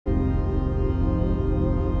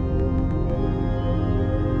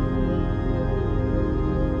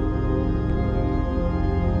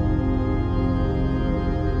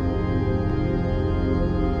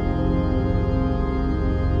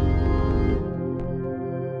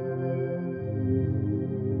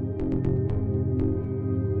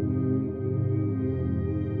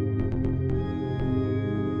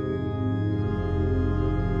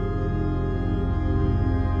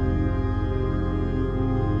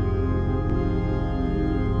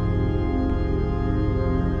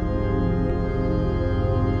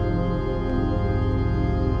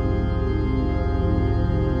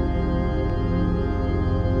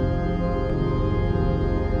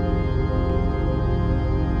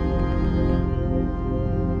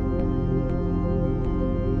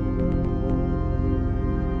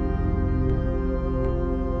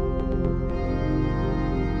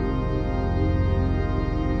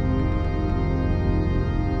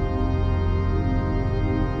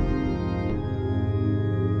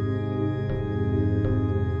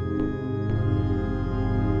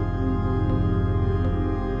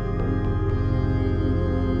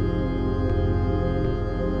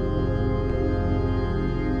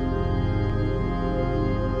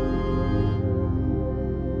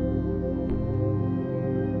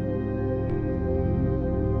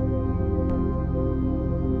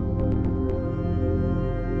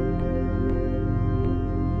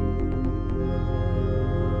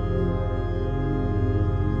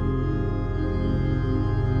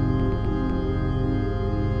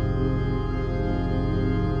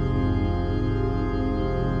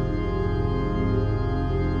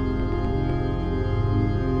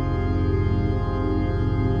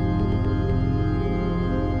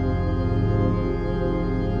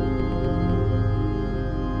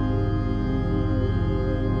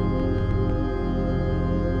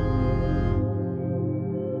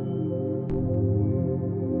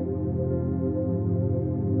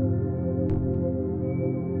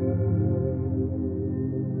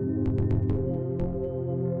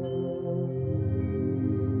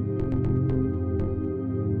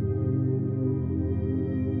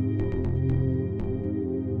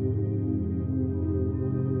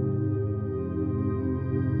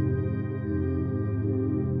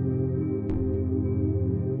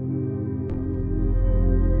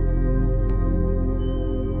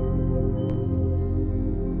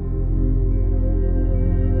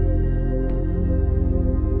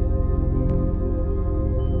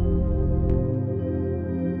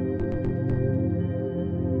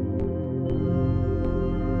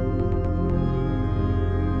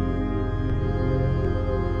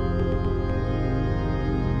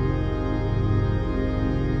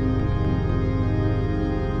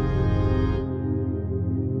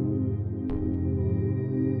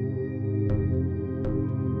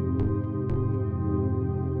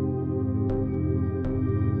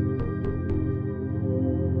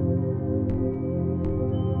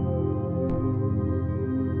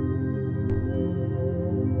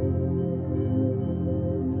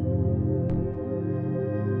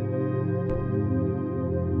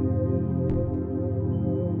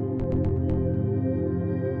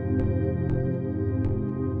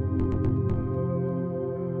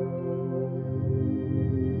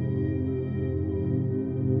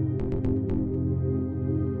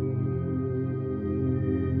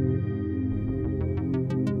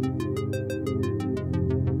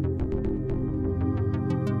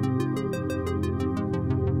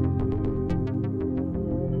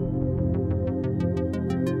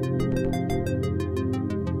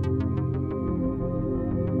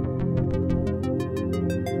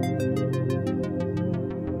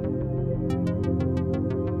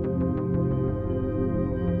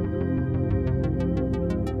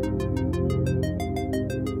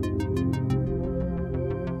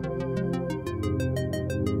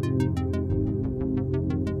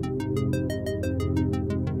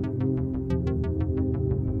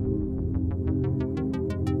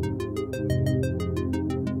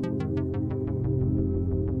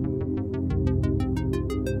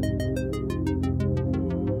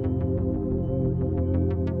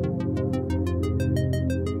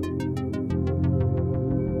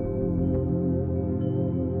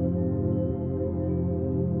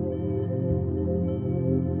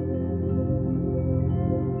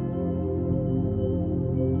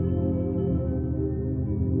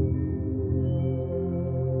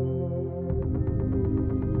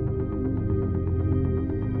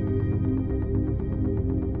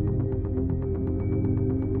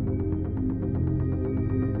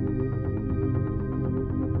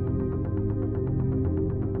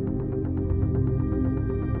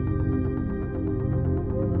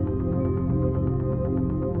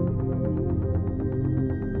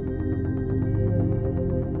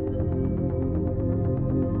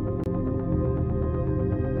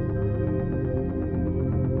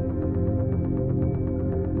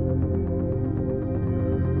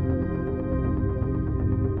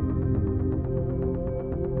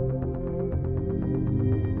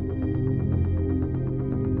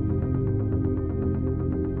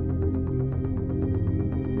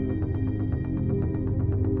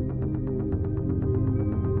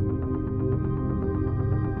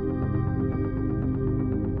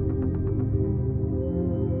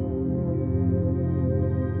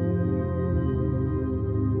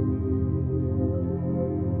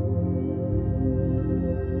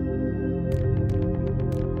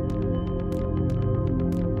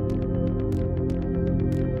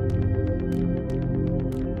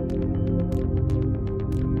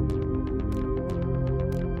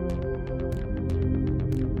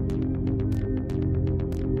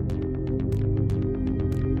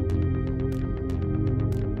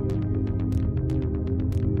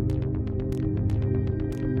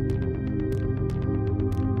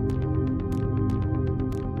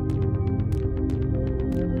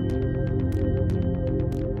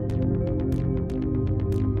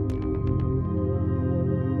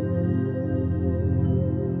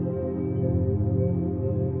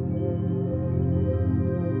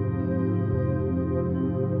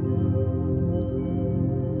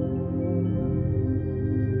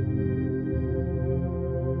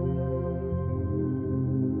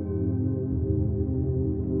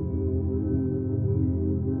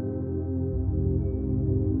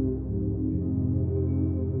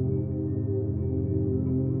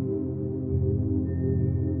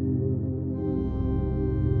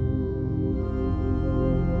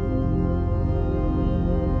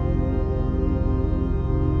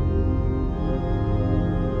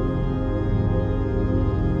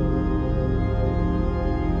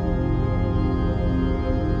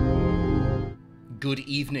good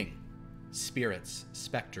evening, spirits,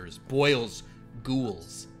 specters, boils,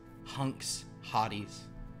 ghouls, hunks, hotties,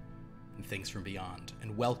 and things from beyond,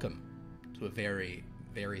 and welcome to a very,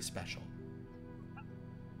 very special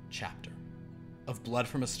chapter of Blood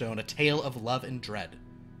from a Stone, a tale of love and dread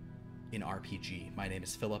in RPG. My name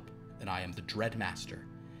is Philip, and I am the Dread Master,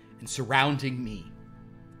 and surrounding me,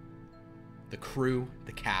 the crew,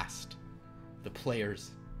 the cast, the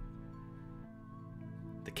players,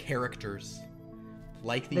 the characters.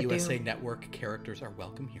 Like the USA Network, characters are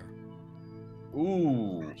welcome here.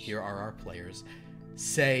 Ooh. Here are our players.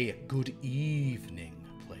 Say good evening,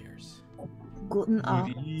 players. Guten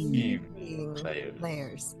Good evening,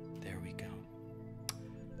 players. There we go.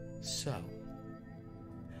 So,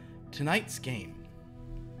 tonight's game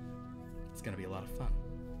is going to be a lot of fun.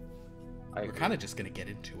 We're kind of just going to get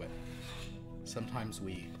into it. Sometimes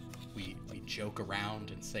we joke around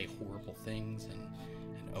and say horrible things and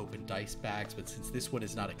open dice bags, but since this one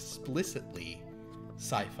is not explicitly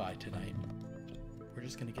sci-fi tonight, we're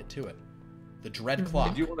just going to get to it. The Dread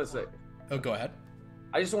Clock. Did you want to say? Oh, go ahead.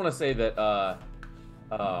 I just want to say that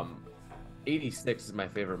 86 is my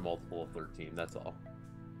favorite multiple of 13. That's all.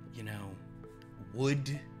 You know,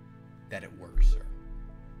 would that it were, sir.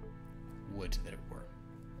 Would that it were.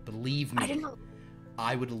 Believe me,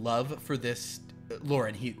 I would love for this...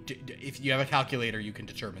 Lauren, if you have a calculator, you can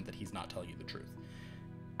determine that he's not telling you the truth.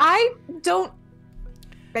 I do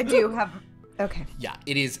have... Okay. Yeah,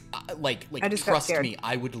 it is, trust me,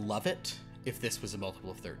 I would love it if this was a multiple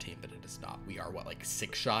of 13, but it is not. We are,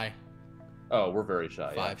 6 shy? Oh, we're very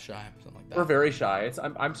shy. 5 shy, something like that. We're very shy.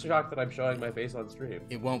 I'm shocked that I'm showing my face on stream.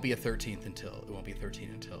 It won't be a 13th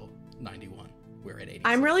until 91. We're at 80.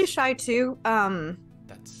 I'm really shy too.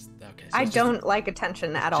 That's okay. So I don't like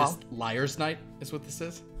attention at all. Just Liar's Night is what this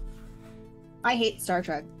is? I hate Star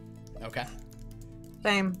Trek. Okay.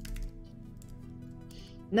 Same.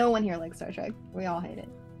 No one here likes Star Trek. We all hate it.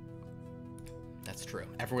 That's true.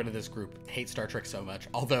 Everyone in this group hates Star Trek so much.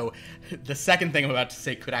 Although, the second thing I'm about to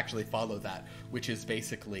say could actually follow that, which is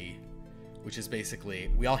basically,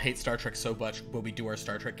 we all hate Star Trek so much when we do our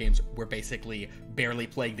Star Trek games, we're basically barely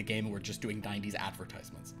playing the game and we're just doing 90s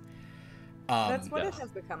advertisements. That's what it has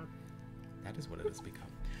become. That is what it has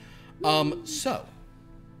become. So,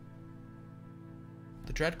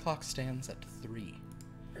 the Dread Clock stands at 3.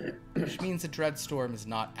 Which means a Dreadstorm is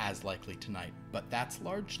not as likely tonight, but that's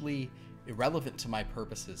largely irrelevant to my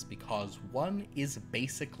purposes because one is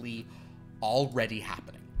basically already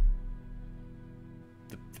happening.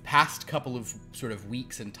 The past couple of sort of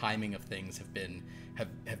weeks and timing of things have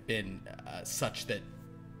been such that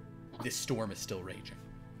this storm is still raging.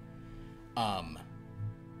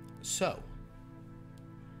 So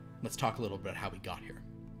let's talk a little bit about how we got here.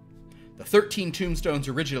 The 13 Tombstones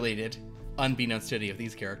originated, unbeknownst to any of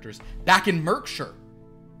these characters, back in Merkshire,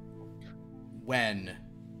 when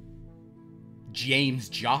James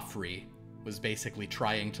Joffrey was basically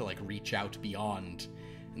trying to reach out beyond,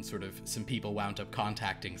 and sort of some people wound up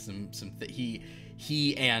contacting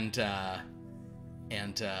he and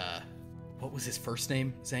what was his first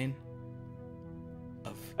name, Zane?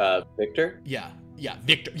 Victor?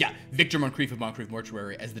 Victor Moncrief of Moncrief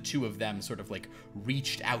Mortuary, as the two of them sort of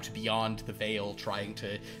reached out beyond the veil,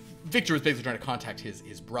 Victor was basically trying to contact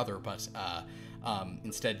his brother, but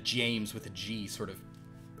instead James with a G sort of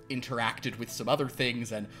interacted with some other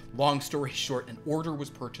things, and long story short, an order was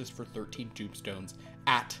purchased for 13 Tombstones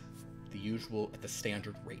at the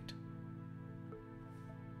standard rate.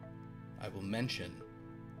 I will mention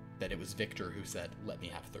that it was Victor who said, let me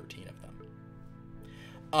have 13 of them.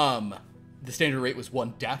 The standard rate was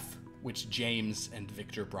 1 death, which James and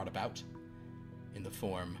Victor brought about in the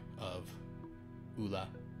form of Ula,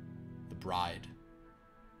 the bride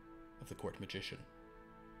of the court magician.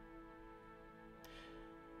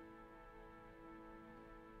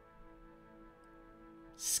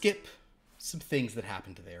 Skip some things that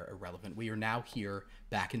happened there, irrelevant. We are now here,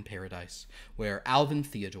 back in Paradise, where Alvin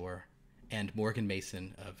Theodore and Morgan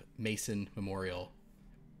Mason of Mason Memorial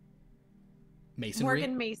Masonry?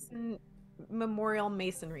 Morgan Mason Memorial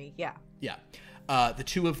Masonry, yeah. Yeah. The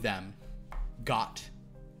two of them got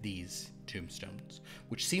these tombstones,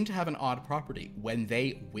 which seemed to have an odd property. When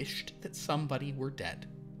they wished that somebody were dead,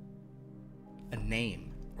 a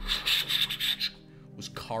name was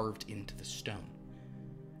carved into the stone.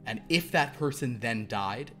 And if that person then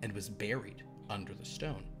died and was buried under the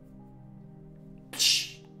stone,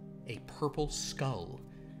 a purple skull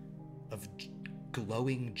of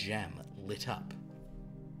glowing gem lit up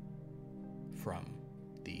from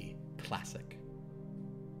the classic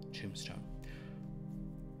tombstone.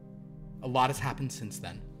 A lot has happened since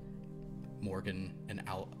then. Morgan and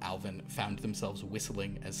Alvin found themselves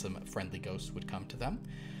whistling as some friendly ghosts would come to them.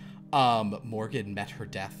 Morgan met her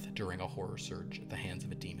death during a horror surge at the hands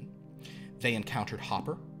of a demon. They encountered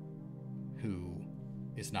Hopper, who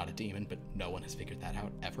is not a demon, but no one has figured that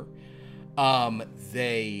out ever.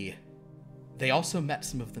 They also met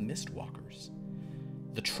some of the Mistwalkers.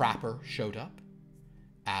 The Trapper showed up,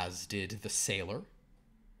 as did the Sailor,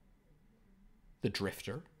 the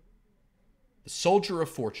Drifter, the Soldier of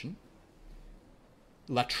Fortune,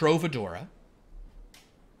 La Trovadora,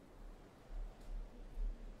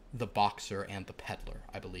 the Boxer, and the Peddler,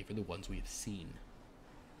 I believe, are the ones we've seen.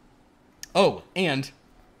 Oh, and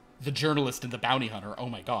the Journalist and the Bounty Hunter. Oh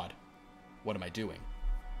my god. What am I doing?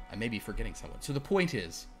 I may be forgetting someone. So the point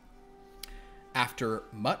is, after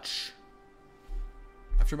much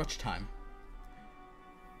time,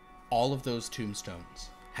 all of those tombstones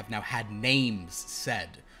have now had names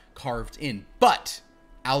said, carved in. But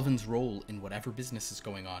Alvin's role in whatever business is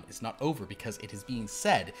going on is not over, because it is being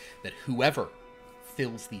said that whoever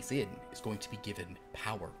fills these in is going to be given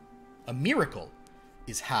power. A miracle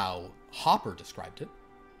is how Hopper described it,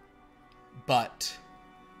 but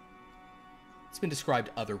it's been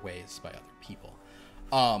described other ways by other people.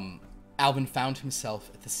 Alvin found himself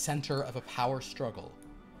at the center of a power struggle,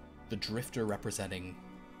 the Drifter representing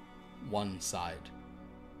one side,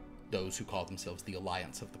 those who call themselves the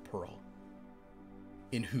Alliance of the Pearl,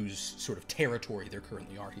 in whose sort of territory they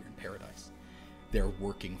currently are here in Paradise. They're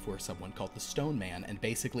working for someone called the Stone Man, and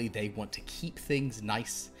basically they want to keep things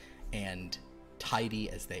nice and tidy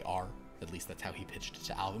as they are. At least that's how he pitched it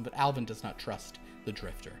to Alvin, but Alvin does not trust the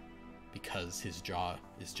Drifter because his jaw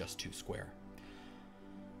is just too square.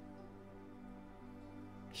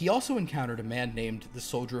 He also encountered a man named the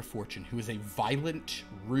Soldier of Fortune, who is a violent,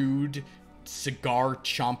 rude,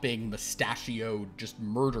 cigar-chomping, mustachioed, just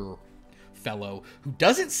murder fellow who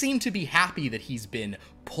doesn't seem to be happy that he's been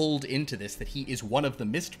pulled into this, that he is one of the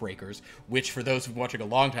Mistbreakers, which, for those who've been watching a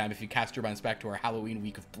long time, if you cast your minds back to our Halloween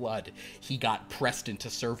Week of Blood, he got pressed into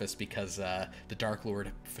service because the Dark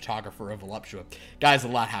Lord photographer of Voluptua. Guys, a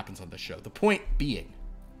lot happens on this show. The point being,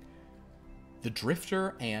 the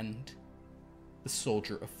Drifter and the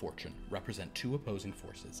Soldier of Fortune represent two opposing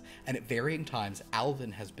forces, and at varying times,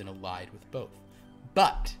 Alvin has been allied with both.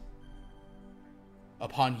 But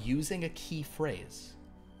upon using a key phrase,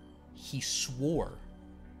 he swore,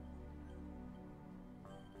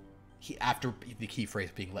 after the key phrase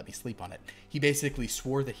being "let me sleep on it," he basically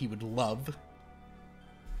swore that he would love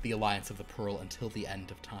the Alliance of the Pearl until the end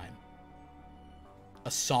of time.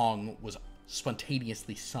 A song was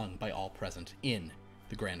spontaneously sung by all present in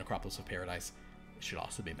the Grand Necropolis of Paradise. It should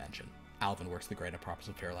also be mentioned, Alvin works the Grand Necropolis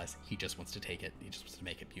of Paradise. He just wants to take it. He just wants to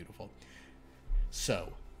make it beautiful.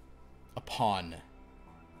 So, upon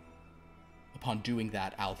doing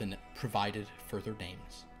that, Alvin provided further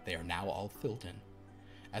names. They are now all filled in.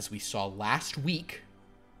 As we saw last week,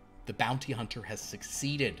 the bounty hunter has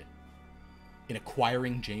succeeded in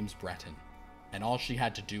acquiring James Breton, and all she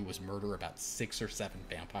had to do was murder about 6 or 7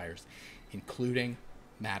 vampires, including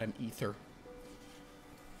Madame Ether.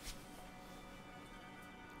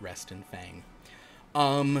 Rest in Fang.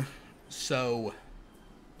 So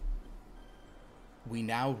we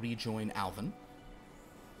now rejoin Alvin,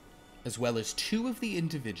 as well as 2 of the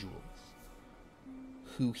individuals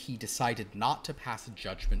who he decided not to pass a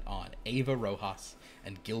judgment on, Ava Rojas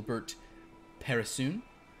and Gilbert Peresun.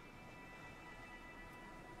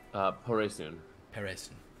 Peresun.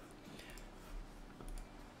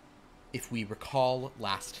 If we recall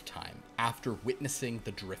last time, after witnessing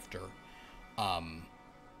the Drifter,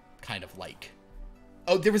 kind of like...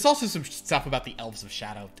 Oh, there was also some stuff about the Elves of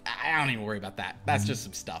Shadow. I don't even worry about that. That's just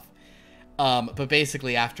some stuff. But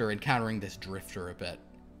basically, after encountering this Drifter a bit,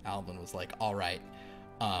 Alvin was like, all right,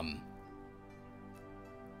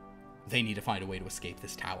 they need to find a way to escape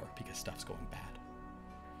this tower because stuff's going bad.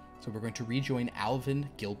 So we're going to rejoin Alvin,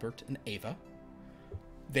 Gilbert, and Ava.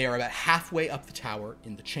 They are about halfway up the tower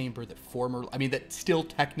in the chamber that still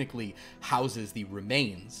technically houses the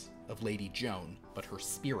remains of Lady Joan, but her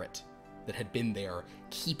spirit that had been there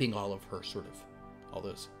keeping all of her all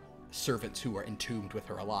those servants who are entombed with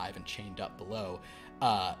her alive and chained up below,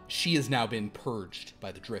 she has now been purged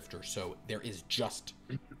by the Drifter, so there is just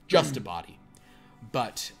a body.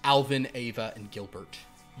 But Alvin, Ava, and Gilbert,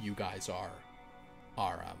 you guys are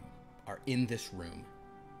in this room,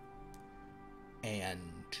 and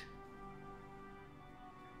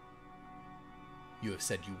you have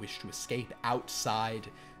said you wish to escape. Outside,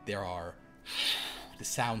 there are the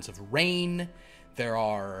sounds of rain, there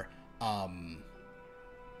are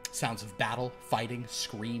sounds of battle, fighting,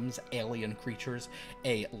 screams, alien creatures,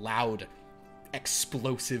 a loud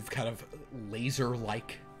explosive kind of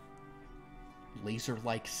laser-like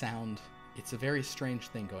sound. It's a very strange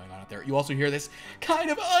thing going on out there. You also hear this kind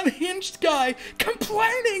of unhinged guy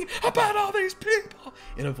complaining about all these people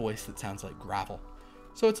in a voice that sounds like gravel.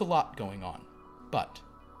 So it's a lot going on. But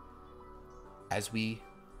as we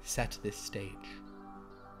set this stage,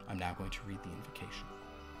 I'm now going to read the invocation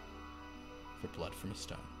for Blood from a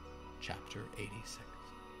Stone, chapter 86.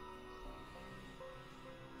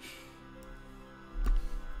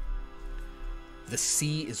 The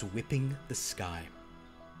sea is whipping the sky.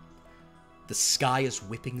 The sky is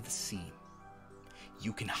whipping the sea.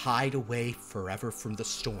 You can hide away forever from the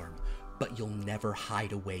storm, but you'll never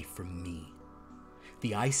hide away from me.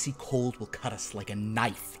 The icy cold will cut us like a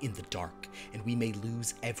knife in the dark, and we may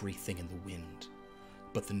lose everything in the wind.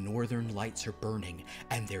 But the northern lights are burning,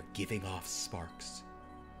 and they're giving off sparks.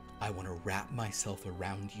 I want to wrap myself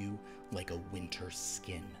around you like a winter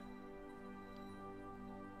skin.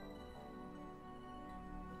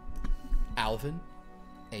 Alvin,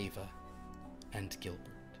 Ava, and Gilbert.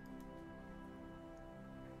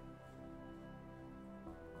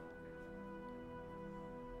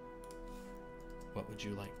 What would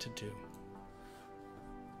you like to do?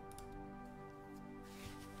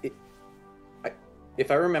 If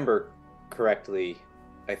I remember correctly,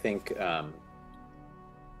 I think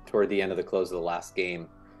toward the end of the close of the last game,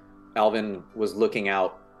 Alvin was looking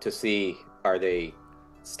out to see, are they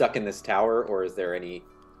stuck in this tower or is there any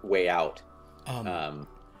way out?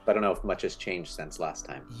 I don't know if much has changed since last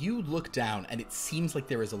time. You look down and it seems like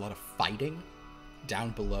there is a lot of fighting down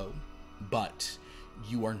below, but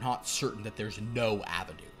you are not certain that there's no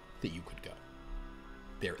avenue that you could go.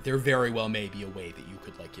 There very well may be a way that you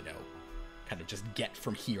could, like, you know, kind of just get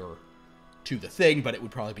from here to the thing, but it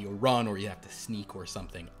would probably be a run or you have to sneak or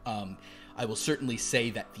something. I will certainly say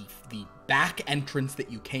that the back entrance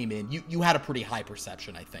that you came in, you had a pretty high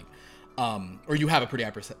perception, I think. Or you have a pretty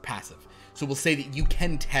high passive. So we'll say that you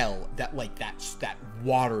can tell that, like, that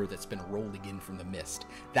water that's been rolling in from the mist,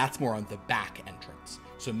 that's more on the back entrance.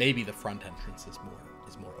 So maybe the front entrance is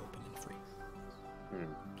more open and free.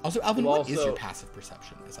 Also, Alvin, what is your passive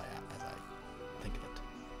perception as I think of it?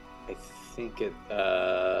 I think it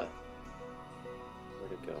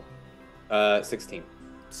where'd it go? 16.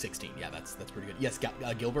 16, yeah, that's pretty good. Yes,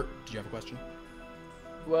 Gilbert, did you have a question?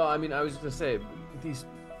 Well, I mean, I was just gonna say, these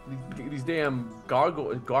damn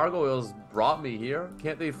gargoyles brought me here.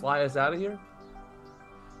 Can't they fly us out of here?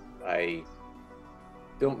 I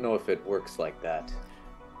don't know if it works like that.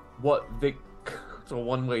 What? It's a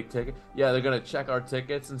one-way ticket? Yeah, they're gonna check our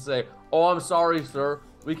tickets and say, "Oh, I'm sorry, sir.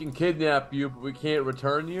 We can kidnap you, but we can't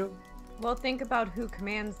return you." Well, think about who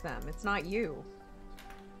commands them. It's not you.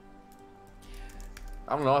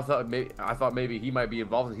 I don't know. I thought maybe he might be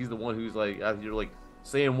involved. He's the one who's like out here, like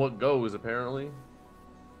saying what goes. Apparently,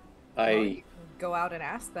 Go out and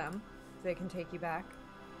ask them if they can take you back.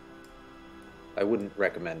 I wouldn't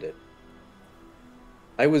recommend it.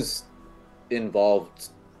 I was involved.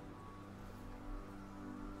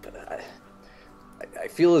 I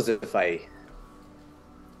feel as if I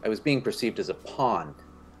was being perceived as a pawn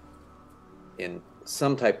in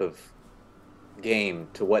some type of game.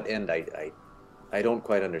 To what end, I don't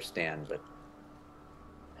quite understand, but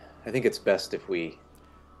I think it's best if we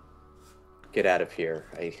get out of here.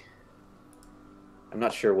 I'm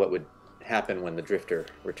not sure what would happen when the Drifter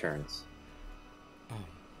returns.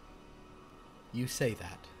 You say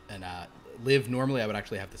that, and Liv, normally I would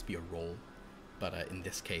actually have this be a roll, but in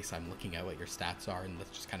this case I'm looking at what your stats are, and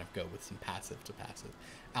let's just kind of go with some passive to passive.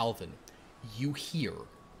 Alvin, you hear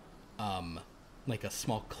like a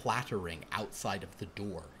small clattering outside of the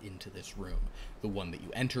door into this room, the one that you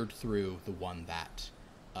entered through, the one that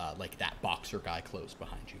like that boxer guy closed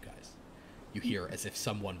behind you guys. You hear as if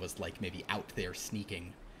someone was like maybe out there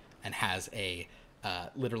sneaking and has a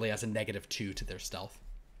literally has a -2 to their stealth.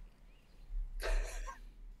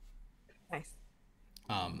 Nice.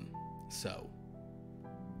 So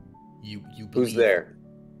you believe... Who's there?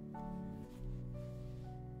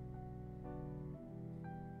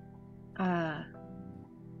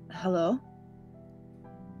 Hello?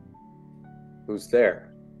 Who's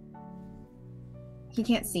there? He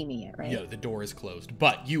can't see me yet, right? Yeah, the door is closed.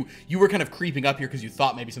 But you were kind of creeping up here because you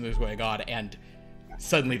thought maybe something was going on, and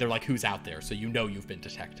suddenly they're like, who's out there? So you know you've been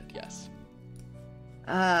detected, yes.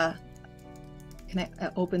 Can I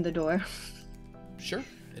open the door? Sure,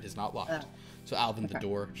 it is not locked. So Alvin, okay. The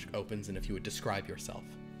door opens, and if you would describe yourself.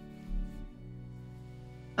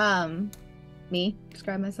 Me?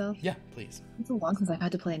 Describe myself? Yeah, please. It's so long since I've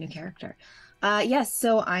had to play a new character. Yes,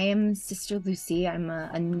 so I am Sister Lucy. I'm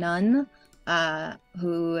a nun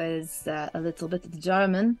who is a little bit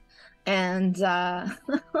German. And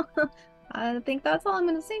I think that's all I'm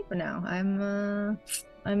gonna say for now.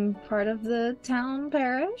 I'm part of the town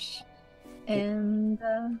parish, and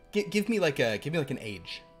Give me like an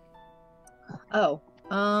age.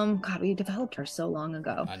 God, we developed her so long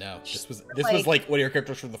ago. I know. This was like one of your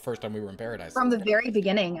characters from the first time we were in Paradise. From the very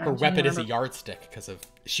beginning. Her weapon is a yardstick because of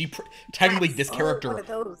technically this character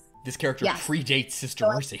predates Sister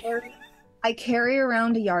Mercy. I carry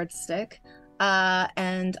around a yardstick,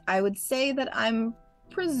 and I would say that I'm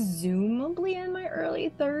presumably in my early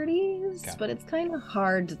 30s, Okay. but it's kind of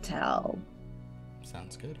hard to tell.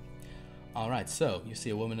 Sounds good. All right, so you see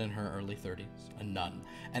a woman in her early 30s, a nun.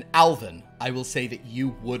 And Alvin, I will say that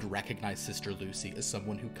you would recognize Sister Lucy as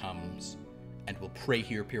someone who comes and will pray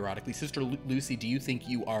here periodically. Sister Lucy, do you think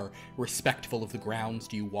you are respectful of the grounds?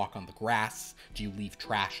 Do you walk on the grass? Do you leave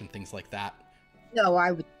trash and things like that? No,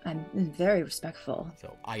 I'm very respectful.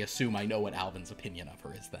 So I assume I know what Alvin's opinion of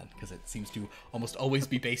her is then, because it seems to almost always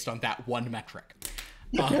be based on that one metric.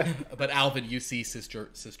 But Alvin, you see Sister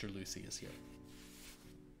Lucy is here.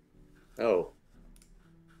 Oh,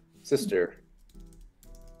 sister,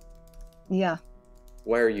 Yeah.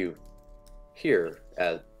 why are you here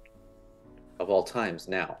of all times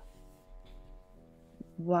now?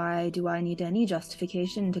 Why do I need any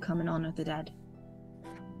justification to come and honor the dead?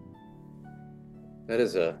 That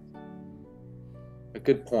is a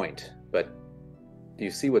good point, but do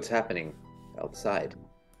you see what's happening outside?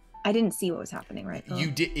 I didn't see what was happening, right? Philip?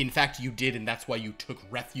 You did, in fact, you did, and that's why you took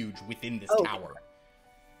refuge within this Oh. tower.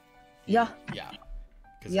 Yeah. Yeah.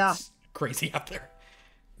 Because Yeah. it's crazy out there.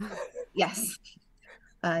 Yes.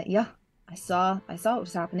 Yeah. I saw what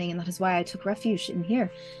was happening, and that is why I took refuge in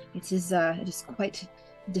here. It is quite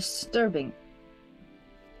disturbing.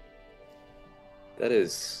 That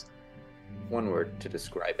is one word to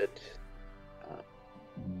describe it.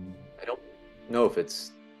 I don't know if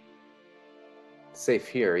it's safe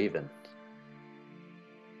here, even.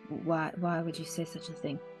 Why would you say such a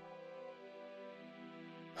thing?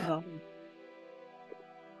 Well,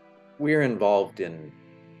 We're involved in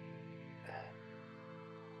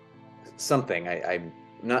something. I'm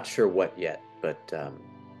not sure what yet, but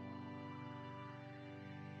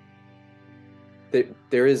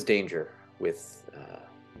there is danger with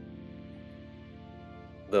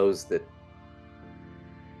those that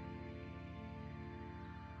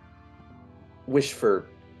wish for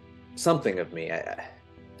something of me.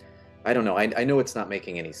 I don't know. I know it's not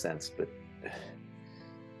making any sense, but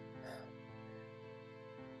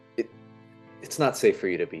it's not safe for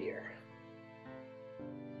you to be here.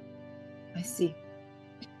 I see.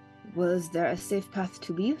 Was there a safe path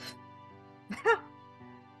to leave?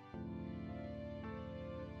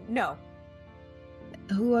 No,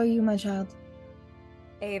 Who are you, my child?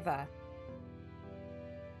 Ava.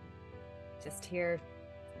 Just here,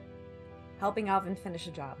 helping Alvin finish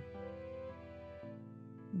a job.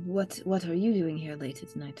 What are you doing here late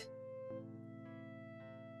at night?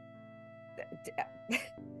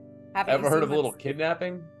 Haven't you Ever heard seen of a little what's-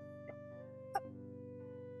 kidnapping?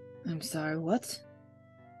 I'm sorry, what?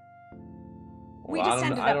 We Well, just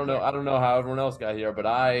ended I up don't know. here. I don't know how everyone else got here, but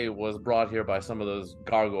I was brought here by some of those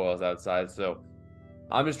gargoyles outside. So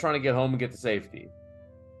I'm just trying to get home and get to safety.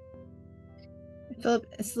 Philip,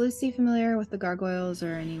 is Lucy familiar with the gargoyles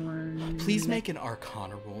or anyone? Please make an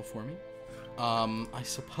Arcana roll for me. I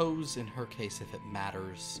suppose in her case, if it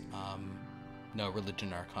matters, no, religion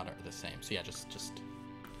and Arcana are the same. So yeah, just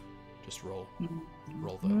roll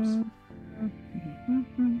those.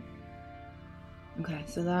 Okay,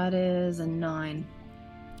 so that is a 9.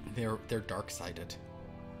 They're dark-sided.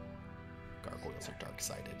 Gargoyles are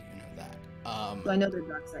dark-sided, you know that. So I know they're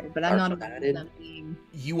dark-sided, but I'm not aware of Dark-sided? them being...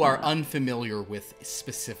 You are unfamiliar with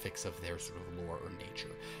specifics of their sort of lore or nature.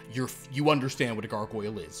 You understand what a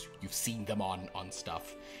gargoyle is. You've seen them on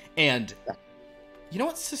stuff. And you know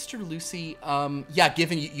what, Sister Lucy?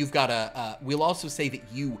 Given you've got we'll also say that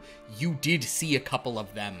you did see a couple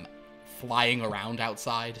of them flying around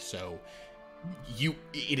outside, so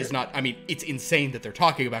it is not, I mean, it's insane that they're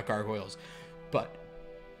talking about gargoyles, but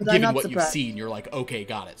But I'm given not what you've surprised. seen, you're like, okay,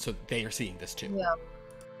 got it. So they are seeing this too.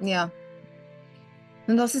 Ja.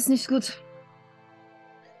 Und das ist nicht gut.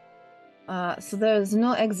 So there is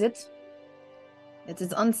no exit. It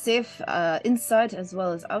is unsafe inside as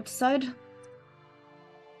well as outside.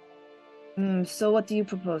 So what do you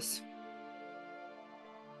propose?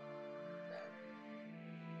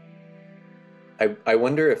 I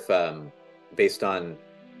wonder if, based on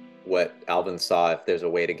what Alvin saw, if there's a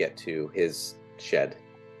way to get to his shed.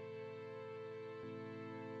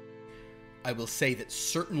 I will say that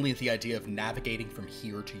certainly the idea of navigating from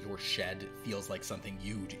here to your shed feels like something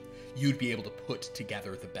you'd be able to put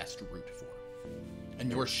together the best route for.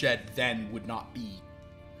 And your shed then would not be,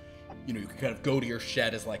 you could kind of go to your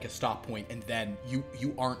shed as like a stop point, and then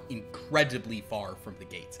you aren't incredibly far from the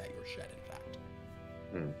gates at your shed, in fact.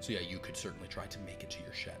 So yeah, you could certainly try to make it to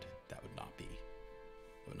your shed. That would not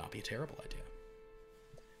be a terrible idea.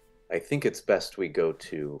 I think it's best we go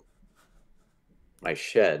to my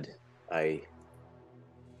shed. They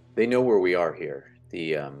know where we are here.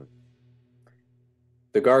 The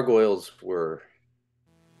gargoyles were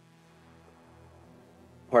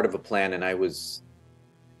part of a plan, and I was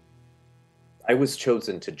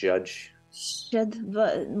chosen to judge. Shed?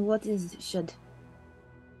 What is shed?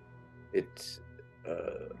 It's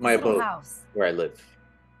my abode, House. where I live.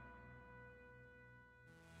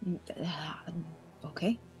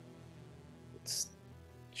 Okay, It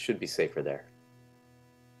should be safer there.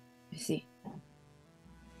 I see.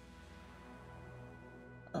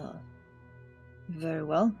 Very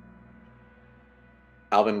well.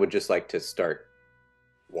 Alvin would just like to start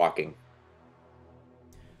walking.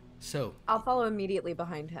 So, I'll follow immediately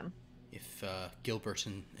behind him. if Gilbert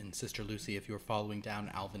and Sister Lucy, if you're following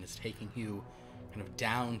down, Alvin is taking you kind of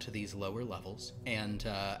down to these lower levels. And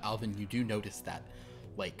Alvin, you do notice that,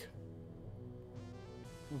 like,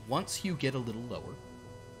 once you get a little lower,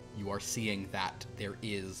 you are seeing that there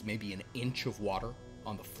is maybe an inch of water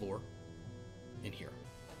on the floor in here.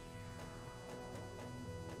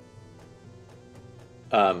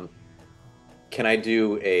 Can I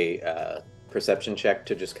do a perception check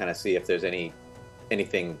to just kind of see if there's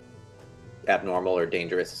anything abnormal or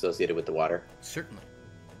dangerous associated with the water? Certainly.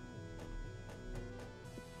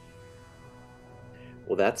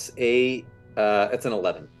 Well, that's an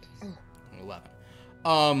 11. 11.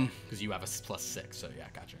 Because you have a +6, so yeah,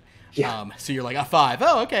 gotcha. Yeah. So you're like a 5.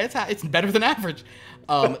 Oh, okay, it's better than average.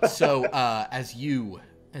 So as you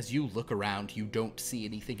look around, you don't see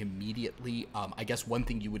anything immediately. I guess one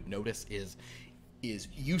thing you would notice is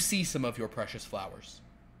you see some of your precious flowers.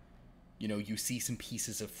 You see some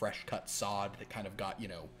pieces of fresh cut sod that kind of got,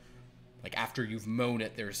 like after you've mown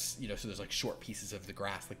it, there's, so there's like short pieces of the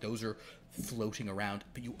grass, like those are floating around.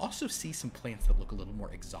 But you also see some plants that look a little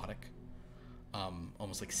more exotic,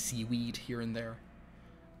 almost like seaweed here and there.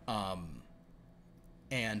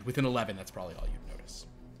 And with an 11, that's probably all you'd notice.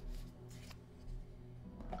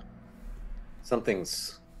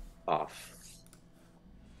 Something's off.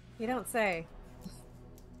 You don't say.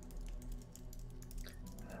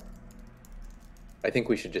 I think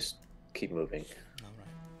we should just keep moving. All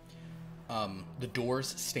right. The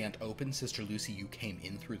doors stand open. Sister Lucy, you came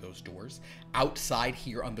in through those doors. Outside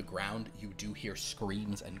here on the ground, you do hear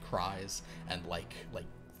screams and cries and like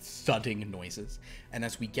thudding noises. And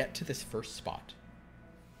as we get to this first spot,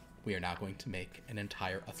 we are now going to make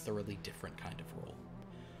a thoroughly different kind of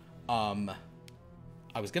roll.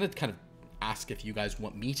 I was going to kind of ask if you guys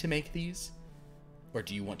want me to make these, or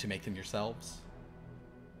do you want to make them yourselves?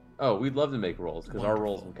 Oh, we'd love to make rolls, because our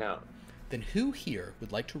rolls will count. Then who here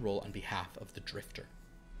would like to roll on behalf of the Drifter?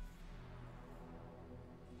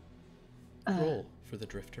 Roll for the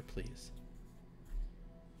Drifter, please.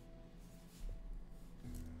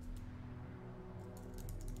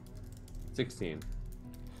 $16.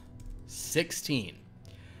 16.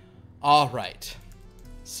 All right.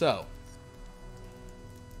 So,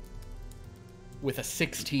 with a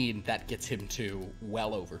 16, that gets him to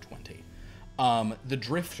well over 20. The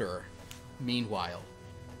Drifter, meanwhile,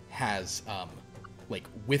 has,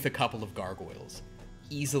 with a couple of gargoyles,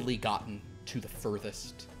 easily gotten to the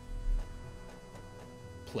furthest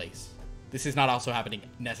place. This is not also happening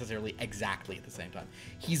necessarily exactly at the same time.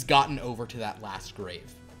 He's gotten over to that last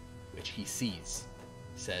grave, which he sees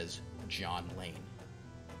says John Lane.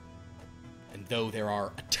 And though there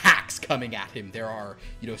are attacks coming at him, there are,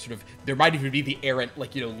 there might even be the errant,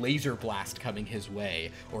 laser blast coming his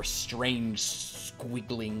way, or strange,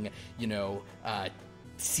 squiggling,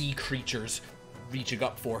 sea creatures reaching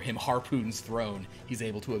up for him, harpoons thrown. He's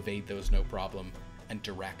able to evade those no problem and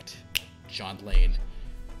direct John Lane,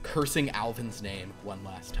 cursing Alvin's name one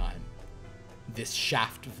last time. This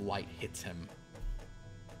shaft of light hits him,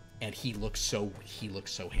 and he looks so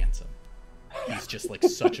handsome. He's just like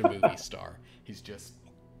such a movie star. He's just,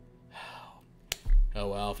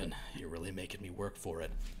 oh, Alvin, you're really making me work for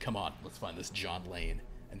it. Come on, let's find this John Lane.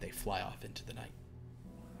 And they fly off into the night.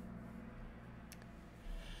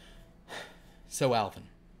 So, Alvin,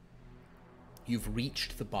 you've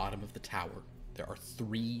reached the bottom of the tower. There are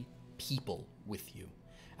 3 people with you.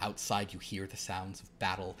 Outside, you hear the sounds of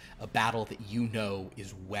battle, a battle that you know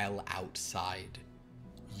is well outside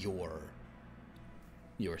your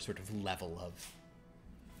your sort of level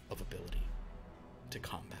of ability to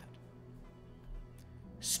combat.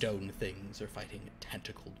 Stone things are fighting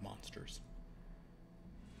tentacled monsters.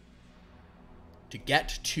 To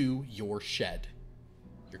get to your shed,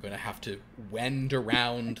 you're going to have to wend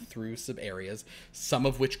around through some areas, some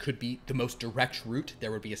of which could be the most direct route.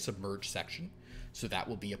 There would be a submerged section, so that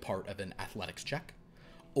will be a part of an athletics check.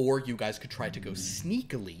 Or you guys could try to go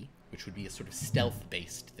sneakily, which would be a sort of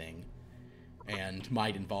stealth-based thing, and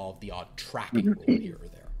might involve the odd tracking roll here or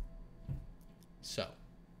there. So,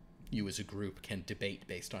 you as a group can debate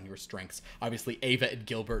based on your strengths. Obviously, Ava and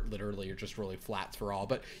Gilbert literally are just rolling flats for all,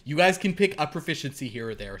 but you guys can pick a proficiency here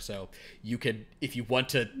or there, so you can, if you want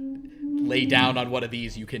to lay down on one of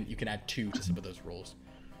these, you can add 2 to some of those rolls.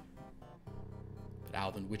 But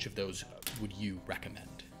Alvin, which of those would you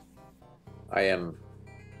recommend? I am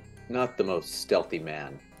not the most stealthy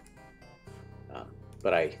man,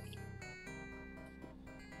 but I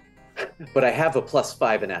have a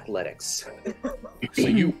 +5 in athletics.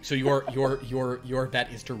 So your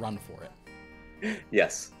bet is to run for it.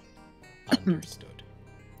 Yes. Understood.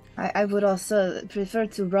 I would also prefer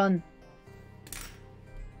to run.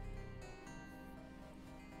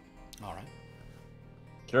 All right.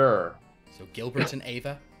 Sure. So Gilbert and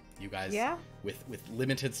Ava, you guys, with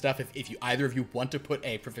limited stuff. If you either of you want to put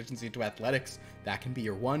a proficiency into athletics, that can be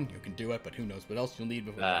your one. You can do it, but who knows what else you'll need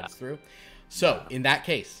before it gets through. So in that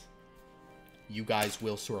case, you guys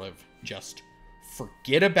will sort of just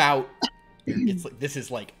forget about. It's like this is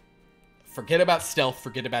like forget about stealth,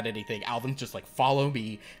 forget about anything. Alvin's just like follow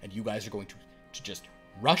me, and you guys are going to just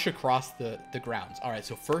rush across the grounds. All right.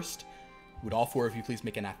 So first, would all 4 of you please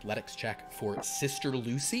make an athletics check for Sister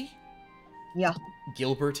Lucy? Yeah.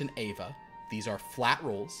 Gilbert and Ava. These are flat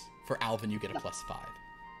rolls. For Alvin, you get a +5.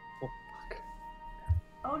 Oh, fuck.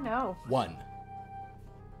 Oh no. 1,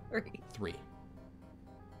 3. 3.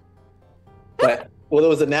 But well, it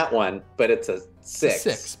was a nat 1, but it's a 6. It's a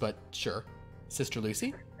 6, but sure. Sister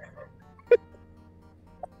Lucy?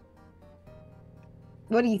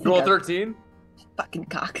 What do you think? Roll of? 13. Fucking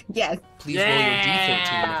cock. Yes. Please roll your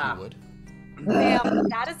D13 if you would. Damn,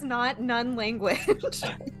 that is not nun language.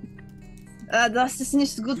 Das ist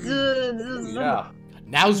nicht gut. Yeah.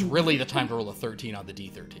 Now's really the time to roll a 13 on the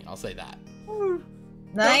D13. I'll say that. Don't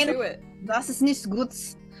Nein, do it. das ist nicht gut.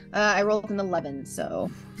 I rolled an 11,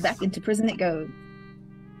 so back into prison it goes.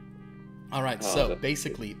 All right, Oh, so that's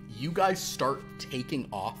basically, you guys start taking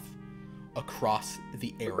off across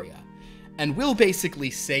the area. And we'll basically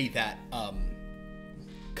say that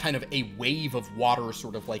kind of a wave of water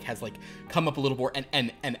sort of like has like come up a little more,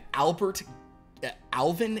 and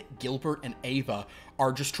Alvin, Gilbert, and Ava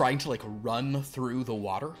are just trying to like run through the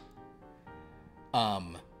water.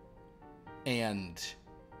 And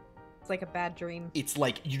It's like a bad dream. it's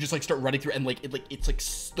like you just like start running through, and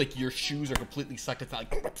it's like your shoes are completely sucked. It's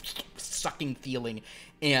like sucking feeling,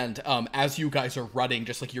 and as you guys are running,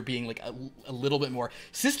 just like you're being like a little bit more.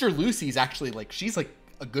 Sister Lucy's actually like she's like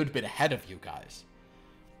a good bit ahead of you guys.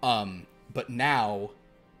 But now,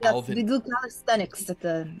 Yes, Alvin, we do calisthenics at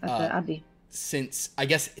the Abbey. since I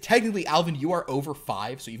guess technically Alvin, you are over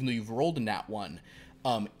 5, so even though you've rolled a nat 1,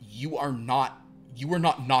 you are not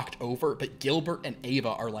knocked over, but Gilbert and Ava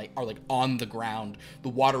are like on the ground. The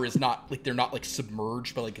water is not like they're not like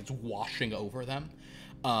submerged, but like it's washing over them.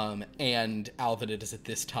 And Alvin, it is at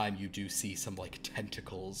this time you do see some like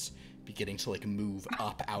tentacles beginning to like move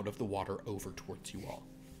up out of the water over towards you all.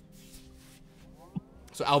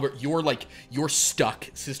 So Albert, you're stuck.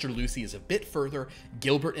 Sister Lucy is a bit further.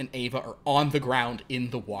 Gilbert and Ava are on the ground in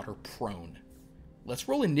the water, prone. Let's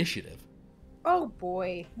roll initiative. Oh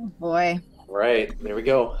boy. Oh boy. Right, there we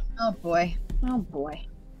go. Oh boy. Oh boy.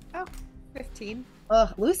 Oh, 15.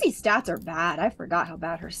 Ugh, Lucy's stats are bad. I forgot how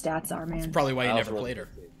bad her stats are, That's man. probably why you I never also played her.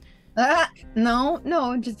 No,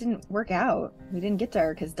 it just didn't work out. We didn't get to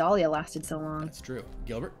her because Dahlia lasted so long. That's true.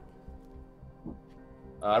 Gilbert?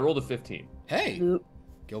 I rolled a 15. Hey, Oop.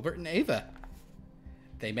 Gilbert and Ava.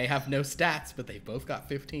 They may have no stats, but they've both got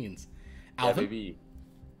 15s. Yeah, Alvin? baby.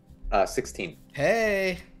 16.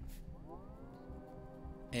 Hey!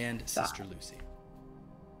 And Sister Lucy.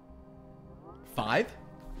 5?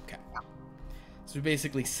 Okay. So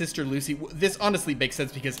basically, Sister Lucy... This honestly makes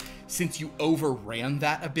sense because since you overran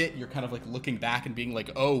that a bit, you're kind of like looking back and being like,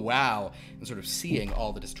 oh, wow, and sort of seeing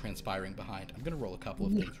all that is transpiring behind. I'm going to roll a couple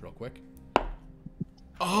of things real quick.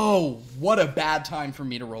 Oh, what a bad time for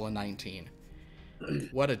me to roll a 19.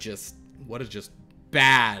 What a just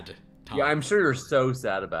bad time. Yeah, I'm sure you're so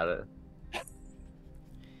sad about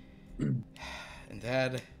it. And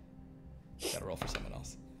Dad, gotta roll for someone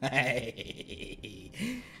else. Hey.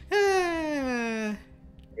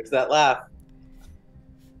 Where's that laugh?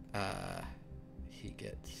 He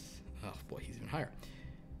gets... Oh, boy, he's even higher.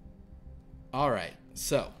 All right,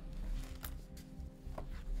 so...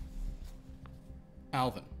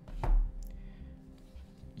 Alvin.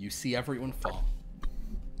 You see everyone fall.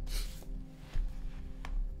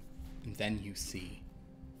 And then you see...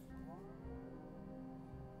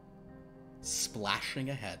 splashing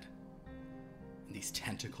ahead, and these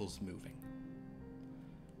tentacles moving.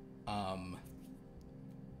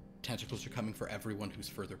 Tentacles are coming for everyone who's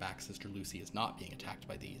further back. Sister Lucy is not being attacked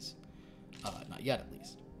by these. Not yet, at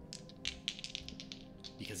least.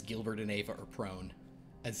 Because Gilbert and Ava are prone,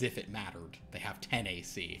 as if it mattered. They have 10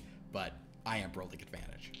 AC, but I am rolling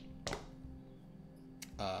advantage.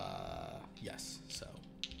 Yes, so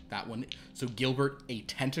that one. So Gilbert, a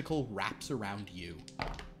tentacle wraps around you.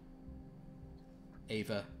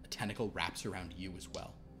 Ava, a tentacle wraps around you as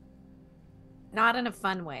well. Not in a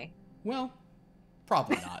fun way. Well,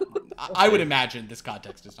 probably not. I would imagine this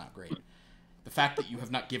context is not great. The fact that you have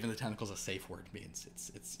not given the tentacles a safe word means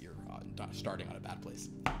it's you're starting on a bad place.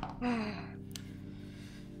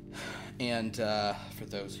 And for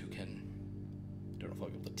those who can, don't know if I'll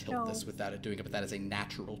be able to tilt this without it doing it, but that is a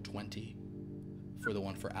natural 20 for the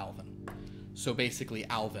one for Alvin. So basically,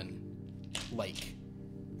 Alvin, like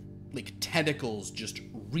tentacles just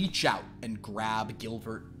reach out and grab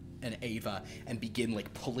Gilbert and Ava and begin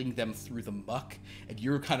like pulling them through the muck, and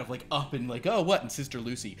you're kind of like up and like, oh, what? And Sister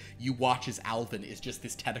Lucy, you watch as Alvin is just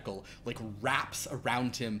this tentacle like wraps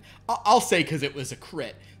around him. I'll say, because it was a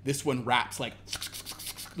crit, this one wraps like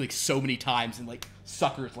so many times, and like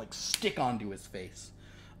suckers like stick onto his face.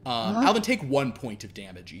 Alvin, take 1 point of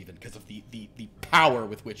damage even because of the power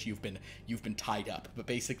with which you've been tied up. But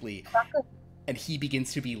basically, and he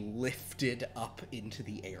begins to be lifted up into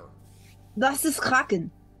the air. Das ist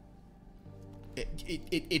Kraken.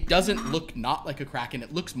 It doesn't look not like a kraken.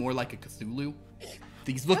 It looks more like a Cthulhu.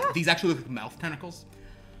 These actually look like mouth tentacles.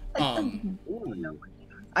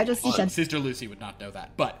 I just see Sister Lucy would not know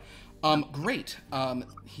that, but great.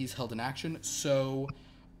 He's held in action. So,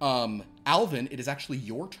 Alvin, it is actually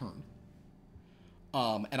your turn.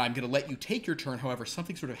 And I'm going to let you take your turn. However,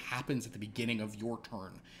 something sort of happens at the beginning of your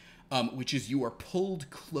turn. Which is you are pulled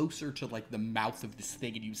closer to like the mouth of this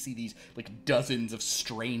thing, and you see these like dozens of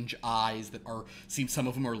strange eyes that some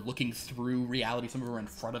of them are looking through reality, some of them are in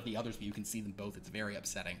front of the others, but you can see them both. It's very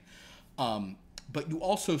upsetting. But you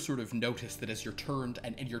also sort of notice that as you're turned,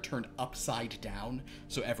 and you're turned upside down,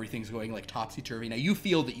 so everything's going like topsy-turvy. Now you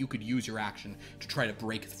feel that you could use your action to try to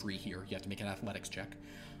break free here. You have to make an athletics check.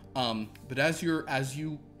 But as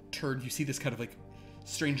you turn, you see this kind of like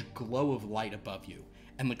strange glow of light above you.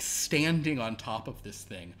 And like standing on top of this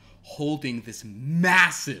thing, holding this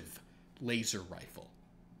massive laser rifle,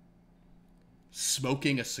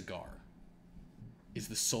 smoking a cigar, is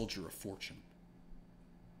the Soldier of Fortune.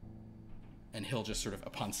 And he'll just sort of,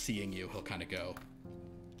 upon seeing you, he'll kind of go,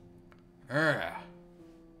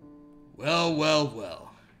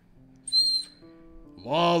 well. Of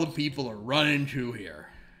all the people are running to here.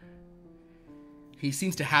 He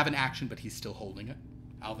seems to have an action, but he's still holding it.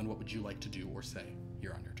 Alvin, what would you like to do or say?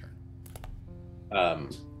 You're on your turn.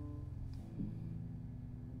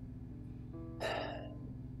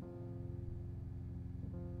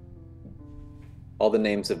 All the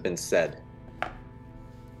names have been said.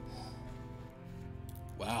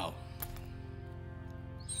 Wow.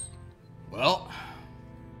 Well,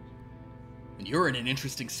 and you're in an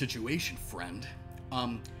interesting situation, friend.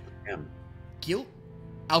 Alvin,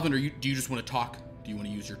 do you just want to talk? Do you want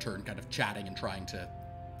to use your turn kind of chatting and trying to...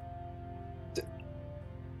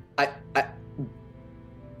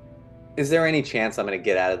 Is there any chance I'm going to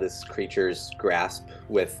get out of this creature's grasp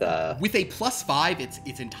with a +5?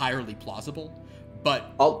 It's entirely plausible,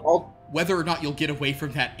 but I'll whether or not you'll get away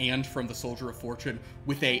from that and from the Soldier of Fortune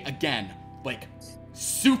with a, again, like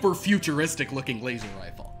super futuristic looking laser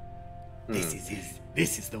rifle. This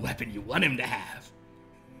is the weapon you want him to have.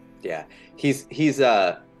 Yeah, he's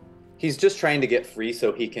just trying to get free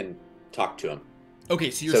so he can talk to him.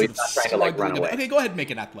 Okay, so you're so sort he's of not trying to like run away. Okay, go ahead and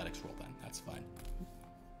make an athletics roll then. That's fine.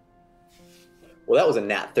 Well, that was a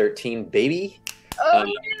nat 13, baby. Oh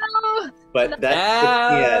no! But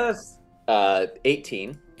that puts me at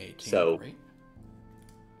 18. 18. So great.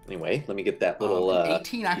 Anyway, let me get that little.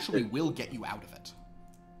 18 actually will get you out of it.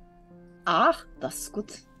 Das ist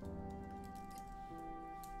gut.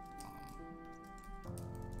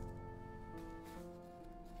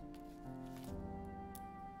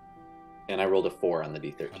 And I rolled a 4 on the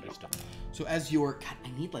D13. Understood. So as you're... God,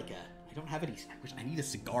 I need like a... I don't have any... I need a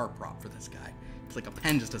cigar prop for this guy. It's like a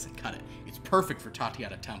pen just doesn't cut it. It's perfect for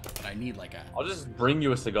Tatiana Temple, but I need like a... I'll just bring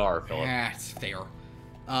you a cigar, Philip. Yeah, it's fair.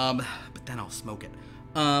 But then I'll smoke it.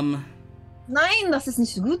 Nein, das ist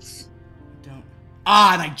nicht gut. Don't.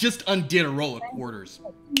 Ah, and I just undid a roll of quarters.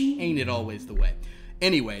 Ain't it always the way?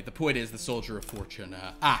 Anyway, the point is the Soldier of Fortune.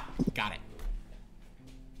 Got it.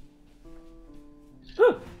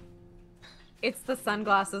 It's the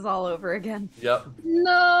sunglasses all over again. Yep.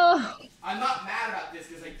 No. I'm not mad about this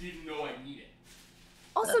because I didn't know I needed it.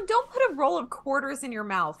 Also, don't put a roll of quarters in your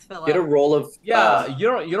mouth, Philip. Get a roll of Yeah, you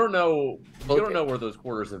don't know okay. where those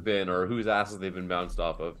quarters have been or whose asses they've been bounced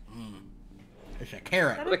off of. It's a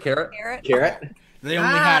carrot. What a carrot. carrot. They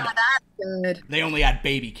only had Good. they only had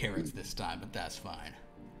baby carrots this time, but that's fine.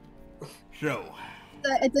 So,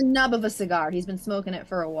 It's a nub of a cigar. He's been smoking it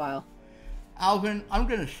for a while. Alvin, I'm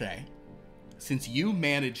gonna say, since you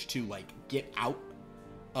managed to like get out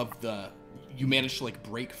of you managed to like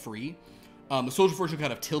break free, the Soldier of Fortune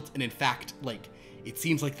kind of tilts, and in fact, like it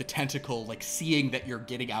seems like the tentacle, like seeing that you're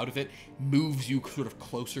getting out of it, moves you sort of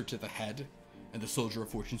closer to the head, and the Soldier of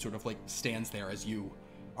Fortune sort of like stands there as you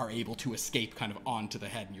are able to escape kind of onto the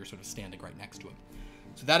head, and you're sort of standing right next to him.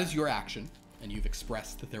 So that is your action, and you've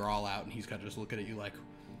expressed that they're all out, and he's kind of just looking at you like,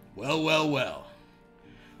 well, well, well.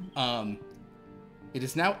 It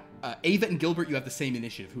is now Ava and Gilbert. You have the same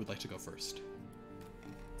initiative. Who would like to go first?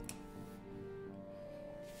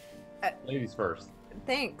 Ladies first.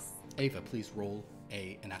 Thanks. Ava, please roll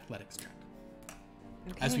an athletics check.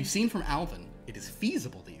 Okay. As we've seen from Alvin, it is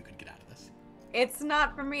feasible that you could get out of this. It's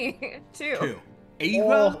not for me, too. 2.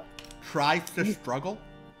 Ava tries to struggle.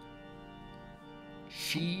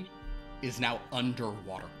 She is now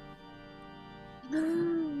underwater.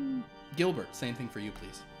 Gilbert, same thing for you,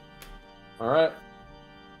 please. All right.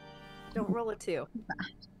 Don't roll a 2.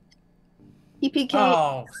 PPK.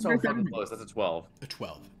 Oh, so fucking close. That's a 12. A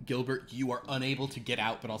 12. Gilbert, you are unable to get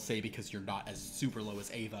out, but I'll say because you're not as super low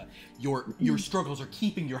as Ava, your struggles are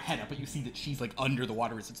keeping your head up, but you see that she's like under the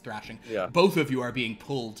water as it's thrashing. Yeah. Both of you are being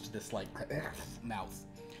pulled to this like mouth.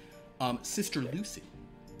 Sister Lucy,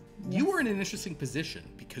 you are in an interesting position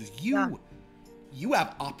because you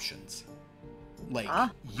have options. Like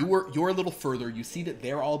you're a little further. You see that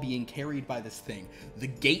they're all being carried by this thing. The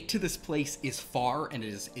gate to this place is far, and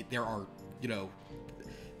there are, you know,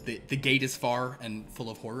 the gate is far and full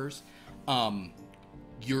of horrors.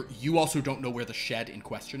 You also don't know where the shed in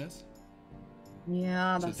question is.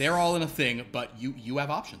 Yeah. So they're all in a thing, but you have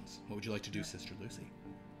options. What would you like to do, Sister Lucy?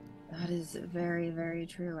 That is very, very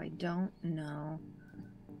true. I don't know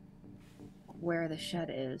where the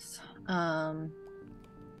shed is.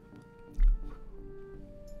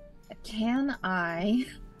 Can I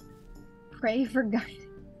pray for guidance?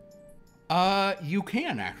 You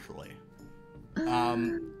can actually.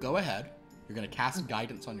 Go ahead. You're gonna cast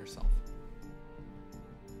guidance on yourself.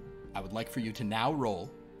 I would like for you to now roll.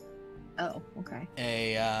 Oh,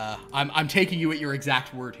 okay. I'm taking you at your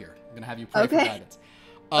exact word here. I'm gonna have you pray for guidance.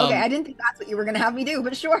 Okay, I didn't think that's what you were gonna have me do,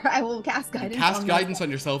 but sure, I will cast guidance. Cast guidance on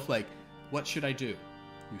yourself. Like, what should I do?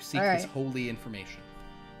 You seek this holy information.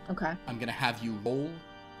 Okay. I'm gonna have you roll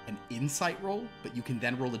an insight roll, but you can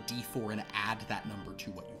then roll a d4 and add that number to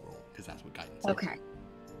what you roll, because that's what guidance is. Okay.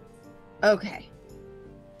 Okay.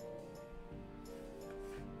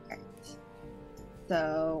 Alright.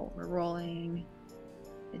 So we're rolling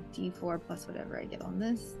a d4 plus whatever I get on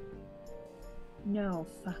this. No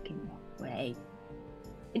fucking way.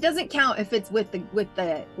 It doesn't count if it's with the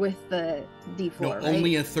d4. No, right?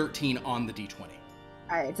 only a 13 on the d20.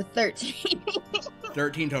 All right, it's a 13.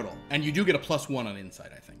 13 total, and you do get a +1 on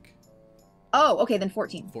insight, I think. Oh, okay, then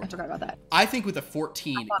 14. 14. I forgot about that. I think with a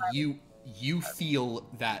 14, you feel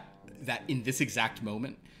that in this exact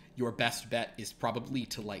moment, your best bet is probably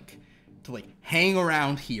to hang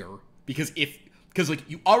around here, because like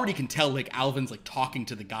you already can tell like Alvin's like talking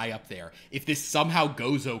to the guy up there. If this somehow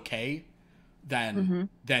goes okay, then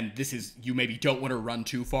this is, you maybe don't want to run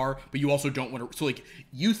too far, but you also don't want to, so like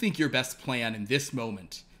you think your best plan in this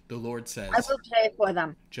moment, the Lord says, I will pray for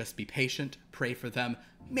them. Just be patient, pray for them,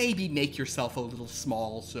 maybe make yourself a little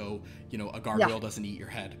small so, you know, a gargoyle doesn't eat your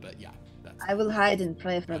head, but yeah. I will hide and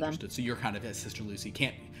pray for them. So you're kind of, as Sister Lucy,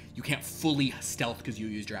 you can't fully stealth because you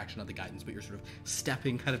used your action on the guidance, but you're sort of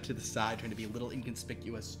stepping kind of to the side, trying to be a little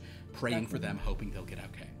inconspicuous, praying for them, hoping they'll get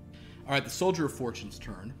okay. All right, the Soldier of Fortune's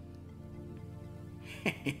turn.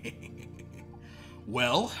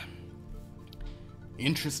 Well,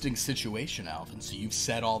 interesting situation, Alvin. So you've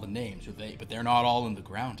said all the names, but they're not all in the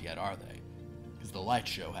ground yet, are they? Because the light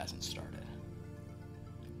show hasn't started.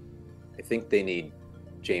 I think they need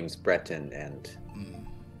James Breton and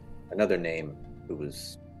another name who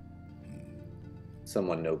was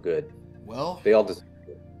someone no good. Well, they all just...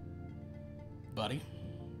 Buddy,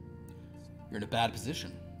 you're in a bad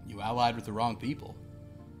position. You allied with the wrong people.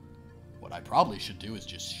 what I probably should do is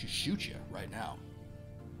just shoot you right now.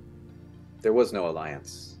 There was no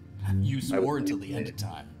alliance. You swore until the end of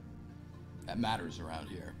time. That matters around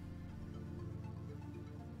here.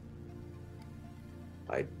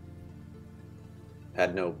 I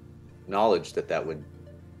had no knowledge that that would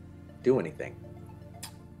do anything.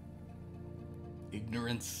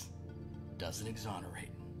 Ignorance doesn't exonerate.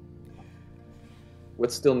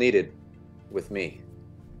 What's still needed with me?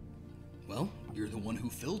 Well, you're the one who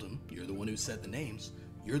filled them. You're the one who said the names.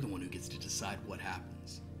 You're the one who gets to decide what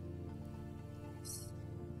happens.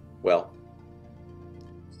 Well,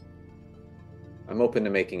 I'm open to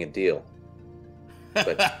making a deal.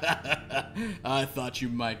 But I thought you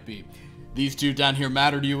might be. These two down here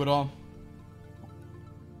matter to you at all?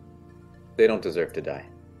 they don't deserve to die.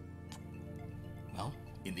 Well,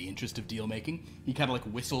 in the interest of deal making, he kind of like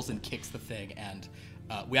whistles and kicks the thing, and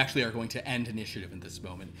we actually are going to end initiative in this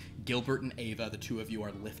moment. Gilbert and Ava, the two of you,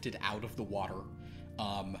 are lifted out of the water.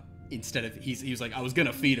 Instead of he was like, I was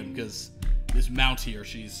gonna feed him because this mount here,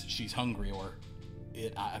 she's hungry, or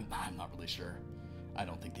I'm not really sure. I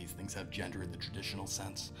don't think these things have gender in the traditional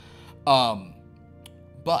sense.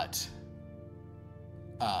 But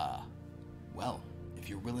well, if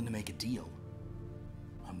you're willing to make a deal,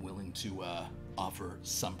 I'm willing to offer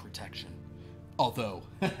some protection. Although,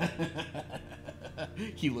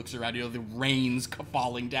 he looks around, the rain's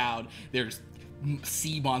falling down, there's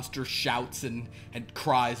sea monster shouts and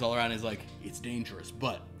cries all around. He's like, it's dangerous,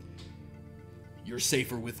 but you're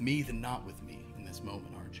safer with me than not with me in this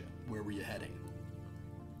moment, aren't you? Where were you heading?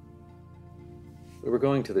 We were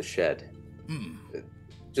going to the shed.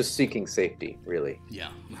 Just seeking safety, really. Yeah,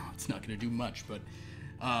 no, it's not going to do much, but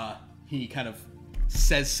he kind of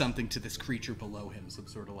says something to this creature below him, some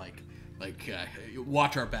sort of like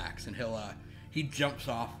watch our backs, and he jumps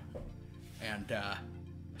off and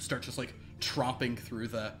starts just like tromping through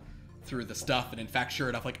the stuff, and in fact, sure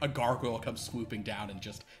enough, like a gargoyle comes swooping down and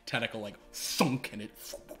just tentacle like thunk, and it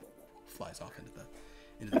flies off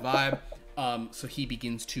into the vibe. So he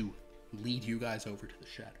begins to lead you guys over to the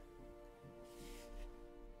shed.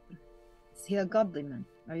 Is he a godly man?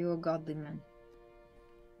 Are you a godly man?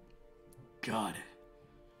 God.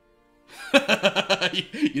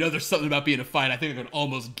 There's something about being a fight. I think I could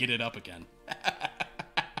almost get it up again.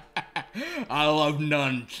 I love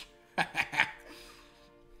nuns.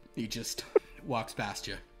 He just walks past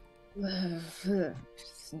you.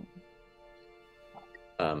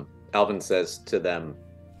 Alvin says to them,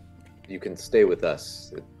 you can stay with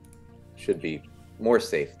us. It should be more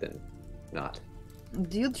safe than not.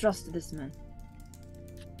 Do you trust this man?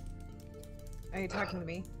 Are you talking to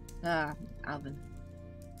me? Alvin.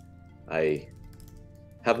 I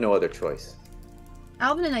have no other choice.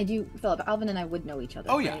 Alvin and I would know each other.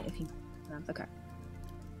 Oh, right? yeah. If he, okay.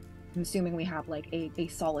 I'm assuming we have like a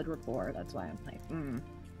solid rapport. That's why I'm like,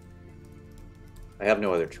 I have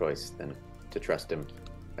no other choice than to trust him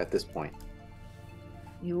at this point.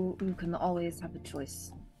 You can always have a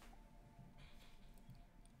choice.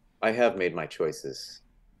 I have made my choices.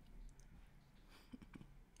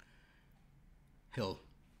 He'll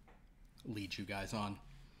lead you guys on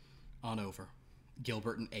over.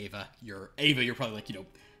 Gilbert and Ava, you're probably like,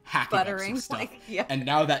 hacking Buttering, up some stuff. like, yeah. And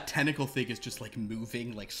now that tentacle thing is just like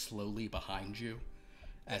moving like slowly behind you,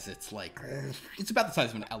 as it's like, it's about the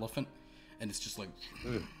size of an elephant, and it's just like,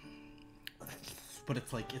 but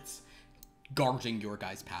it's like it's guarding your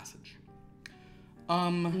guys' passage.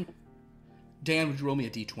 Dan, would you roll me a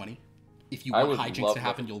d20? If you want hijinks to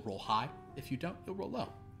happen, you'll roll high. If you don't, you'll roll low.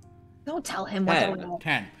 Don't tell him what to roll.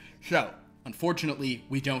 10. So, unfortunately,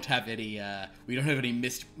 we don't have any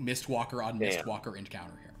Mistwalker on Mistwalker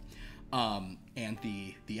encounter here. And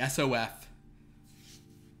the SOF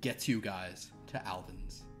gets you guys to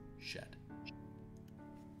Alvin's shed.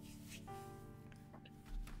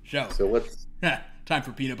 So what's... Time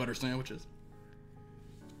for peanut butter sandwiches.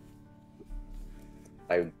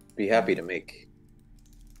 I'd be happy to make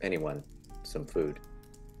anyone some food.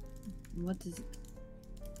 What is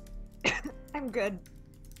it? I'm good.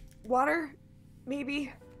 Water,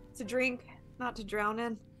 maybe, to drink, not to drown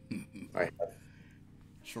in. I have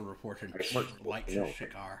Short reported No. light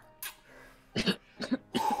cigar.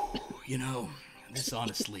 This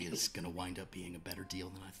honestly is going to wind up being a better deal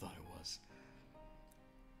than I thought it was.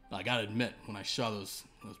 I gotta admit, when I saw those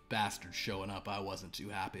bastards showing up, I wasn't too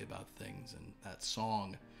happy about things, and that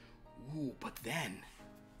song. But then.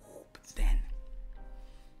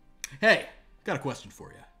 Hey, got a question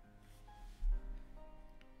for you.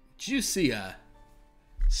 Did you see a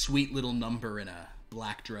sweet little number in a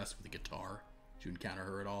black dress with a guitar? Did you encounter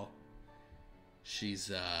her at all?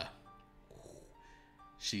 She's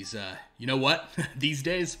She's you know what? These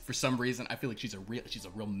days, for some reason, I feel like she's a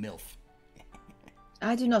real MILF.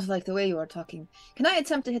 I do not like the way you are talking. Can I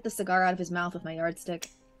attempt to hit the cigar out of his mouth with my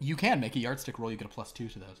yardstick? You can make a yardstick roll. You get a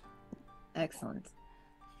 +2 to those. Excellent.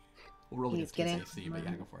 We'll roll He's against his getting AC, but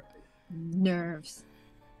yeah, go for it. nerves.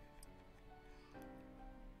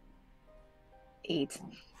 8.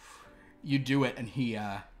 You do it, and he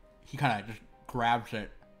kind of just grabs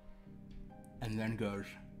it, and then goes,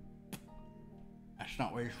 "That's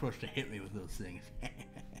not where you're supposed to hit me with those things."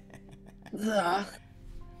 Ugh.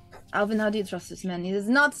 Alvin, how do you trust this man? He is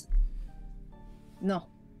not. No.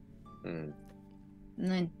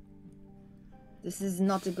 No. This is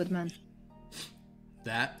not a good man.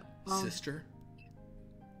 That, sister,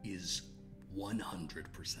 is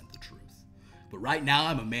 100% the truth. But right now,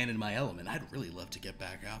 I'm a man in my element. I'd really love to get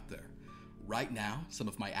back out there. Right now, some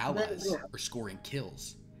of my allies are scoring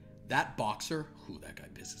kills. That boxer, that guy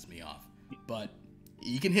pisses me off. But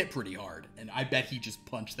he can hit pretty hard, and I bet he just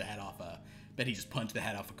punched the head off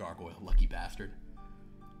a gargoyle. Lucky bastard.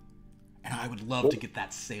 And I would love to get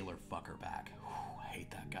that sailor fucker back. I hate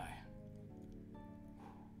that guy.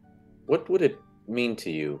 What would it mean to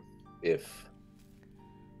you if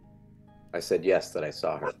I said yes, that I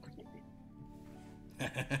saw her?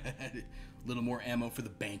 A little more ammo for the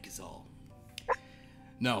bank is all.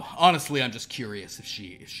 No, honestly, I'm just curious if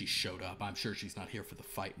she showed up. I'm sure she's not here for the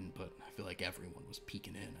fighting, but I feel like everyone was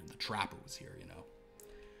peeking in, and the trapper was here, you know.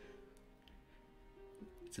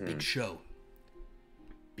 It's a big show.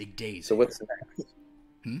 Big days. So what's next?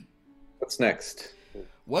 What's next?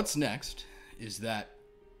 What's next is that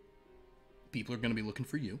people are going to be looking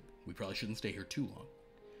for you. We probably shouldn't stay here too long.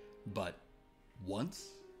 But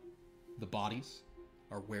once the bodies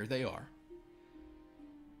are where they are,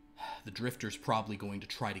 the Drifter's probably going to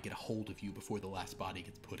try to get a hold of you before the last body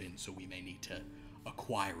gets put in, so we may need to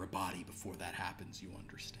acquire a body before that happens, you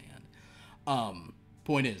understand.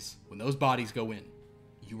 Point is, when those bodies go in,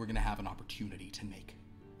 you are going to have an opportunity to make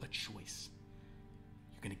a choice.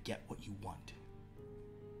 You're going to get what you want.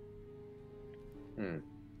 And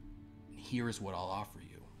here is what I'll offer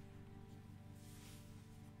you.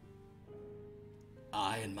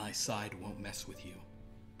 I and my side won't mess with you,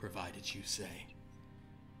 provided you say,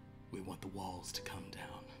 we want the walls to come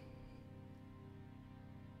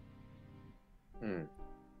down.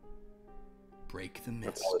 Break the mist.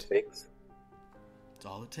 That's all it takes? That's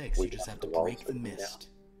all it takes. You just have to break the mist.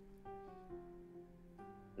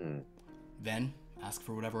 Then, ask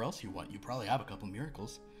for whatever else you want. You probably have a couple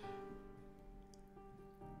miracles.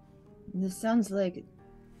 This sounds like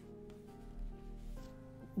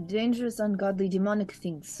dangerous, ungodly, demonic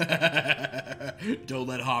things. Don't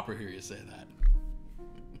let Hopper hear you say that.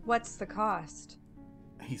 What's the cost?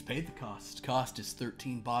 He's paid the cost. Cost is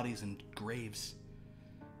 13 bodies and graves.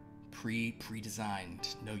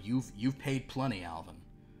 Pre-designed. No, you've paid plenty, Alvin.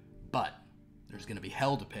 But there's going to be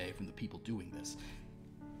hell to pay from the people doing this.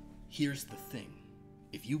 Here's the thing.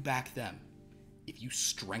 If you back them, if you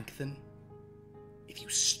strengthen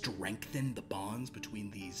the bonds between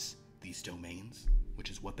these domains, which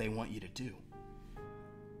is what they want you to do,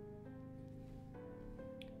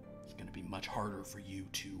 it's going to be much harder for you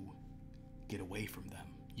to get away from them.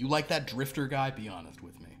 You like that Drifter guy? Be honest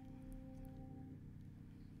with me.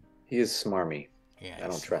 He is smarmy. Yeah, I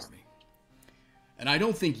don't trust him. And I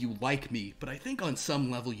don't think you like me, but I think on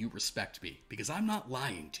some level you respect me, because I'm not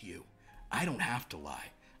lying to you. I don't have to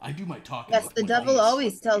lie. I do my talking. Yes, the devil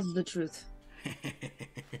always tells the truth.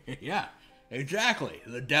 Yeah, exactly.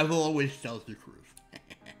 The devil always tells the truth.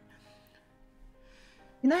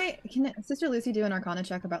 Can Sister Lucy do an Arcana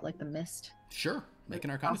check about like the mist? Sure, make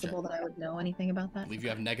an Arcana check. Possible that I would know anything about that? I believe you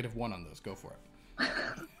have -1 on those. Go for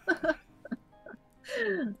it.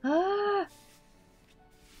 Ah.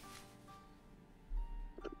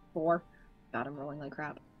 4. God, I'm rolling like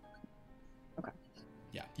crap. Okay.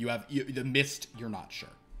 Yeah, you have the mist. You're not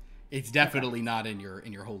sure. It's definitely not in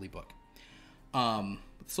your holy book. The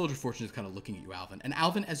Soldier of Fortune is kind of looking at you, Alvin. And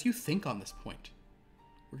Alvin, as you think on this point,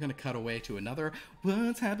 we're going to cut away to another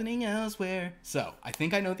what's happening elsewhere. So, I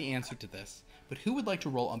think I know the answer to this, but who would like to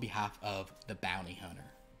roll on behalf of the bounty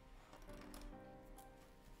hunter?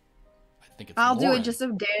 I think it's I'll Lauren. do it just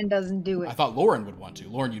so Dan doesn't do it. I thought Lauren would want to.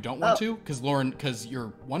 Lauren, you don't want to? Because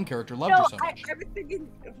your one character loved No, you so much. I was thinking,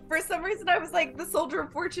 for some reason, I was like, the Soldier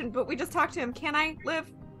of Fortune, but we just talked to him. Can I live?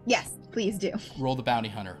 Yes, please do. Roll the bounty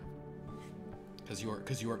hunter.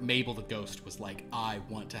 Because your Mabel the ghost was like, I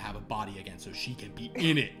want to have a body again so she can be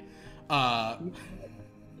in it. Only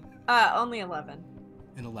 11.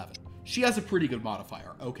 An 11. She has a pretty good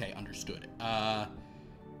modifier. Okay, understood. That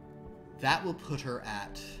will put her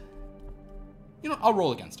at... I'll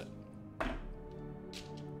roll against it.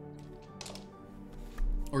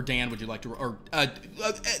 Or Dan, would you like to? Or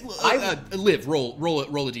Liv, roll a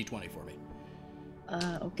d20 for me.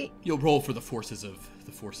 Okay. You'll roll for the forces of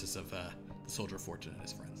the Soldier of Fortune and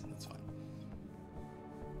his friends. That's fine.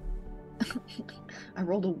 I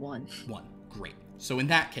rolled a 1. 1. Great. So in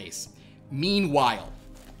that case, meanwhile.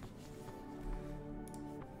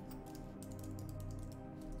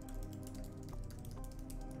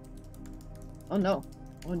 Oh no.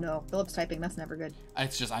 Oh no. Philip's typing. That's never good. I'm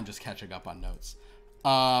just catching up on notes.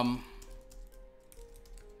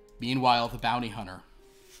 Meanwhile, the bounty hunter,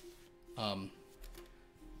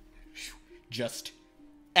 just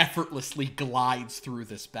effortlessly glides through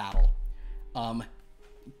this battle,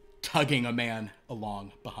 tugging a man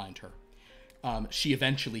along behind her. She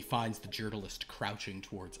eventually finds the journalist crouching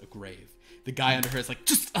towards a grave. The guy under her is like,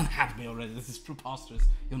 just unhand me already. This is preposterous.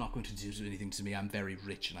 You're not going to do anything to me. I'm very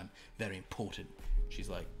rich and I'm very important. She's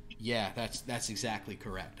like, yeah, that's exactly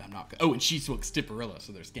correct. I'm not. Oh, and she smokes Stipperilla,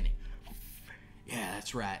 so they're skinny. Yeah,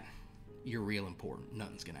 that's right. You're real important.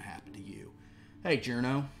 Nothing's gonna happen to you. Hey,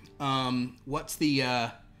 Journo. What's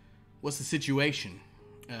the situation?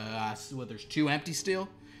 Well, there's 2 empty still,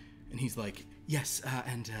 and he's like, yes,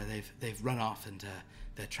 and they've run off, and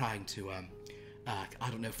they're trying to I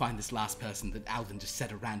don't know, find this last person. That Alvin just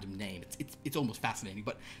said a random name. It's almost fascinating,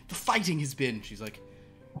 but the fighting has been. She's like,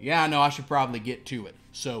 yeah, no, I should probably get to it.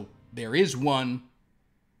 So there is one.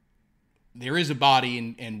 There is a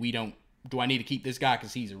body, and we don't. Do I need to keep this guy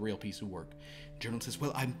because he's a real piece of work? Journal says,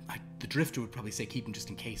 well, the Drifter would probably say keep him just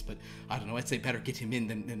in case, but I don't know. I'd say better get him in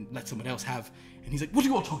than let someone else have. And he's like, what are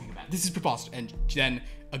you all talking about? This is preposterous. And then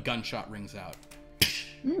a gunshot rings out.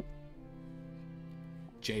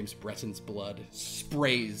 James Breton's blood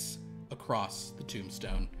sprays across the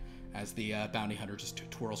tombstone as the bounty hunter just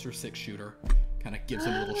twirls her 6-shooter, kind of gives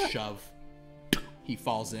him a little shove. He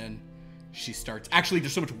falls in. She starts. Actually,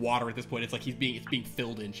 there's so much water at this point. It's like it's being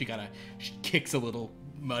filled in. She kicks a little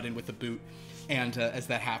mud in with the boot, and as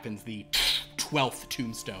that happens, the 12th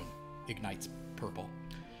tombstone ignites purple,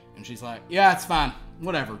 and she's like, "Yeah, it's fine.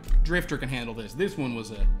 Whatever. Drifter can handle this. This one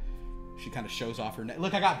was a." She kind of shows off her neck.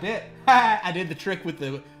 Look, I got bit. I did the trick with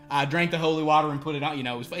the. I drank the holy water and put it on. You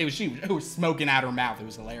know, it was smoking out her mouth. It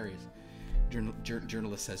was hilarious.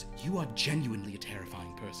 Journalist says, "You are genuinely a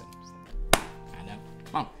terrifying person." I know.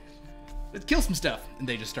 Come on. Let's kill some stuff. And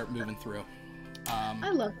they just start moving through.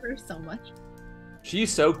 I love her so much. She's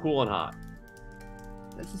so cool and hot.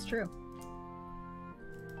 This is true.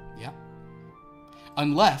 Yeah.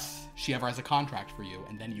 Unless she ever has a contract for you,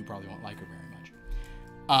 and then you probably won't like her very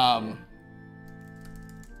much.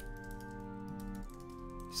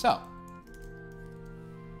 So,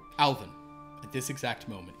 Alvin, at this exact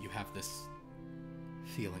moment, you have this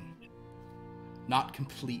feeling. Not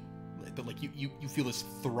complete, but like you feel this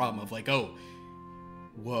thrum of like, oh,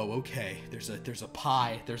 whoa, okay, there's a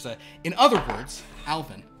pie, in other words,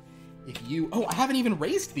 Alvin, if you, I haven't even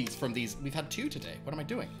raised these from these, we've had 2 today, what am I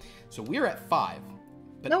doing? So we're at 5.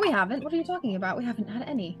 But no, we haven't. What are you talking about? We haven't had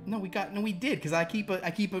any. No, we did, because I keep a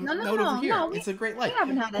note no, over here. no, It's a great light. We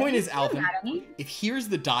haven't had Point any. is, Alvin, We haven't had any. if here's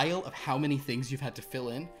the dial of how many things you've had to fill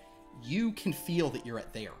in, you can feel that you're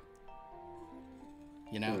at there.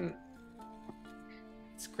 You know?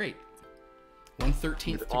 It's great.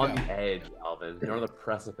 1/13 to On go. the edge, Alvin. You're on the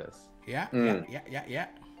precipice. Yeah.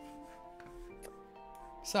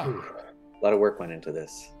 So, A lot of work went into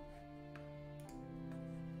this.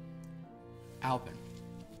 Alvin.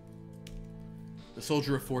 The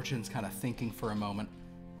Soldier of Fortune's kind of thinking for a moment,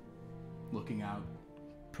 looking out,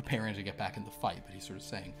 preparing to get back in the fight, but he's sort of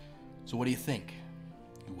saying, so what do you think?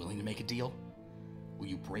 You willing to make a deal? Will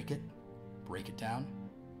you break it? Break it down?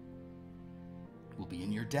 We'll be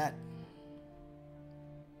in your debt.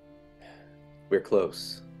 We're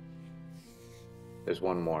close. There's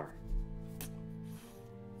one more.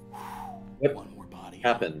 One more body.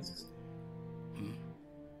 Happens.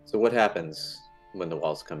 So what happens when the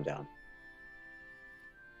walls come down?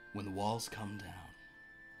 When the walls come down,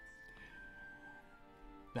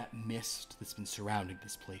 that mist that's been surrounding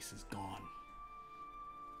this place is gone.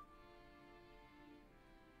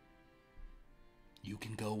 You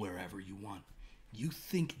can go wherever you want. You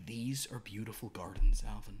think these are beautiful gardens,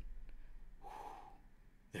 Alvin?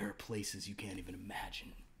 There are places you can't even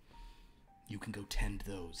imagine. You can go tend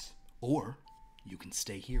those, or you can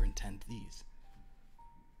stay here and tend these.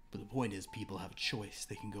 But the point is, people have a choice.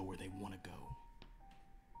 They can go where they want to go.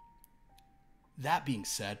 That being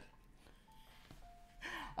said,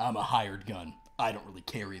 I'm a hired gun. I don't really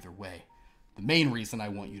care either way. The main reason I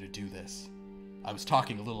want you to do this, I was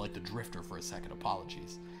talking a little like the Drifter for a second,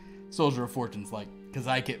 apologies. Soldier of Fortune's like, because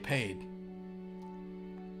I get paid.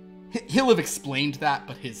 He'll have explained that,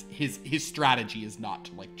 but his strategy is not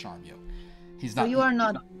to like charm you. He's not. So you are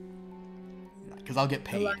not because I'll get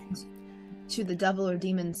paid. aligned to the devil or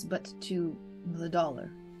demons, but to the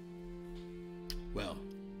dollar. Well,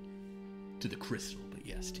 to the crystal, but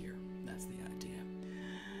yes, dear. That's the idea.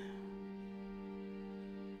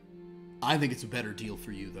 I think it's a better deal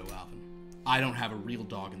for you, though, Alvin. I don't have a real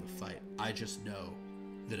dog in the fight. I just know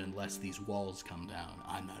that unless these walls come down,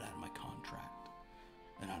 I'm not out of my contract.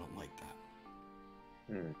 And I don't like that.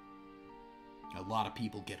 A lot of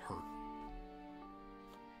people get hurt.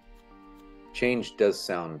 Change does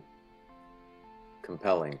sound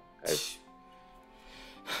compelling.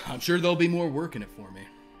 I'm sure there'll be more work in it for me.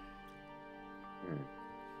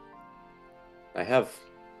 I have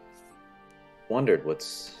wondered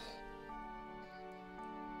what's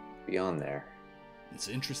beyond there. It's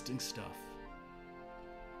interesting stuff.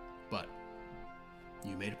 But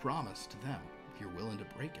you made a promise to them. If you're willing to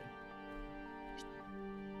break it.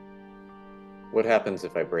 What happens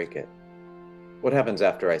if I break it? What happens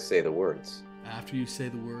after I say the words? After you say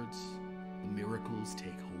the words, the miracles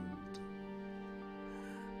take hold.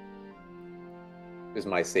 Is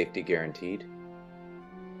my safety guaranteed?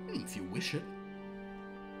 If you wish it.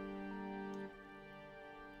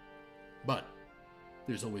 But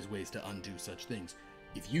there's always ways to undo such things.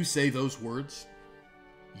 If you say those words,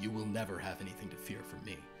 you will never have anything to fear from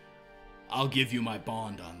me. I'll give you my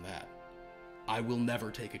bond on that. I will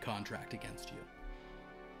never take a contract against you.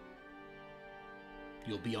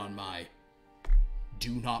 You'll be on my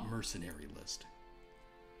do not mercenary list.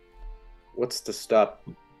 What's to stop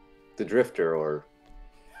the drifter or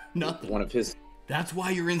Nothing. one of his... That's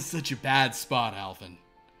why you're in such a bad spot, Alvin.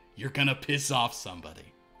 You're gonna piss off somebody.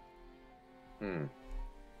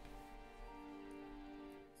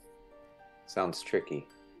 Sounds tricky.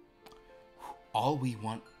 All we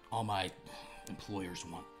want, all my employers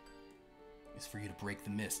want, is for you to break the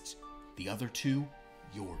mists. The other two,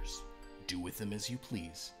 yours. Do with them as you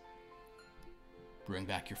please. Bring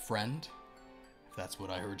back your friend, if that's what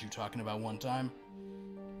I heard you talking about one time.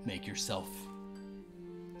 Make yourself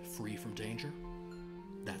free from danger.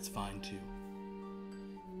 That's fine too.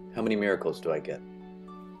 How many miracles do I get?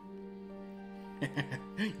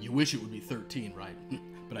 You wish it would be 13, right?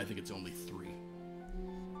 But I think it's only 3.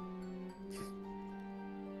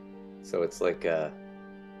 So it's like a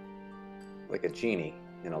genie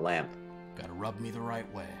in a lamp. Gotta rub me the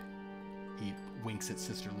right way. He winks at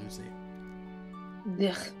Sister Lucy.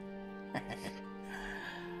 Ugh.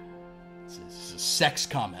 It's a sex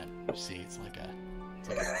comment. You see, it's like a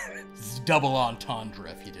double entendre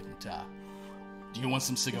if you didn't. Do you want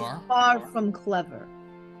some cigar? Far from clever.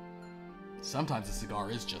 Sometimes a cigar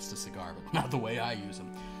is just a cigar, but not the way I use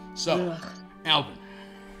them. So, Ugh. Alvin.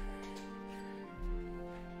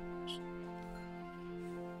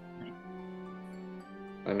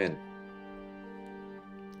 I'm in.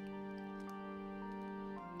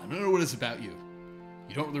 I don't know what it's about you.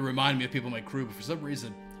 You don't really remind me of people in my crew, but for some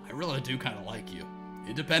reason, I really do kind of like you.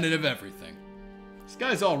 Independent of everything. This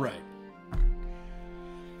guy's alright.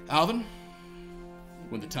 Alvin,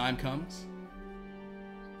 when the time comes,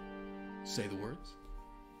 say the words.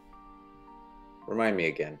 Remind me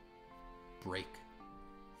again. Break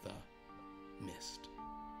the mist.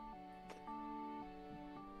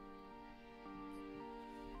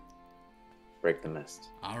 Break the mist.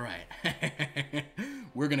 All right.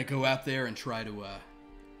 We're going to go out there and try to,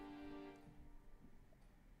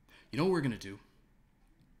 you know what we're going to do?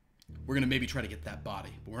 We're going to maybe try to get that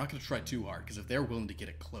body, but we're not going to try too hard, because if they're willing to get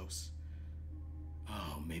it close,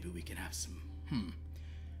 oh, maybe we can have some,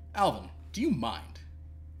 Alvin, do you mind?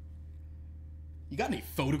 You got any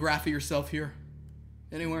photograph of yourself here?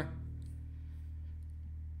 Anywhere?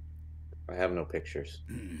 I have no pictures.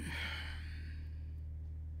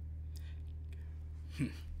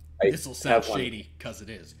 This will sound shady, because it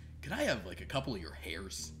is. Could I have, like, a couple of your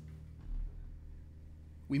hairs?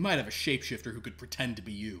 We might have a shapeshifter who could pretend to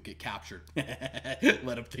be you, get captured. Let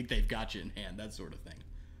them think they've got you in hand, that sort of thing.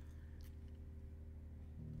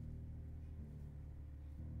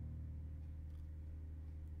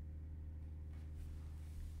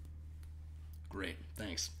 Great,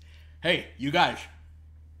 thanks. Hey, you guys.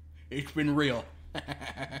 It's been real.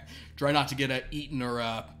 Try not to get eaten or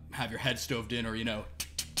have your head stoved in or,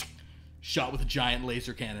 shot with a giant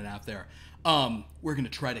laser cannon out there. We're going to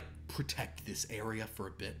try to protect this area for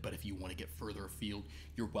a bit, but if you want to get further afield,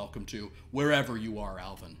 you're welcome to. Wherever you are,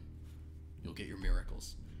 Alvin, you'll get your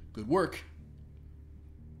miracles. Good work.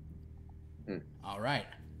 All right,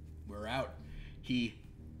 we're out. He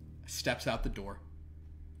steps out the door,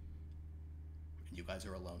 and you guys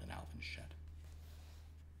are alone in Alvin's shed.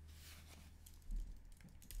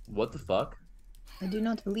 What the fuck? I do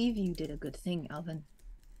not believe you did a good thing, Alvin.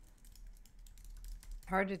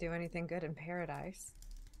 Hard to do anything good in paradise.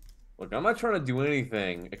 Look, I'm not trying to do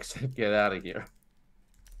anything except get out of here.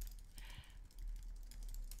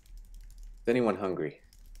 Is anyone hungry?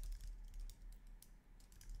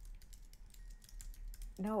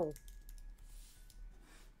 No.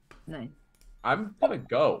 No. I'm gonna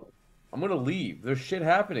go. I'm gonna leave. There's shit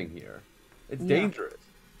happening here. It's Yeah. dangerous.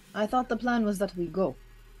 I thought the plan was that we go.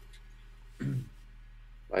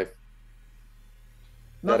 I've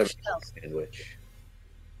Not got a stealth. sandwich.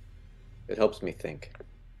 It helps me think.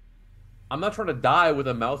 I'm not trying to die with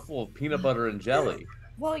a mouthful of peanut butter and jelly.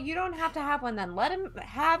 Well, you don't have to have one then. Let him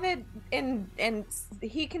have it, and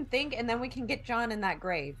he can think, and then we can get John in that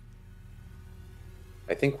grave.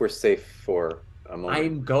 I think we're safe for a moment.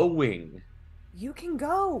 I'm going. You can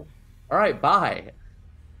go. All right, bye.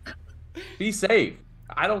 Be safe.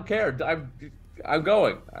 I don't care. I'm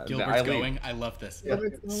going. Gilbert's I leave. going. I love this.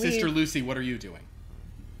 Gilbert's gonna Sister leave. Lucy, what are you doing?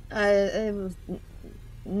 I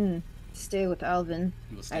will stay with Alvin.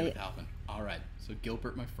 You will stay with Alvin. All right. So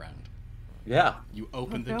Gilbert, my friend, Yeah. you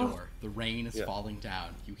open the no. door. The rain is Yeah. falling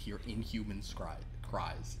down. You hear inhuman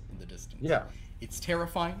cries in the distance. Yeah. It's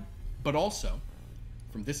terrifying, but also,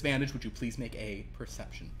 from this vantage, would you please make a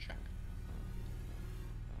perception check?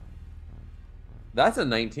 That's a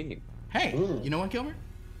 19. Hey, you know what, Gilbert?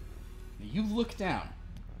 You look down,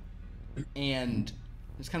 and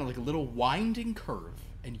there's kind of like a little winding curve,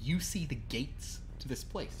 and you see the gates to this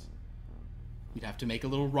place. You'd have to make a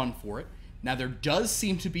little run for it. Now, there does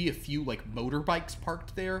seem to be a few, like, motorbikes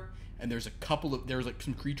parked there, and there's like,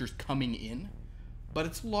 some creatures coming in, but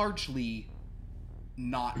it's largely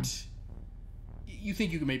not... You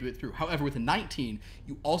think you can maybe get through. However, with a 19,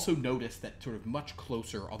 you also notice that sort of much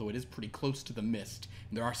closer, although it is pretty close to the mist,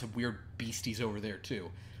 and there are some weird beasties over there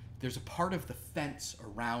too. There's a part of the fence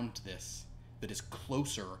around this that is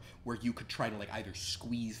closer where you could try to like either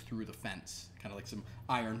squeeze through the fence, kind of like some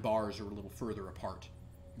iron bars are a little further apart.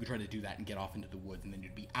 You could try to do that and get off into the woods, and then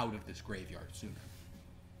you'd be out of this graveyard sooner.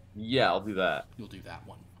 Yeah, I'll do that. You'll do that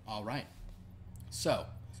one. All right. So,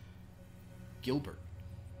 Gilbert,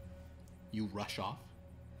 you rush off.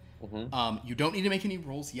 Mm-hmm. You don't need to make any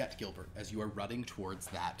rolls yet, Gilbert, as you are running towards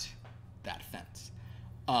that fence.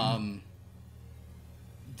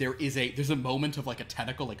 There's a moment of like a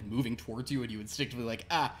tentacle like moving towards you, and you instinctively like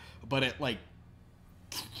but it like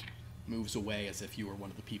moves away as if you were one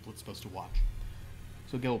of the people it's supposed to watch.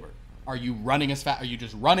 So Gilbert, are you running as fast? Are you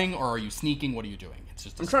just running, or are you sneaking? What are you doing? It's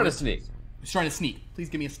just. I'm trying to sneak. He's trying to sneak. Please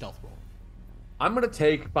give me a stealth roll. I'm gonna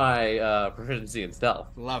take my proficiency in stealth.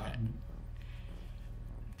 Love it.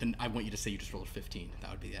 Then I want you to say you just rolled a 15. That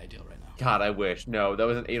would be the ideal right now. God, I wish. No, that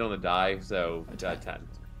was an 8 on the die, so 10.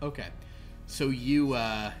 Okay. So you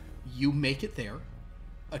make it there.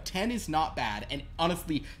 A 10 is not bad, and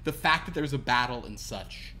honestly, the fact that there's a battle and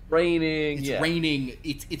such, Raining. it's Yeah. raining.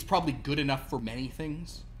 It's probably good enough for many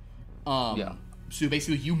things. Yeah. So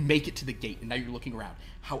basically, you make it to the gate, and now you're looking around.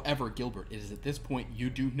 However, Gilbert, it is at this point you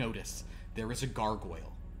do notice there is a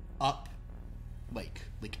gargoyle up, like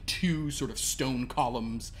two sort of stone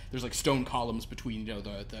columns. There's like stone columns between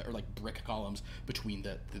the or like brick columns between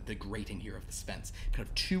the grating here of this fence. Kind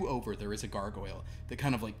of two over, there is a gargoyle that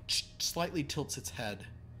kind of like slightly tilts its head.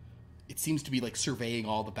 It seems to be like surveying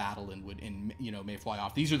all the battle and may fly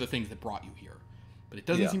off. These are the things that brought you here, but it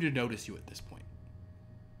doesn't seem to notice you at this point.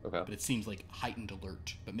 Okay. But it seems like heightened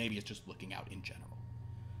alert. But maybe it's just looking out in general.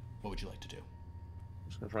 What would you like to do? I'm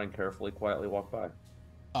just gonna try and carefully, quietly walk by.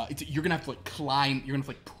 You're gonna have to like climb. You're gonna have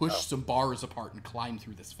to like push some bars apart and climb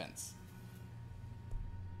through this fence.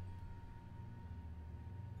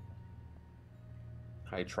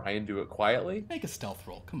 Can I try and do it quietly? Make a stealth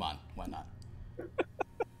roll. Come on, why not?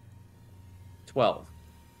 12.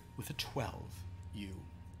 With a 12, you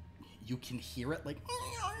can hear it like,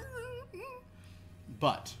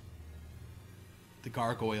 but the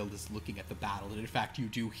gargoyle is looking at the battle, and in fact,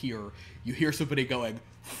 you hear somebody going,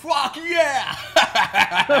 "Fuck yeah!"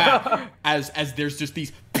 as there's just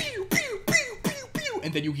these pew pew pew pew pew,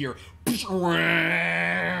 and then you hear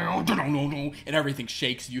and everything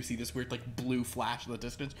shakes. You see this weird like blue flash in the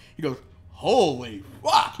distance. He goes, "Holy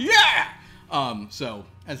fuck yeah!" So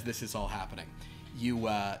as this is all happening, you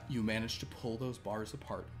manage to pull those bars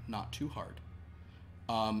apart, not too hard.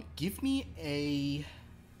 Give me a.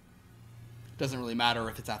 Doesn't really matter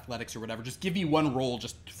if it's athletics or whatever. Just give me one roll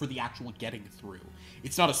just for the actual getting through.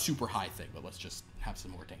 It's not a super high thing, but let's just have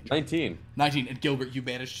some more danger. 19. 19. And Gilbert, you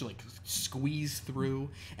managed to like squeeze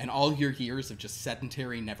through, and all your years of just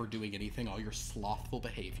sedentary, never doing anything, all your slothful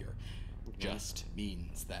behavior just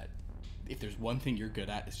means that if there's one thing you're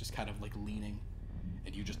good at, it's just kind of like leaning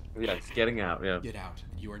and you just Yeah, it's getting out. Yeah. get out.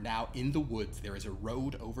 You are now in the woods. There is a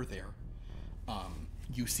road over there.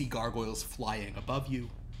 You see gargoyles flying above you,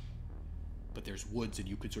 but there's woods, and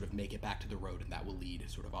you could sort of make it back to the road, and that will lead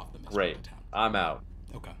sort of off the mist Great. into town. I'm out.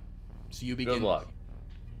 Okay. So you begin. Good luck.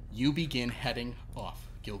 You begin heading off,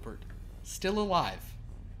 Gilbert. Still alive.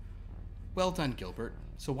 Well done, Gilbert.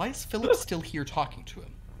 So why is Philip still here talking to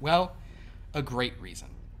him? Well, a great reason.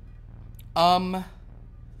 I'd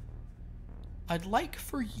like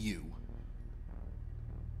for you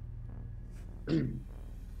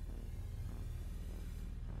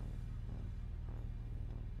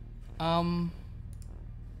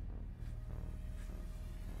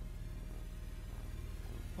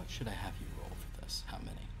what should I have you roll for this? How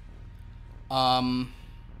many?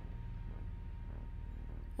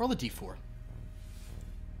 Roll a d4.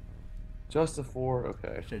 Just a 4.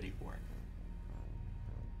 Okay. Just a d4.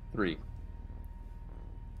 3.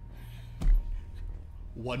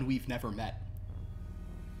 One we've never met.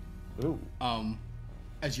 Ooh.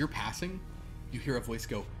 As you're passing, you hear a voice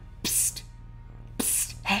go, "Psst,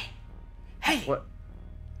 psst, hey, hey."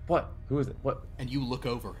 What? Who is it? What? And you look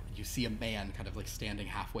over, and you see a man kind of like standing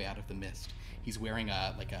halfway out of the mist. He's wearing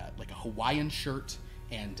a Hawaiian shirt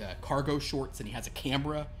and cargo shorts, and he has a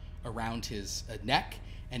camera around his neck,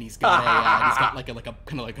 and he's got like a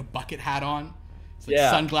kind of like a bucket hat on. It's like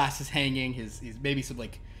sunglasses hanging. He's maybe some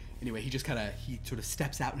like. Anyway, he sort of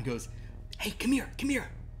steps out and goes, "Hey, come here."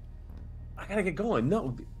 I gotta get going.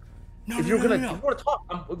 No. No, If no, you no, want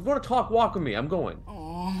no. to talk, walk with me. I'm going.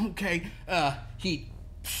 Oh, okay. He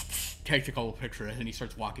takes a couple pictures and he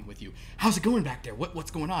starts walking with you. How's it going back there? What's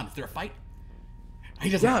going on? Is there a fight? He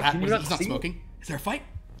doesn't. Yeah, can you not he's not see? smoking. Is there a fight?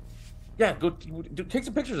 Yeah, go take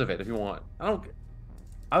some pictures of it if you want. I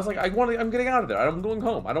was like, I'm getting out of there. I'm going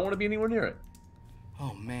home. I don't want to be anywhere near it.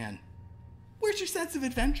 Oh man, where's your sense of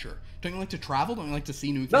adventure? Don't you like to travel? Don't you like to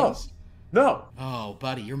see new No. things? No. Oh,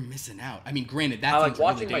 buddy, you're missing out. I mean, granted, that I like thing's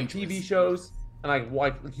really watching my dangerous. TV shows and I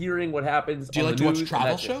like hearing what happens. Do you on like the to watch news, travel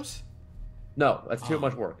and that's it. shows? No, that's too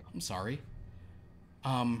much work. I'm sorry.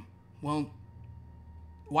 Well,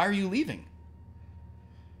 why are you leaving?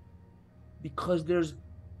 Because there's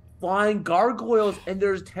flying gargoyles and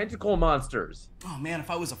there's tentacle monsters. Oh man, if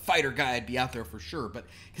I was a fighter guy, I'd be out there for sure. But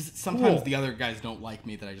because sometimes Cool. the other guys don't like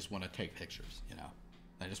me, that I just want to take pictures. You know,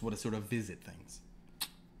 I just want to sort of visit things.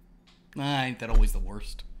 Ain't that always the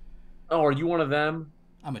worst? Oh, are you one of them?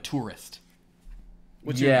 I'm a tourist.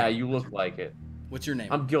 What's your Yeah, name? you look like it. What's your name?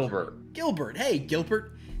 I'm Gilbert. Gilbert. Hey,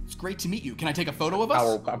 Gilbert. It's great to meet you. Can I take a photo of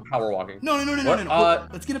us? I'm power walking. No.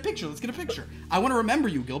 What? Let's get a picture. I want to remember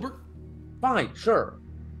you, Gilbert. Fine, sure.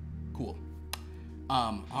 Cool.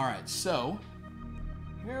 All right. So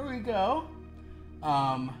here we go.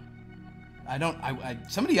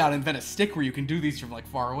 Somebody ought to invent a stick where you can do these from like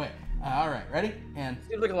far away. All right. Ready? And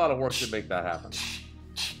Seems like a lot of work to make that happen.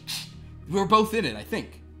 we're both in it, I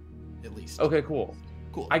think. At least. Okay, cool.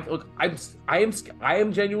 Cool. I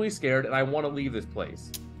am genuinely scared, and I want to leave this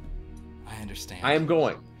place. I understand. I am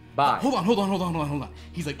going. Bye. Hold on.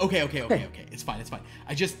 He's like, okay. It's fine.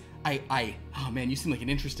 Oh man, you seem like an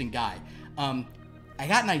interesting guy. I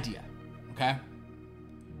got an idea. Okay.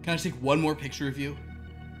 Can I just take one more picture of you?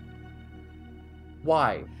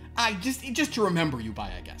 Why? Just to remember you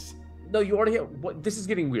by, I guess. No, you already have. What? This is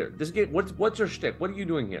getting weird. What's your shtick? What are you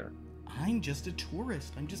doing here? I'm just a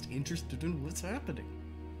tourist. I'm just interested in what's happening.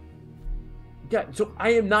 Yeah, so I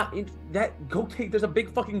am not in that. Go take. There's a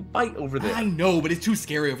big fucking fight over there. I know, but it's too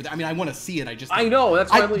scary over there. I mean, I want to see it. I know.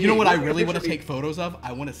 That's why. you know what I really want to take photos of?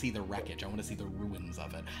 I want to see the wreckage. I want to see the ruins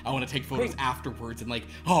of it. I want to take photos afterwards and like,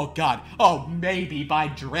 oh god, oh maybe by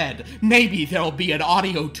Dread, maybe there'll be an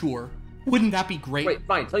audio tour. Wouldn't that be great? Wait,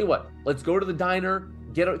 fine. Tell you what. Let's go to the diner,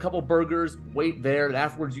 get a couple burgers, wait there, and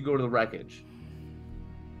afterwards you go to the wreckage.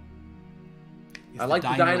 I like the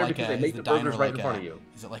diner because they make the burgers right in front of you.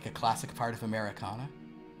 Is it like a classic part of Americana?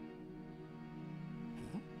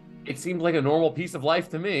 It seems like a normal piece of life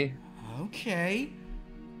to me. Okay.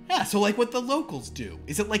 Yeah, so like what the locals do.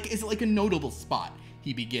 Is it like a notable spot?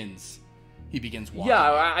 He begins walking. Yeah,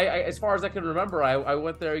 I as far as I can remember, I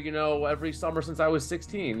went there, every summer since I was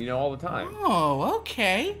 16, all the time. Oh,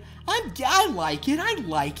 okay. I like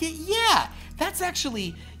it. Yeah, that's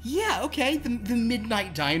actually okay. The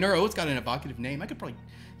Midnight Diner. Oh, it's got an evocative name. I could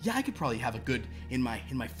probably have a good in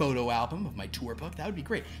my photo album of my tour book. That would be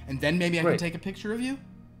great. And then maybe I can take a picture of you.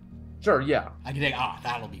 Sure, yeah. I can take.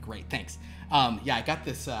 That'll be great. Thanks. Yeah, I got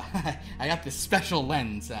this. I got this special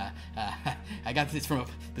lens. I got this from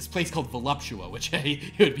this place called Voluptua, which it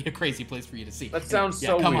would be a crazy place for you to see. That sounds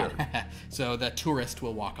so come weird. On. So the tourist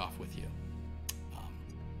will walk off with you.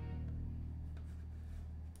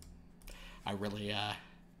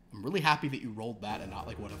 I'm really happy that you rolled that and not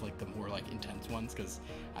like one of like the more like intense ones, because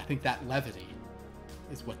I think that levity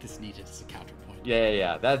is what this needed as a counterpoint.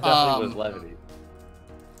 Yeah. That definitely was levity.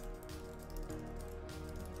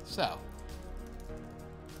 So,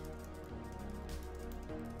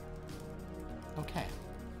 okay,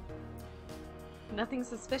 Nothing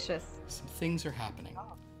suspicious. some things are happening.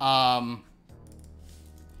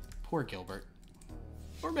 Poor Gilbert,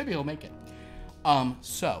 or maybe he'll make it.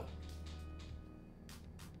 So,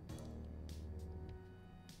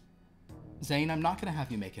 Zane, I'm not going to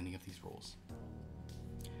have you make any of these rolls,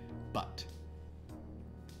 but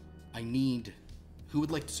I need. Who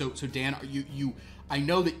would like to? So Dan, are you? I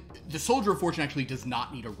know that the Soldier of Fortune actually does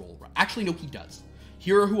not need a roll. Actually, no, he does.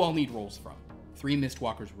 Here are who I'll need rolls from. 3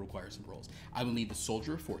 Mistwalkers will require some rolls. I will need the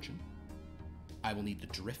Soldier of Fortune. I will need the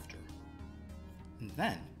Drifter. And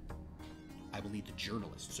then I will need the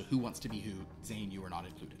Journalist. So who wants to be who? Zane, you are not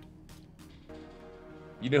included.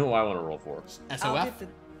 You know who I want to roll for? I'll SOF? do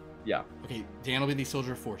the Yeah. Okay, Dan will be the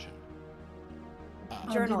Soldier of Fortune.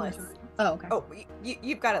 journalist. Oh, okay. Oh,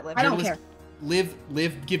 you've got it, Liv. I don't Journalist, care.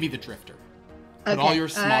 Liv, give me the Drifter. Okay. all your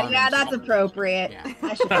smart yeah, and that's stuff. appropriate. Yeah.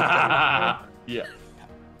 I should Yeah.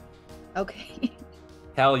 Okay.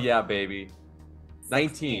 Hell yeah, baby.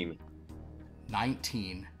 19.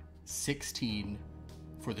 19, 16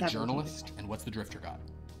 for the 17. Journalist, and what's the Drifter got?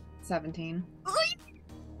 17.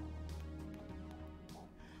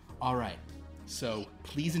 All right. So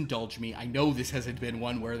please indulge me. I know this hasn't been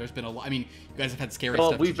one where there's been a lot. I mean, you guys have had scary Well,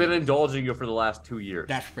 stuff. we've to been do. indulging you for the last 2 years.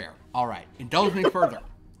 That's fair. All right. Indulge me further.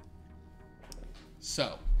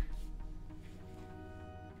 So,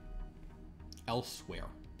 elsewhere,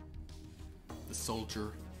 the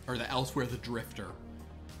soldier, or the Drifter,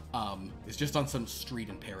 is just on some street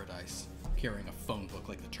in Paradise, carrying a phone book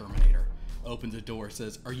like the Terminator. Opens a door,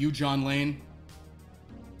 says, "Are you John Lane?"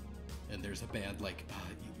 And there's a band like,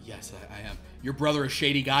 "Yes, I am. Your brother a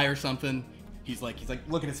shady guy or something?" He's like,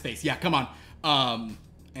 look at his face. Yeah, come on.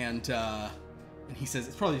 And he says,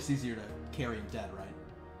 "It's probably just easier to carry him dead, right?"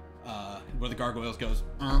 Where the gargoyles goes,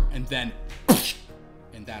 and then,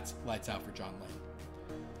 and that's lights out for John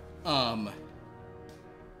Lane.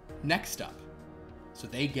 Next up, so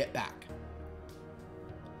they get back.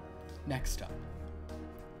 Next up,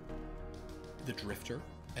 the Drifter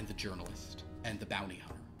and the Journalist and the Bounty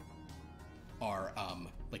Hunter are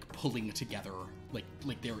like pulling together, like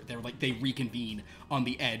they reconvene on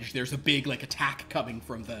the edge. There's a big like attack coming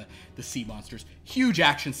from the sea monsters. Huge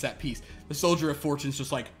action set piece. The Soldier of Fortune's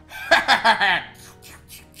just like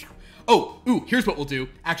here's what we'll do.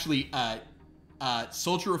 Actually,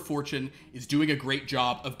 Soldier of Fortune is doing a great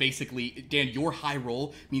job of basically, Dan, your high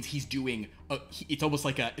roll means he's doing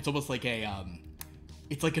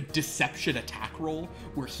it's like a deception attack roll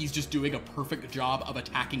where he's just doing a perfect job of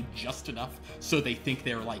attacking just enough so they think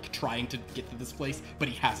they're like trying to get to this place, but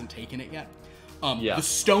he hasn't taken it yet. The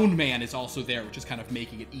Stone Man is also there, which is kind of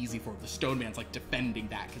making it easy for him. The Stone Man's like defending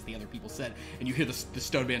that because the other people said, and you hear the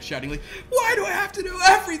Stone Man shouting like, "Why do I have to do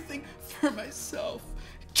everything for myself?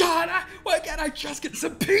 God, why can't I just get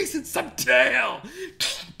some peace and some tail?"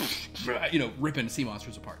 Ripping sea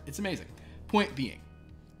monsters apart. It's amazing. Point being,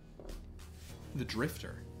 the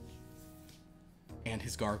Drifter and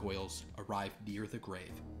his gargoyles arrive near the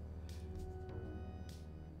grave.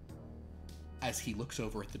 As he looks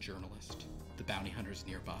over at the Journalist, the Bounty Hunter's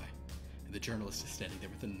nearby, and the Journalist is standing there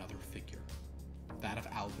with another figure, that of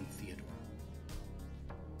Alvin Theodore.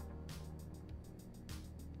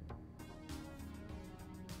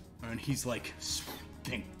 And he's like,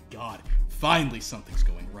 "Thank God, finally something's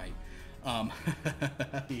going right."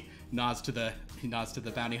 He nods to the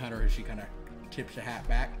Bounty Hunter as she kind of tips the hat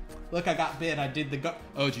back. "Look, I got bit. I did the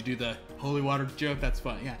oh, did you do the holy water joke? That's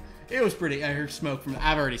fun. Yeah, it was pretty. I heard smoke from.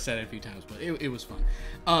 I've already said it a few times, but it was fun."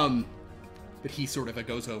 But he sort of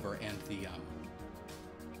goes over, and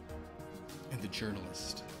the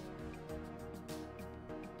Journalist.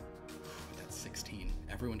 That's 16.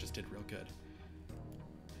 Everyone just did real good.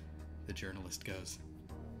 The Journalist goes,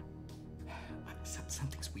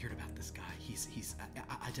 "Something's weird about this guy.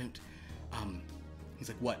 I don't. He's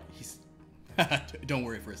like, what? He's." Don't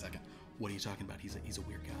worry for a second. What are you talking about? He's a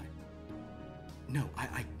weird guy. No,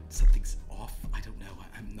 something's off. I don't know.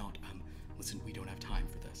 I'm not. Listen, we don't have time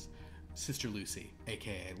for this. Sister Lucy,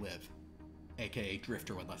 aka Liv, aka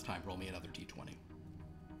Drifter one last time, roll me another d20.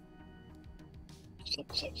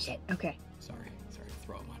 Shit. Okay. Sorry to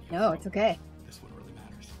throw him on you. No, it's okay. This one really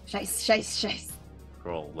matters. Shice.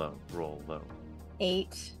 Roll low.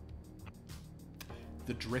 8.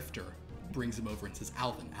 The Drifter brings him over and says,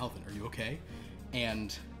 Alvin, are you okay?"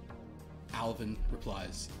 And Alvin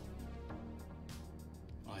replies,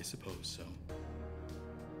 "I I suppose so.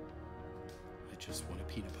 I just want a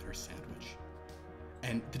peanut butter sandwich.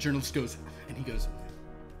 And the journalist goes, and he goes,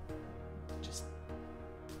 just,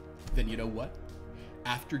 then you know what?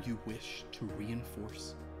 After you wish to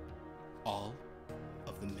reinforce all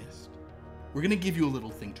of the mist, we're gonna give you a little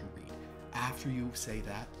thing to read. After you say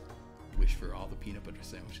that, wish for all the peanut butter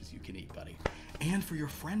sandwiches you can eat, buddy. And for your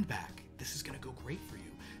friend back, this is gonna go great for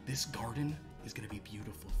you. This garden is gonna be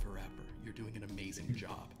beautiful forever. You're doing an amazing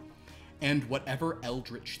job. And whatever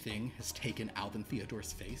eldritch thing has taken Alvin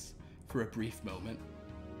Theodore's face for a brief moment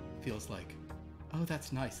feels like, oh,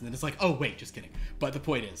 that's nice. And then it's like, oh, wait, just kidding. But the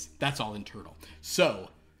point is, that's all internal.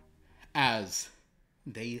 So, as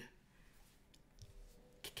they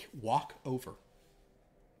walk over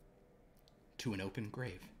to an open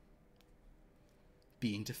grave,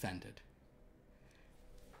 being defended,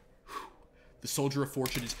 the soldier of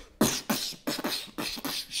fortune is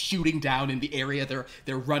shooting down in the area.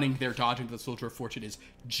 They're running, they're dodging. The soldier of fortune is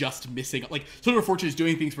just missing. Like, soldier of fortune is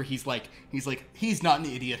doing things where he's not an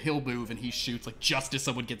idiot. He'll move and he shoots like just as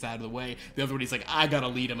someone gets out of the way. The other one, he's like, I gotta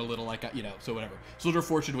lead him a little, like, you know, so whatever. Soldier of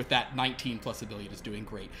fortune with that 19 plus ability is doing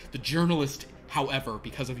great. The journalist, however,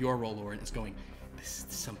 because of your role, Lauren, is going,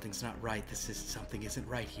 something's not right. Something isn't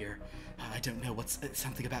right here. I don't know what's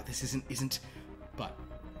something about this isn't. But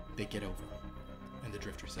they get over. And the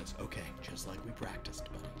drifter says, okay, just like we practiced,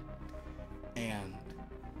 buddy. And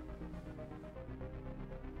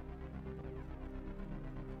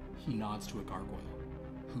he nods to a gargoyle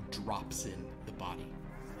who drops in the body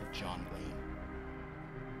of John Blaine.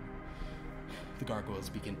 The gargoyles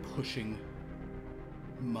begin pushing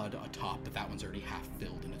mud atop, but that one's already half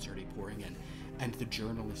filled and it's already pouring in. And the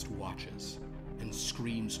journalist watches and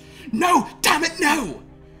screams, no, damn it, no!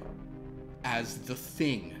 As the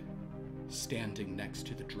thing standing next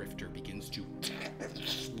to the drifter begins to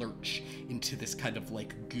lurch into this kind of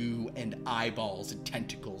like goo and eyeballs and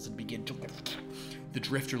tentacles and begin to... The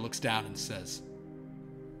drifter looks down and says,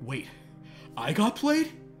 wait, I got played?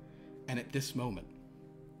 And at this moment,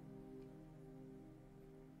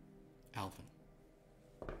 Alvin,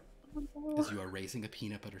 as you are raising a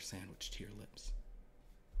peanut butter sandwich to your lips,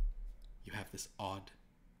 you have this odd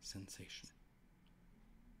sensation.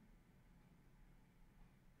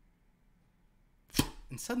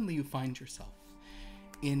 And suddenly you find yourself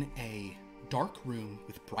in a dark room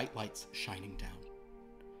with bright lights shining down.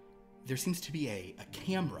 There seems to be a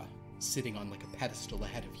camera sitting on like a pedestal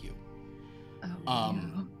ahead of you. Oh,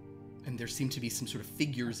 no. And there seem to be some sort of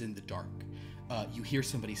figures in the dark. You hear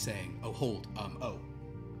somebody saying, oh, hold,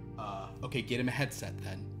 okay, get him a headset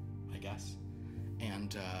then, I guess.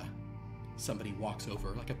 And somebody walks over,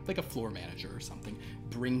 like a floor manager or something,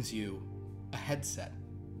 brings you a headset.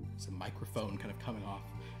 There's a microphone kind of coming off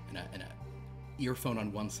and a earphone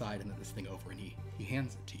on one side and then this thing over, and he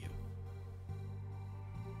hands it to you.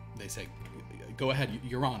 They say, go ahead,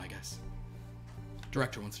 you're on, I guess.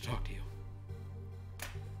 Director wants to talk to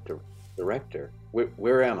you. Director?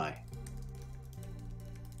 Where am I?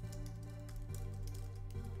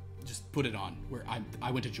 Just put it on.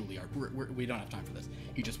 I went to Juilliard. We don't have time for this.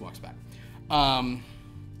 He just walks back.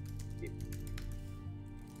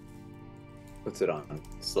 Puts it on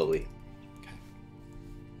slowly. Okay.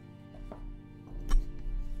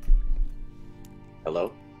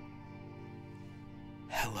 Hello?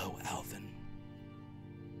 Hello, Alvin.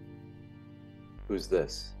 Who's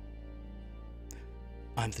this?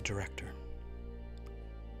 I'm the director.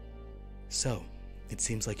 So, it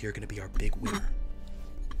seems like you're going to be our big winner.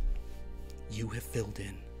 You have filled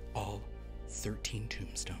in all 13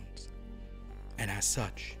 tombstones. And as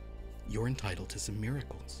such, you're entitled to some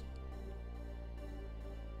miracles.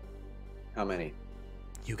 How many?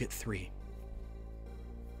 You get 3.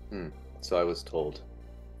 So I was told.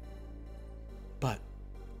 But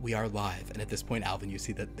we are live, and at this point, Alvin, you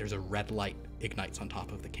see that there's a red light ignites on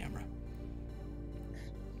top of the camera.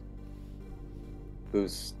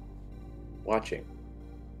 Who's watching?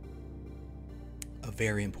 A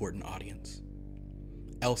very important audience.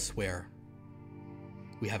 Elsewhere,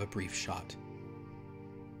 we have a brief shot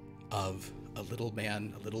of a little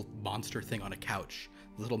man, a little monster thing on a couch,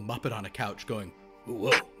 a little Muppet on a couch going,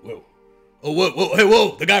 whoa, whoa. Oh, whoa, hey,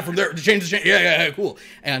 whoa, the guy from there, the change, yeah, cool.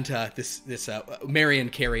 And this Marion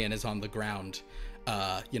Carrion is on the ground,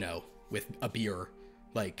 with a beer,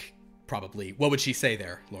 like, probably, what would she say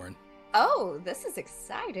there, Lauren? Oh, this is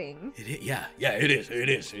exciting. Yeah, it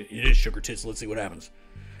is sugar tits. Let's see what happens.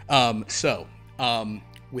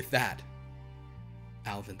 With that,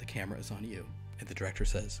 Alvin, the camera is on you, and the director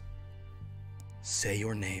says, say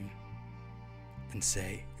your name and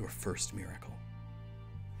say your first miracle.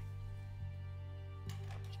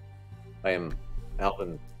 I am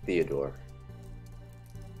Alvin Theodore.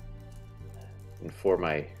 And for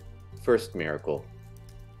my first miracle,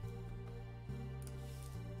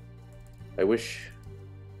 I wish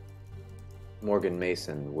Morgan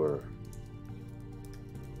Mason were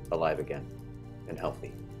alive again and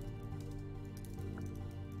healthy.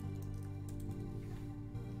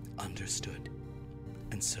 Understood.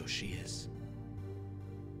 And so she is.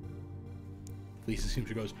 Lisa seems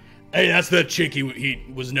to goes, hey, that's that chick he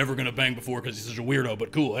was never going to bang before because he's such a weirdo,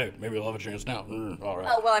 but cool, hey, maybe I'll have a chance now. All right.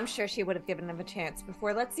 Oh, well, I'm sure she would have given him a chance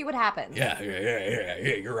before. Let's see what happens. Yeah,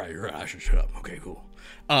 you're right, I should shut up. Okay, cool.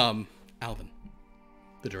 Alvin,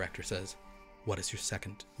 the director says, what is your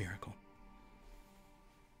second miracle?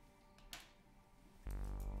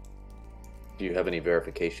 Do you have any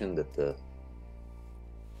verification that the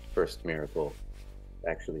first miracle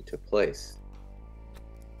actually took place?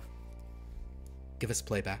 Give us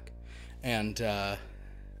playback. And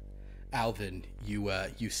Alvin,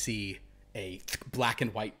 you see a black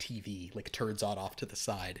and white TV like turns on off to the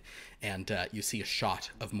side, and you see a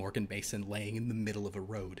shot of Morgan Mason laying in the middle of a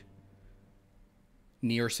road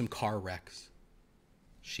near some car wrecks.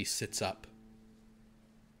 She sits up,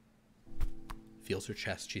 feels her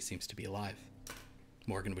chest. She seems to be alive.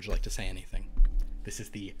 Morgan, would you like to say anything? This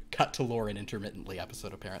is the cut to Lauren intermittently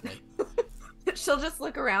episode, apparently. She'll just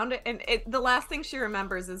look around, and the last thing she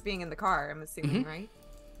remembers is being in the car, I'm assuming, right?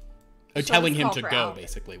 Telling him call to for go, Alvin.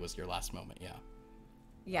 basically, was your last moment, yeah.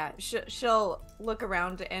 Yeah, she'll look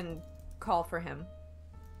around and call for him.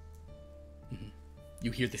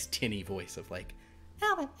 You hear this tinny voice of like,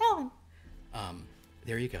 Alvin.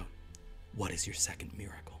 there you go. What is your second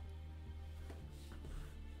miracle?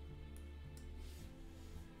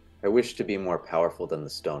 I wish to be more powerful than the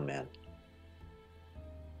Stone Man.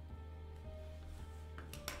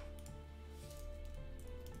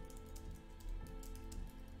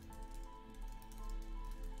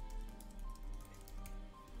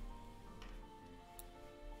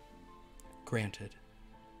 Granted.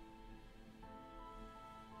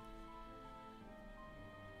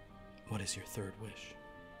 What is your third wish?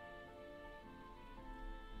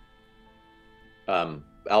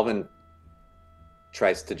 Alvin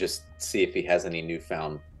tries to just see if he has any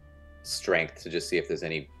newfound strength, to just see if there's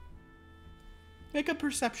any... Make a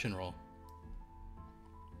perception roll.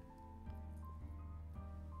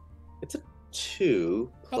 It's a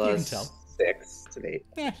 2 Oh, you can plus tell. 6. It's an 8.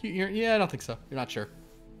 Yeah, I don't think so. You're not sure.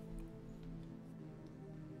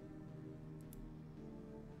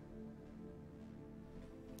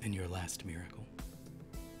 And your last miracle.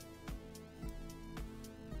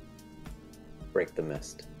 Break the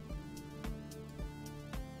mist.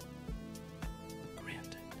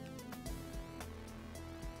 Granted.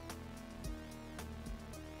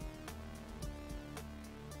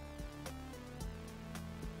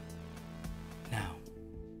 Now,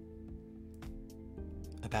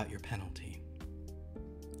 about your penalty.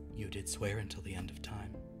 You did swear until the end of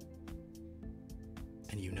time.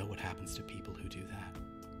 And you know what happens to people who do that.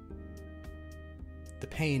 The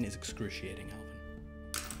pain is excruciating, Alvin.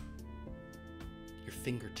 Your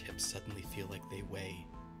fingertips suddenly feel like they weigh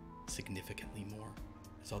significantly more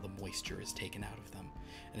as all the moisture is taken out of them.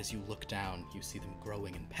 And as you look down, you see them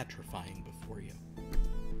growing and petrifying before you.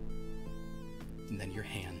 And then your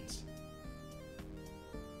hands.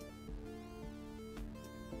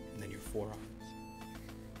 And then your forearms.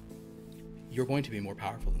 You're going to be more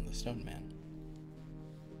powerful than the Stone Man.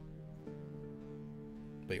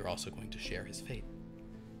 But you're also going to share his fate.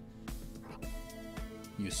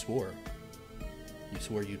 You swore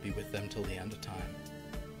you'd be with them till the end of time.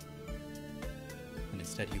 And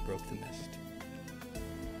instead you broke the mist.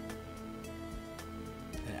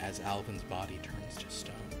 And as Alvin's body turns to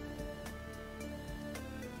stone,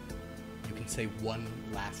 you can say one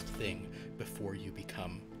last thing before you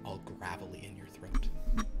become all gravelly in your throat.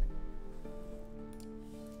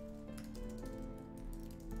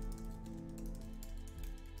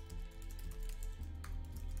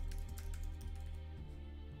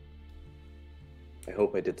 I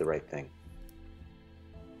hope I did the right thing.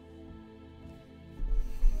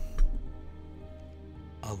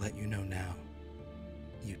 I'll let you know now.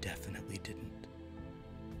 You definitely didn't.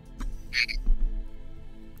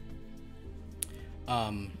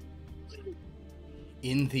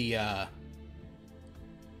 In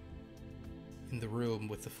the room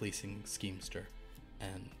with the fleecing schemester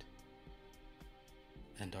and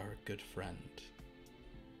our good friend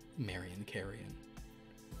Marion Carrion.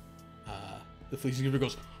 The fleecing schemester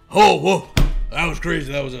goes, "Oh, whoa, that was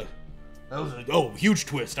crazy. That was a huge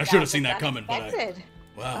twist. I should have seen that coming, but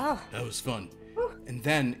wow, that was fun." And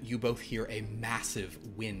then you both hear a massive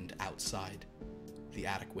wind outside the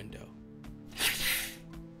attic window.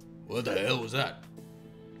 What the hell was that?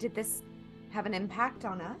 Did this have an impact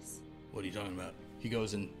on us? What are you talking about? He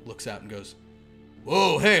goes and looks out and goes,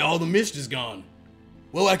 whoa, hey, all the mist is gone.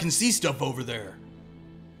 Well, I can see stuff over there.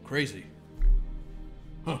 Crazy.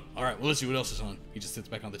 Huh, alright, well, let's see what else is on. He just sits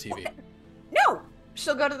back on the TV. No!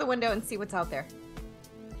 She'll go to the window and see what's out there.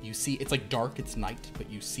 You see, it's like dark, it's night, but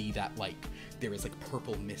you see that, like, there is like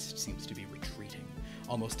purple mist seems to be retreating.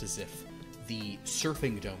 Almost as if the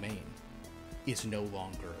surfing domain is no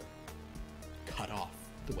longer cut off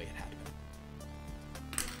the way it had been.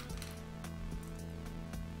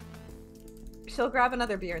 She'll grab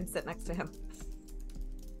another beer and sit next to him.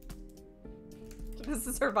 This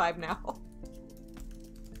is her vibe now.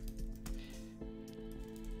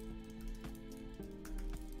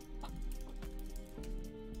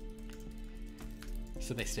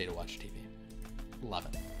 So they stay to watch TV. Love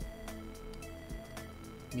it.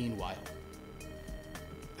 Meanwhile,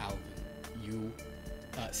 Alvin, you,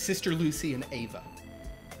 Sister Lucy and Ava,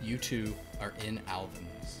 you two are in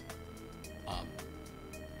Alvin's,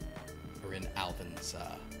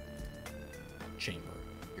 chamber.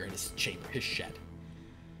 You're in his chamber, his shed.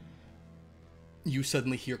 You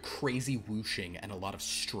suddenly hear crazy whooshing and a lot of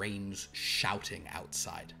strange shouting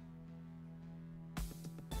outside.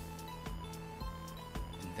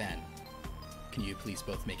 And then, can you please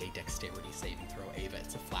both make a dexterity saving throw? Ava,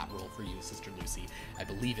 it's a flat roll for you, Sister Lucy. I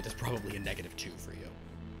believe it is probably a -2 for you.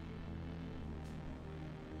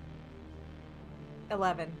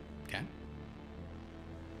 11. Okay.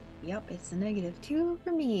 Yep, it's a -2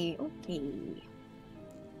 for me. Okay.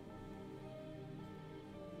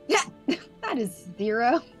 Yeah, that is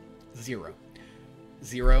 0. 0.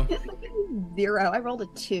 0. I rolled a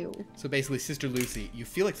 2. So basically, Sister Lucy, you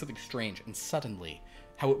feel like something strange, and suddenly,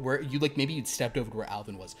 where you like maybe you'd stepped over to where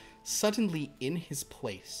Alvin was. Suddenly, in his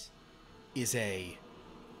place, is a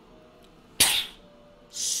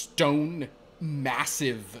stone,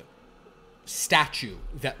 massive statue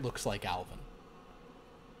that looks like Alvin.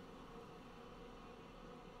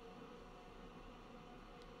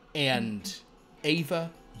 And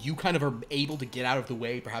Ava, you kind of are able to get out of the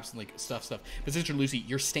way, perhaps in like stuff. But Sister Lucy,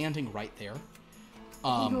 you're standing right there.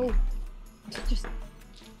 No. Just...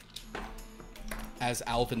 As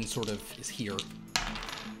Alvin sort of is here.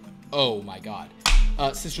 Oh my god.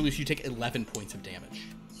 Sister Lucy, you take 11 points of damage.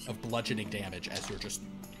 Of bludgeoning damage as you're just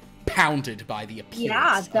pounded by the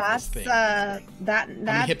appearance of this thing. How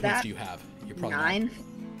many hit points do you have? You're probably 9.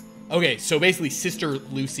 Not. Okay, so basically Sister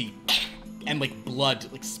Lucy and like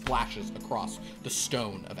blood like splashes across the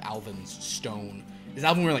stone of Alvin's stone. Is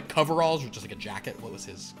Alvin wearing like coveralls or just like a jacket? What was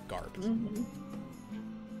his garb? Mm-hmm.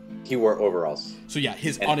 He wore overalls. So yeah,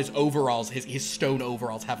 on his overalls, his stone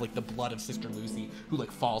overalls have like the blood of Sister Lucy, who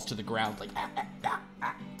like falls to the ground like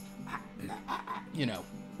you know,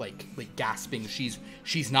 like gasping.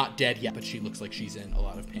 She's not dead yet, but she looks like she's in a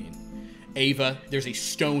lot of pain. Ava, there's a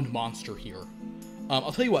stone monster here.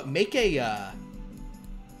 I'll tell you what, make a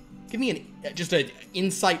give me just an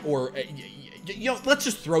insight or let's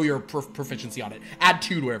just throw your proficiency on it. Add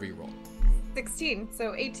 2 to whatever you roll. 16,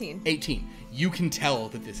 so 18. 18. You can tell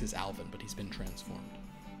that this is Alvin, but he's been transformed.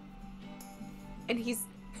 And he's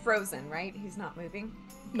frozen, right? He's not moving?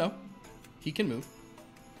 No. He can move.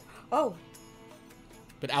 Oh.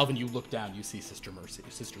 But Alvin, you look down, you see Sister Lucy, I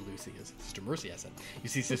said. You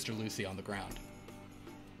see Sister Lucy on the ground.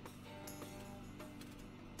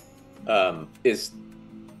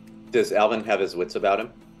 Does Alvin have his wits about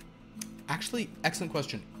him? Actually, excellent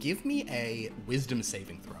question. Give me a wisdom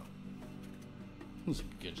saving throw.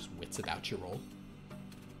 Just wits about your roll.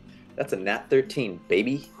 That's a nat 13,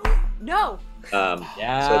 baby. No.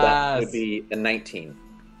 Yes. So that would be a 19.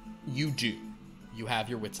 You do. You have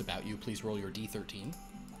your wits about you. Please roll your d13.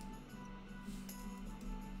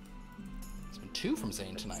 It's been 2 from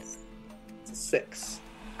Zane tonight. It's a 6.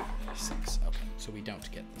 6. Okay, so we don't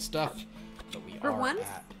get the stuff, but we For are once?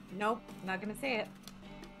 at... Nope, not gonna say it.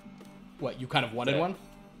 What, you kind of wanted one?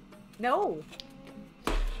 No.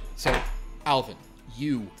 So, Alvin,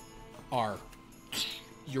 you've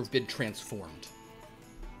been transformed.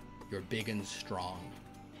 You're big and strong.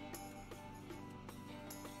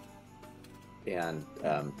 And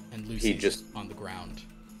Lucy's he just on the ground.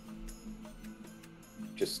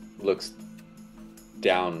 Just looks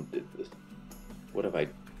down. What have I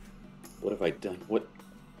done? What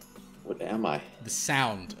am I? The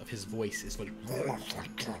sound of his voice is like...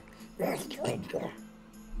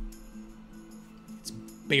 It's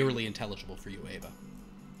barely intelligible for you, Ava.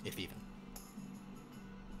 If even.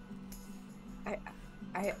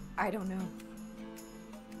 I don't know.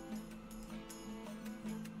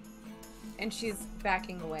 And she's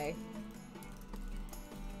backing away.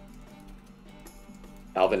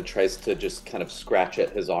 Alvin tries to just kind of scratch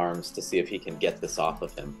at his arms to see if he can get this off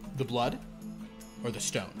of him. The blood? Or the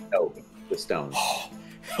stone? No, the stone. Oh,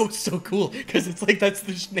 that was so cool, because it's like that's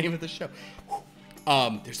the name of the show.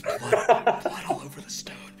 There's blood all over the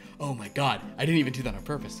stone. Oh my god, I didn't even do that on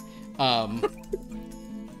purpose.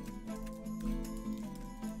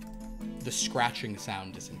 The scratching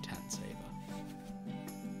sound is intense, Ava.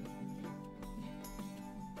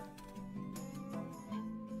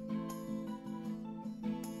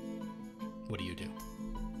 What do you do?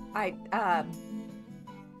 I'm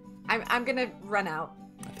gonna run out.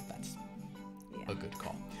 I think that's a good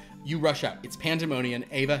call. You rush out. It's pandemonium.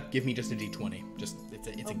 Ava, give me just a d20. Just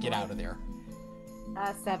it's a get out of there.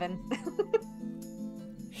 7.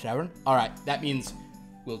 7? All right. That means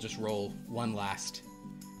we'll just roll one last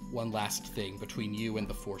thing between you and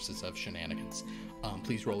the forces of shenanigans.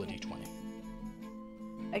 Please roll a d20.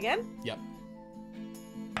 Again? Yep.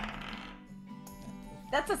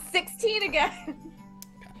 That's a 16 again.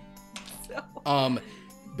 Okay. So.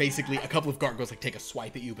 Basically, a couple of gargoyles like take a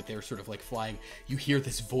swipe at you, but they're sort of like flying. You hear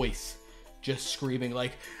this voice just screaming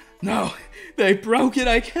like, "No, they broke it!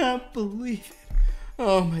 I can't believe it!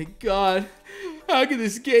 Oh my god, how could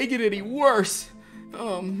this gay get any worse?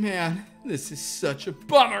 Oh man, this is such a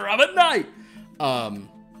bummer of a night!"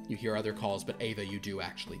 You hear other calls, but Ava, you do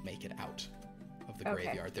actually make it out of the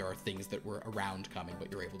graveyard. There are things that were around coming, but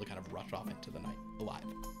you're able to kind of rush off into the night alive.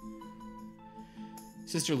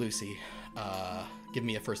 Sister Lucy, give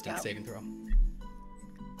me a first death saving throw.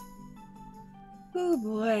 Oh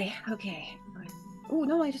boy. Okay. Oh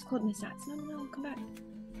no, I just called my stats. No, come back.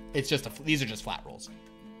 It's just these are just flat rolls.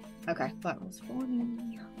 Okay, flat rolls for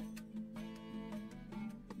me.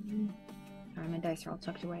 My dice are all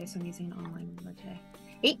tucked away, so I'm using an online one today.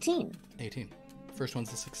 18. 18. First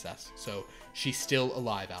one's a success. So she's still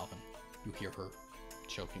alive, Alvin. You hear her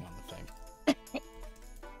choking on the thing.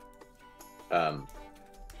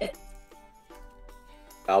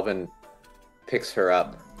 Alvin picks her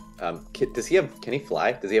up. Can he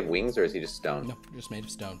fly? Does he have wings, or is he just stone? No, you're just made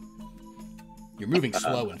of stone. You're moving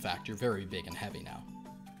slow, in fact. You're very big and heavy now.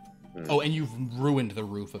 Oh, and you've ruined the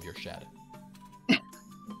roof of your shed. I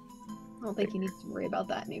don't think he needs to worry about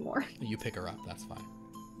that anymore. You pick her up, that's fine.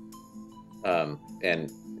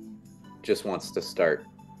 And just wants to start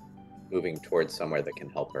moving towards somewhere that can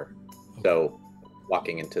help her. Okay. So,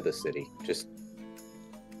 walking into the city, just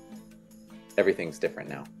everything's different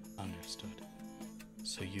now. Understood.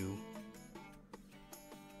 So you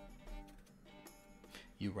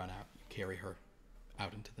run out, you carry her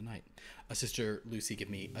out into the night. Sister Lucy,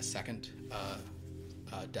 give me a second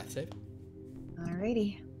death save.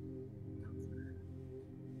 Alrighty.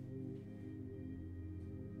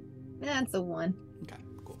 That's a 1. Okay,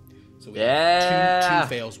 cool. So we have two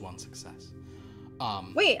fails, 1 success.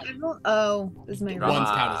 Wait, I don't. Oh, this is my One's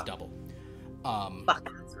count as double. Fuck,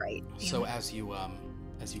 that's right. So as you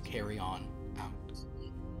carry on out,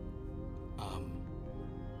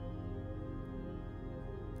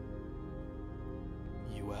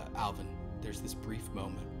 Alvin, there's this brief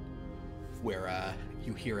moment where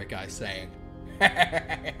you hear a guy saying,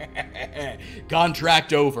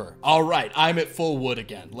 "Contract over. All right, I'm at full wood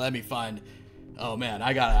again. Let me find. Oh man,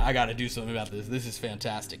 I gotta do something about this. This is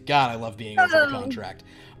fantastic. God, I love being over the contract."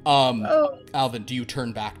 Alvin, do you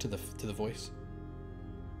turn back to the voice?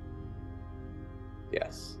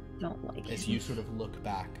 Yes. Don't like As it. you sort of look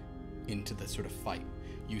back into the sort of fight,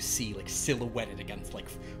 you see like silhouetted against like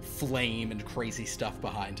flame and crazy stuff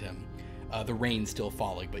behind him. The rain's still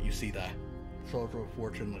falling, but you see the Soldier of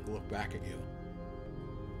Fortune like look back at you.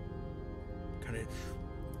 Kind of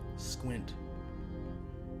squint.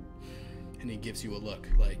 And he gives you a look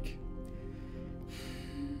like...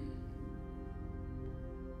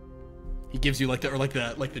 He gives you like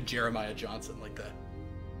the Jeremiah Johnson, like the...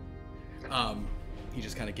 He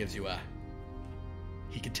just kind of gives you a...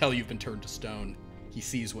 He can tell you've been turned to stone. He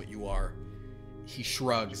sees what you are. He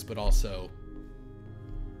shrugs, but also...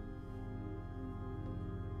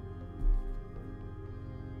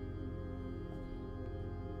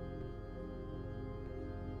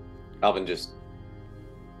 Alvin just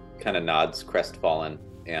kind of nods, crestfallen,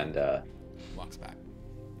 and walks back.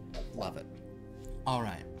 Love it. All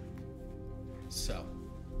right. So...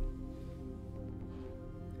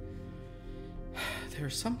 There are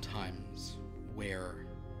some times where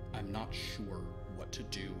I'm not sure what to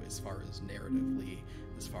do as far as narratively,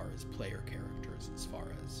 as far as player characters, as far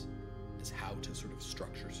as how to sort of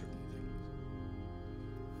structure certain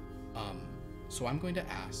things. So I'm going to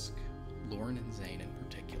ask Lauren and Zane in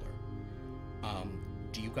particular,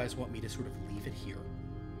 do you guys want me to sort of leave it here?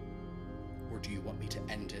 Or do you want me to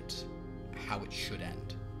end it how it should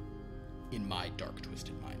end? in my dark,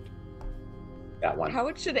 twisted mind. That one. How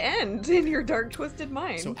it should end in your dark, twisted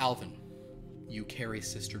mind. So, Alvin, you carry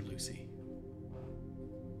Sister Lucy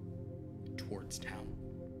towards town.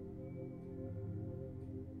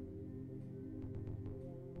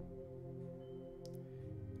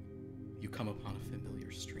 You come upon a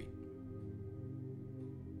familiar street.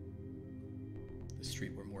 The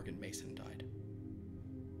street where Morgan Mason died.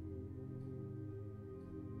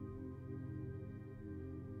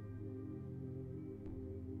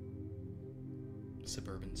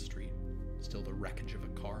 Suburban street. Still the wreckage of a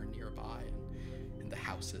car nearby, and the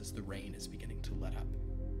houses, the rain is beginning to let up.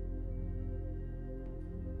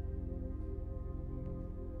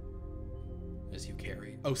 As you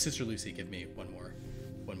carry... Oh, Sister Lucy, give me one more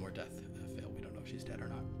death fail. We don't know if she's dead or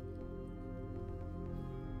not.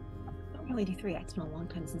 Oh, 83. It's been a long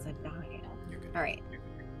time since I've died. You're good. All right.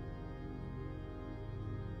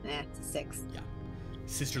 It's a 6. Yeah.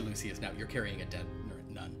 Sister Lucy is now... You're carrying a dead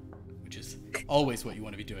nun, which is always what you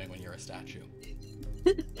want to be doing when you're a statue.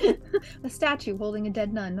 A statue holding a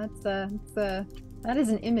dead nun. That is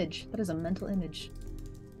an image. That is a mental image.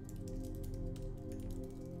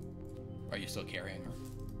 Are you still carrying her?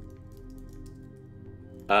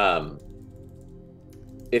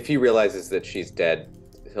 If he realizes that she's dead,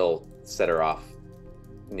 he'll set her off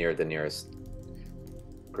near the nearest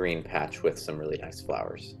green patch with some really nice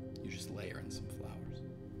flowers. You just lay her in some flowers.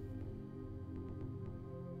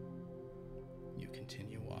 You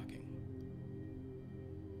continue walking.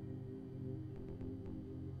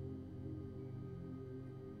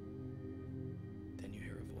 Then you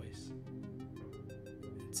hear a voice.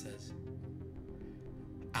 It says,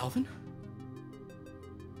 Alvin?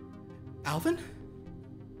 Alvin?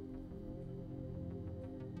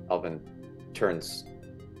 Alvin turns.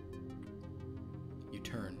 You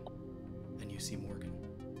turn, and you see Morgan.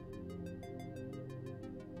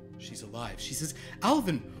 She's alive. She says,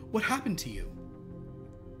 Alvin, what happened to you?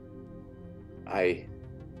 I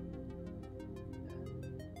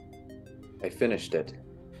finished it,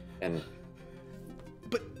 and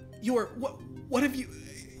But what have you...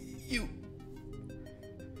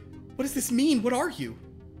 What does this mean? What are you?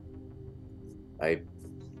 I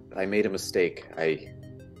made a mistake.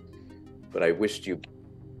 But I wished you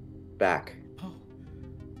back. Oh,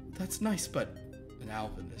 that's nice, but... And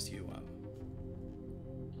Alvin, as you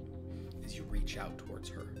reach out towards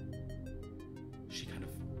her, she kind of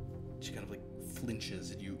like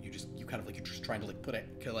flinches, and you're just trying to like put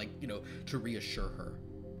it, like, you know, to reassure her.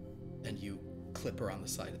 And you clip her on the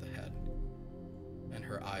side of the head, and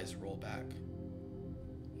her eyes roll back,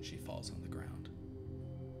 and she falls on the ground.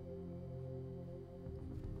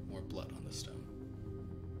 More blood on the stone.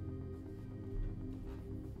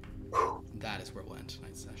 That is where we'll end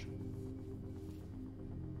tonight's session.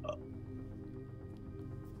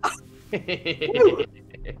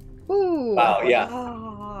 Ooh. Wow, yeah.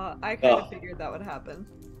 Oh, I kind of figured that would happen.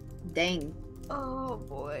 Dang. Oh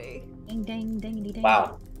boy. Dang, dang, dang, dang.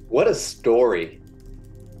 Wow. What a story.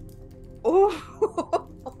 Oh,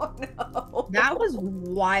 oh no. That was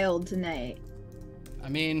wild tonight. I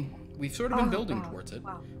mean, we've sort of been Oh, building wow, towards it,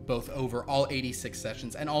 wow. both over all 86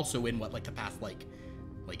 sessions, and also in what, like the past like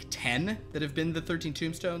 10 that have been the 13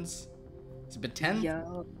 Tombstones. Has it been 10?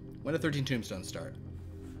 Yo. When did 13 Tombstones start?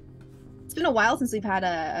 It's been a while since we've had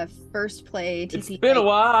a first play TCK. It's been a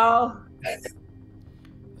while. That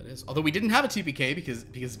is. Although we didn't have a TPK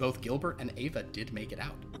because both Gilbert and Ava did make it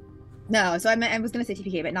out. No, so I was gonna say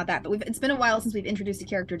TPK, but not that. But it's been a while since we've introduced a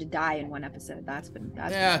character to die in one episode. That's been a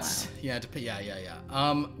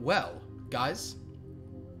while. Well, guys,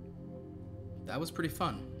 that was pretty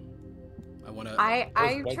fun. I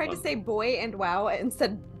tried to say boy and wow and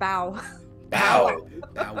said bow. Bow.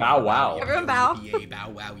 Bow wow. Everyone bow. Yippee-yay, bow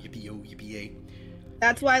wow, yippee-yo, yippee-yay.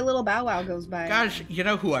 That's why little Bow Wow goes by. Gosh, you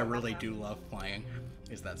know who I really do love playing?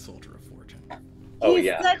 Is that Soldier of Fortune. Oh He's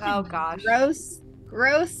yeah. such a Oh gosh.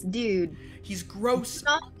 gross dude. He's gross. It's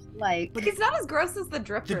not like But he's not as gross as the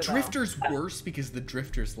Drifter. The Drifter's worse because the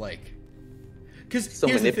Drifter's like... Because So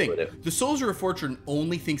here's the thing. manipulative. The Soldier of Fortune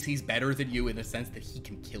only thinks he's better than you in the sense that he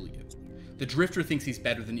can kill you. The Drifter thinks he's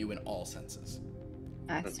better than you in all senses.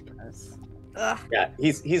 I suppose. Ugh. Yeah,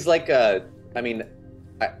 he's like I mean,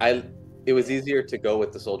 it was easier to go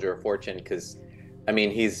with the Soldier of Fortune because, I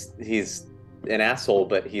mean, he's an asshole,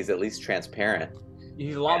 but he's at least transparent.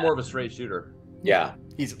 He's a lot more of a straight shooter. Yeah.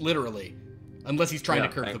 He's literally... Unless he's trying Yeah,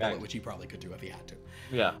 to curve bang, the bang. bullet, which he probably could do if he had to.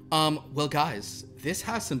 Yeah. Well, guys, this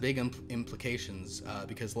has some big implications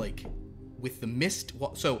because, like, with the mist...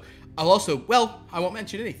 So, I'll also... Well, I won't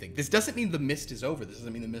mention anything. This doesn't mean the mist is over. This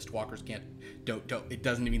doesn't mean the mist walkers can't... Don't. It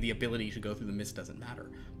doesn't mean the ability to go through the mist doesn't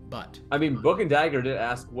matter. But I mean, Book and Dagger did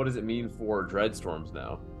ask, what does it mean for Dreadstorms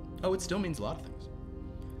now? oh, it still means a lot of things.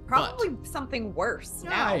 Probably something worse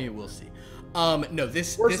now. I will see. No,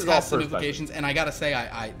 this Worse this is all has some first implications, and I gotta say,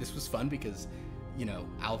 I this was fun because, you know,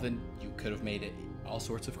 Alvin, you could have made it all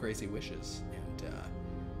sorts of crazy wishes, and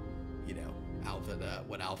you know, Alvin,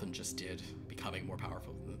 what Alvin just did, becoming more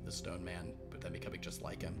powerful than the Stone Man, but then becoming just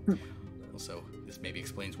like him. Also, this maybe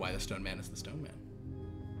explains why the Stone Man is the Stone Man.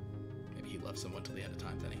 Maybe he loved someone till the end of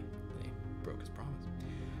time, then he broke his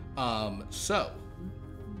promise. So.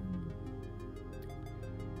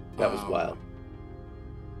 That was wild.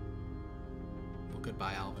 Well,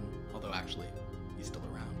 goodbye, Alvin. Although, actually, he's still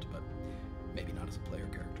around, but maybe not as a player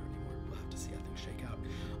character anymore. We'll have to see how things shake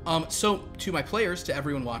out. So, to my players, to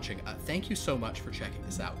everyone watching, thank you so much for checking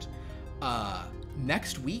this out.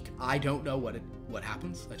 Next week, I don't know what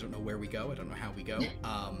happens. I don't know where we go. I don't know how we go.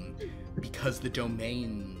 Because the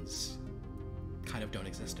domains kind of don't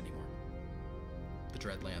exist anymore. The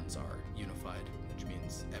Dreadlands are unified, which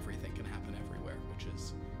means everything can happen everywhere, which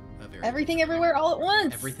is a very Everything everywhere all at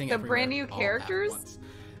once. Everything The everywhere brand new all at characters? once.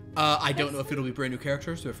 I don't know if it'll be brand new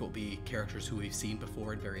characters or if it'll be characters who we've seen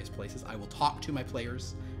before in various places. I will talk to my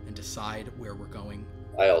players and decide where we're going.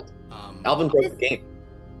 Wild. Alvin broke the game.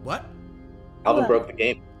 What? Alvin What? broke the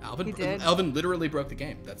game. He did. Alvin literally broke the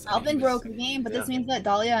game. Alvin he was- broke the game, but this means that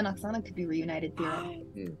Dahlia and Oksana could be reunited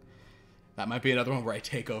too. That might be another one where I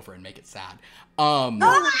take over and make it sad.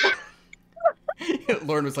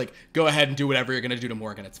 Lauren was like, go ahead and do whatever you're going to do to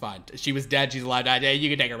Morgan. It's fine. She was dead. She's alive. You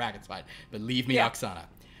can take her back. It's fine. But leave me, Yeah. Oksana.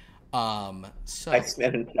 So,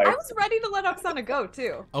 Iceman and I Fire. was ready to let Oksana go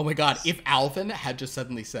too. oh my God, if Alvin had just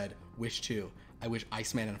suddenly said, wish two, I wish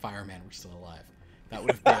Iceman and Fireman were still alive. That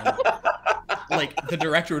would have been, like, the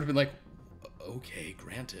director would have been like, okay,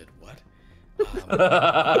 granted, what?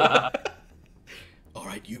 All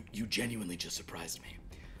right, you genuinely just surprised me.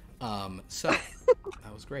 So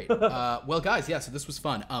that was great. Well, guys, yeah, so this was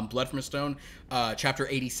fun. Blood from a Stone, chapter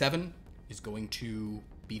 87 is going to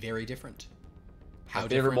be very different. How My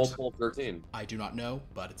favorite different? multiple of 13. I do not know,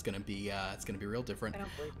 but it's gonna be real different. I don't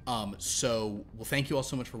believe. So well, thank you all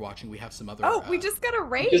so much for watching. We have some other. Oh, we just got a Just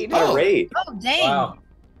raid. got a raid. Oh dang! Wow.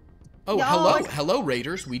 Oh, Y'all- hello,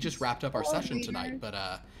 Raiders. We just wrapped up our Hello, session Raiders. tonight, but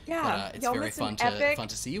Yeah, it's y'all very missed an fun epic-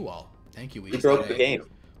 to see you all. Thank you. We broke the game.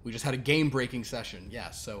 We just had a game-breaking session. Yeah,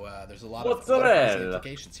 so there's a lot What's of that?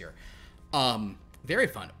 implications here. Very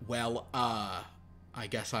fun. Well, I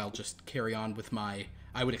guess I'll just carry on with my.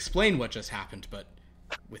 I would explain what just happened, but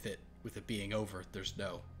with it being over, there's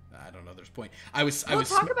no. I don't know. There's point. I was.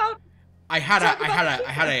 Talk about.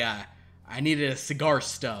 I needed a cigar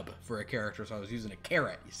stub for a character, so I was using a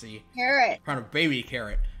carrot. You see, Carrot. kind of baby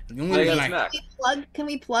carrot. And the I only reason got a snack. Can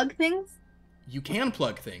we plug things? you can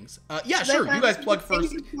plug things. Yeah, Is that sure. You fine? guys plug Can you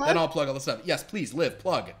first, plug? then I'll plug all the stuff. Yes, please, Liv,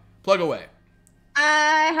 plug away.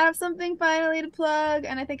 I have something finally to plug,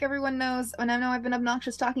 and I think everyone knows, and I know I've been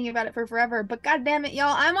obnoxious talking about it for forever, but god damn it,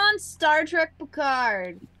 y'all, I'm on Star Trek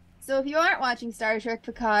Picard. So if you aren't watching Star Trek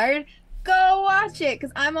Picard, go watch it,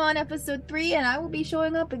 because I'm on episode 3, and I will be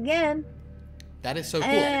showing up again That is so cool.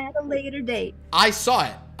 at a later date. I saw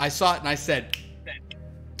it, and I said,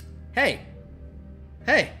 "Hey."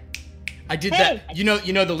 I did Hey. that. You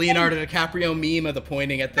know the Leonardo DiCaprio meme of the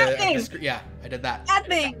pointing at That the thing. screen. Yeah, I did that. That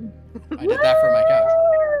thing! I did that for my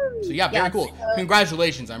couch. So yeah, very Yes. cool.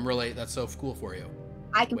 Congratulations. That's so cool for you.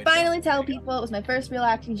 I can Way to go. finally tell people it was my first real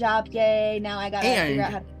acting job. Yay! Now I gotta figure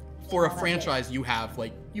out how And to. for a all that franchise, you have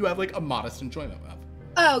like a modest enjoyment of.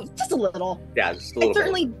 Oh, just a little. Yeah, just a I little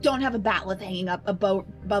certainly don't have a batleth hanging up above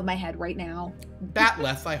my head right now.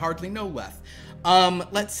 Batleth, I hardly know Leth.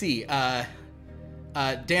 Let's see.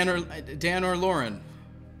 Dan or Lauren,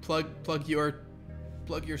 plug your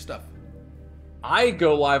stuff. I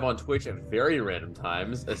go live on Twitch at very random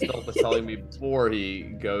times. Estelle was telling me before he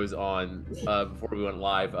goes on, before we went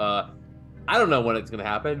live. I don't know when it's gonna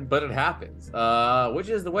happen, but it happens. Which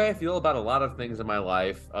is the way I feel about a lot of things in my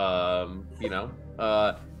life.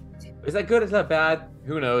 Is that good? Is that bad?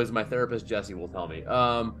 Who knows? My therapist Jesse will tell me.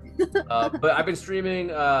 But I've been streaming.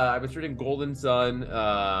 Golden Sun,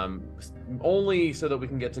 only so that we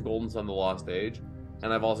can get to Golden Sun: The Lost Age,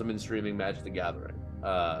 and I've also been streaming Magic: The Gathering,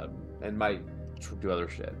 and might do other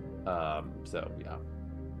shit. So yeah.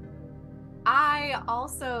 I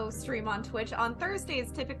also stream on Twitch on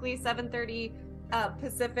Thursdays, typically 7:30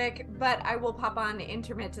 Pacific, but I will pop on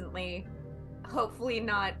intermittently. Hopefully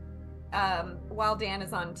not while Dan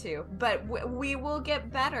is on too. But we will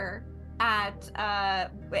get better at,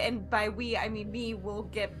 and by we I mean me, will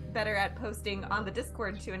get better at posting on the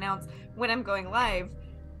Discord to announce when I'm going live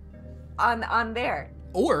on there.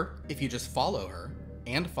 Or if you just follow her,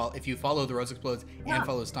 and if you follow the Rose Explodes Yeah. and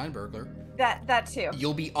follow Steinbergler, That too.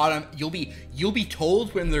 you'll be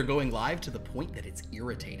told when they're going live to the point that it's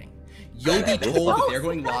irritating. You'll be told that they're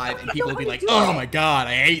going live, and people will be like, "Oh my god,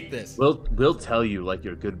 I hate this." We'll tell you like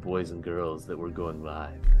you're good boys and girls that we're going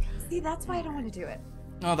live. See, that's why I don't want to do it.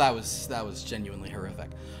 Oh, that was genuinely horrific.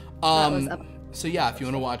 was up. So yeah, if you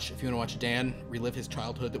want to watch Dan relive his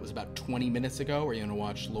childhood that was about 20 minutes ago, or you want to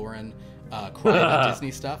watch Lauren cry about Disney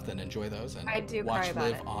stuff, then enjoy those and I do watch cry about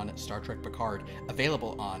Live it. on Star Trek Picard,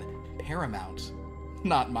 available on Paramount,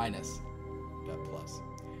 not minus, but plus.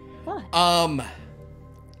 What?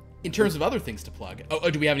 In terms of other things to plug,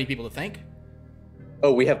 do we have any people to thank?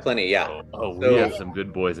 Oh, we have plenty. Yeah, Oh, So- we have some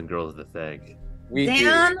good boys and girls to thank. we do.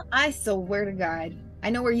 Dan, I swear to God, I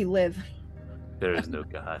know where you live. There is no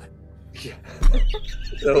God.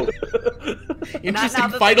 So Interesting now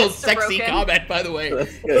that the final myths are sexy broken. comment, by the way.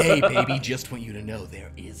 Hey, baby, just want you to know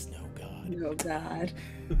there is no God. Oh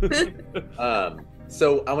God.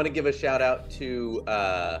 So I want to give a shout out to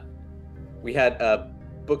we had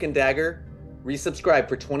Book and Dagger resubscribe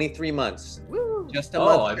for 23 months, Woo! just a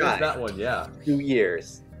Oh, I month missed shy, that one. Yeah. 2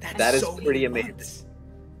 years. That's That is so pretty many amazing. months.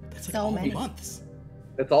 That's like So all many. months.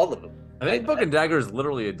 That's all of them. I think Book and Dagger is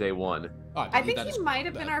literally a day one. Oh, I believe think that he is- might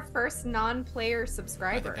have been that- our first non-player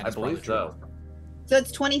subscriber. that I is probably believe true. so. So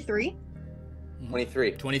it's 23.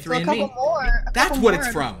 23. 23 So a and couple me. more. a That's couple what more.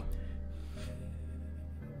 it's from.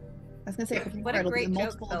 I was gonna say a couple What more. a It'll be great joke,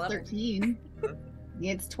 multiple of Philip. 13.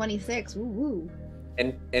 Yeah, it's 26. Woo woo.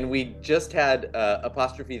 And we just had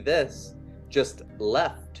apostrophe this just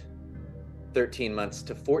left 13 months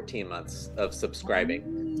to 14 months of subscribing.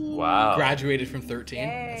 Wow. Graduated from 13.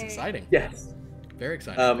 That's Yay. exciting. Yes. Very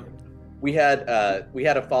exciting. We had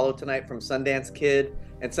a follow tonight from Sundance Kid,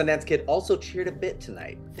 and Sundance Kid also cheered a bit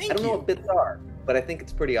tonight. Thank I don't know you. what bits are, but I think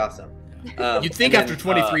it's pretty awesome. You'd think and after then,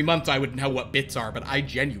 23 months I would know what bits are, but I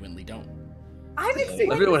genuinely don't. I've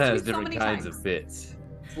explained Everyone this to has you so different many kinds times. of bits.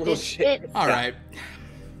 little It's- shit. it's- All right.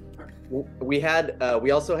 We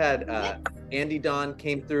also had Andy Don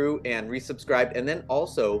came through and resubscribed, and then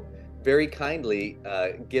also very kindly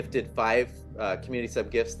gifted 5 community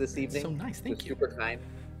sub gifts this evening. So nice. It was Thank you. super kind.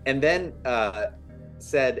 And then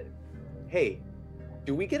said, "Hey,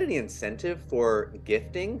 do we get any incentive for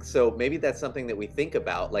gifting? So maybe that's something that we think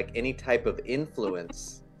about, like any type of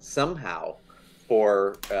influence somehow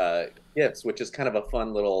for gifts," which is kind of a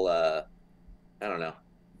fun little, I don't know,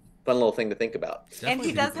 fun little thing to think about. And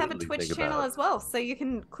he Definitely does have a completely Twitch think channel about. as well, so you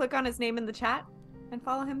can click on his name in the chat and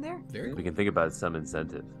follow him there. Very We cool. can think about some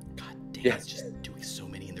incentive. God damn, Yeah. it's just doing so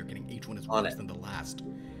many, and they're getting each one is On worse it. than the last.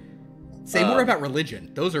 Say more about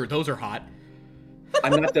religion. Those are hot.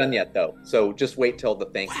 I'm not done yet though, so just wait till the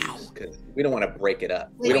thank Wow. yous because we don't want to break it up.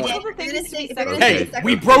 Wait, We don't wait, want wait. if you're gonna say- if you're Okay. gonna say Hey, second-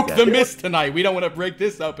 we broke the mist tonight. We don't want to break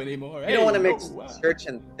this up anymore. we don't want to make wow. search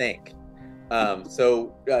and think.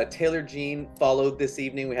 So Taylor Jean followed this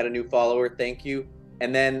evening. We had a new follower. Thank you.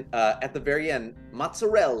 And then at the very end,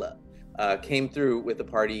 Mozzarella came through with a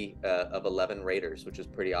party of 11 raiders, which is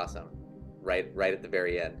pretty awesome. Right at the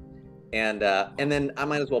very end. And then I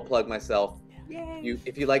might as well plug myself. Yay!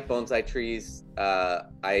 If you like bonsai trees,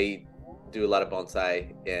 I do a lot of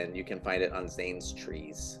bonsai, and you can find it on Zane's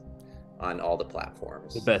Trees on all the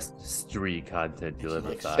platforms. The best street content you'll ever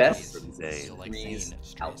Like find best from So Zane. like trees Zane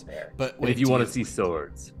out trees. there. But And wait, if you do want to see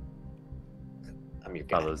swords, I'm your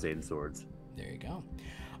guy. follow Zane Swords. There you go.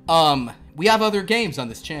 We have other games on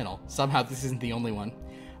this channel. Somehow this isn't the only one.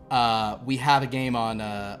 We have a game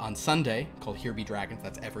on Sunday called Here Be Dragons.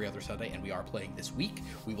 That's every other Sunday, and we are playing this week.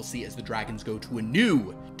 We will see as the dragons go to a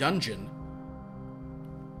new dungeon.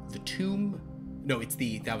 The Tomb. No,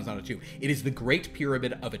 that was not a tomb. It is the Great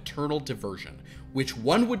Pyramid of Eternal Diversion, which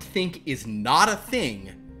one would think is not a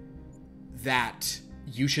thing that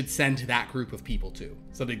you should send that group of people to.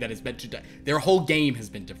 Something that is meant to. Their whole game has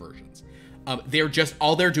been diversions.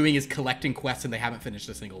 All they're doing is collecting quests, and they haven't finished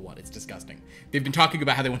a single one. It's disgusting. They've been talking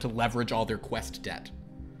about how they want to leverage all their quest debt.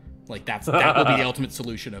 Like that will be the ultimate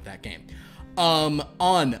solution of that game.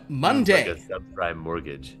 On Monday. Like a subprime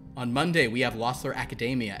mortgage. On Monday, we have Lossler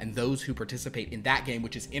Academia, and those who participate in that game,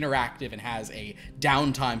 which is interactive and has a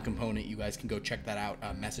downtime component, you guys can go check that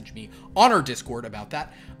out. Message me on our Discord about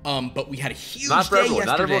that. But we had a huge Not for day everyone.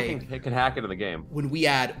 Not yesterday everyone can hack into the game. when we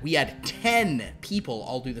had 10 people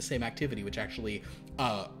all do the same activity, which actually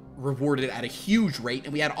rewarded at a huge rate,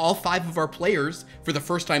 and we had all 5 of our players for the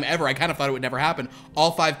first time ever. I kind of thought it would never happen.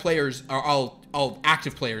 All 5 players are all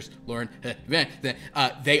active players. Lauren,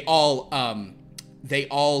 they all they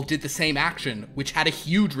all did the same action, which had a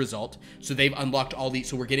huge result. So they've unlocked all these.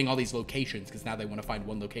 So we're getting all these locations because now they want to find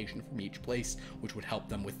one location from each place, which would help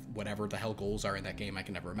them with whatever the hell goals are in that game. I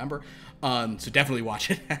can never remember. So definitely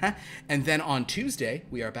watch it. And then on Tuesday,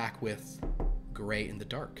 we are back with Gray in the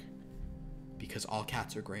Dark, because all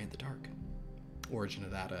cats are gray in the dark. Origin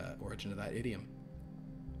of that idiom.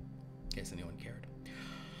 In case anyone cared.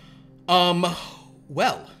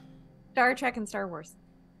 Well, Star Trek and Star Wars.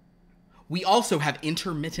 we also have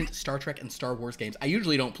intermittent Star Trek and Star Wars games. I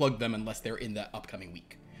usually don't plug them unless they're in the upcoming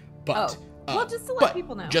week. But well, just to let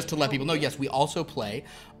people know. Just to let people know, yes, we also play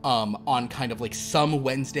on kind of like some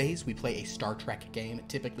Wednesdays. We play a Star Trek game.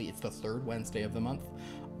 Typically, it's the third Wednesday of the month,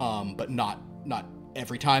 but not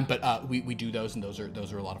every time. But we do those, and those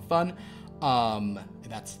are a lot of fun.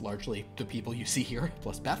 That's largely the people you see here,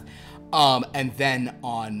 plus Beth. And then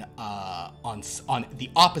on the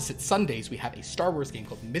opposite Sundays, we have a Star Wars game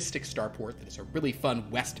called Mystic Starport that is a really fun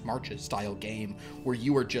West Marches style game where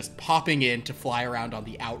you are just popping in to fly around on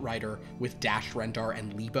the Outrider with Dash Rendar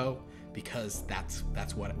and Lebo, because that's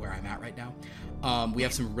where I'm at right now. We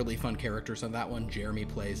have some really fun characters on that one. Jeremy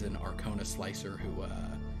plays an Arcona Slicer who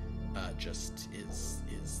just is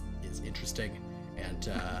interesting.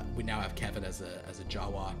 And we now have Kevin as a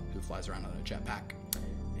Jawa who flies around on a jetpack,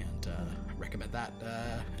 and I recommend that.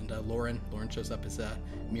 And Lauren shows up as a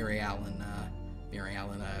Mary Allen,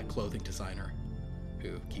 clothing designer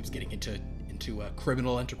who keeps getting into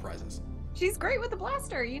criminal enterprises. She's great with the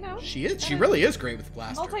blaster, you know. She is. She really is great with the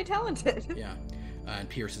blaster. Multi-talented. Yeah. And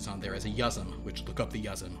Pierce is on there as a Yuzum, which look up the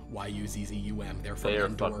Yuzum, Yuzzum. They're from They are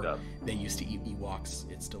Endor. fucked up. They used to eat Ewoks.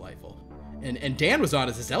 It's delightful. And Dan was on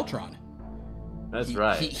as a Zeltron. That's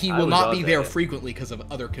right. He I will was not on be there that. frequently because of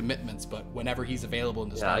other commitments, but whenever he's available in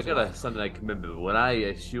the Yeah, I Star got a Wars, Sunday night commitment. When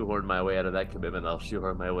I shoehorn my way out of that commitment, I'll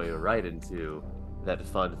shoehorn my way right into that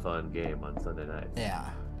fun game on Sunday night. yeah.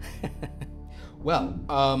 Well,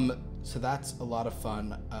 so that's a lot of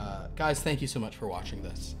fun. Guys, thank you so much for watching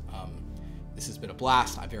this. This has been a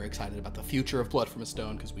blast. I'm very excited about the future of Blood from a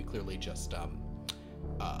Stone because we clearly just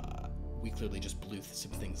blew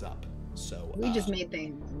some things up. So We just made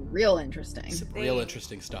things real interesting. some real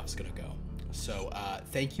interesting stuff's gonna go. So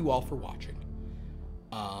thank you all for watching.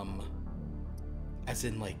 As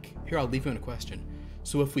in, like, here, I'll leave you in a question.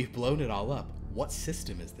 So if we've blown it all up, what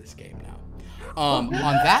system is this game now? On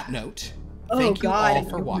that note, thank you all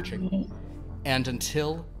for watching. And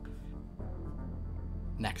until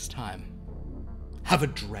next time, have a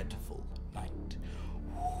dreadful night.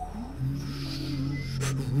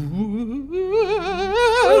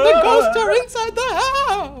 The ghosts are inside the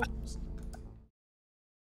house!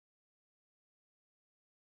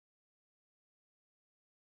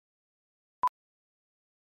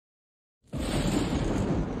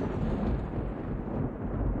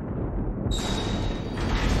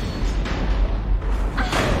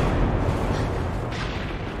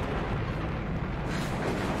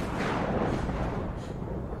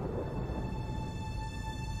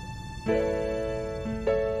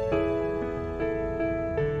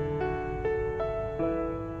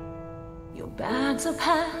 Your bags are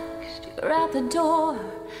packed, you're at the door,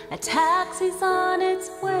 a taxi's on its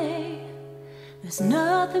way. There's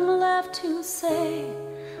nothing left to say,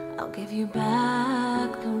 I'll give you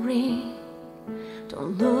back the ring.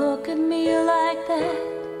 Don't look at me like that,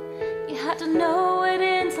 you had to know it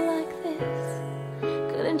ends like this.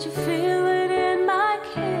 Couldn't you feel it in my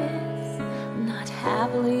kiss? Not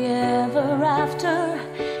happily ever after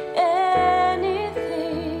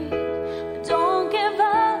anything, but don't give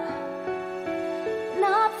up,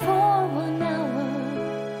 not for 1 hour.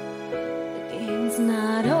 The game's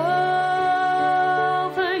not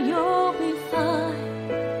over, you'll be fine.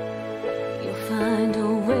 You'll find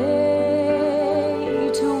a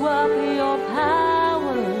way to up your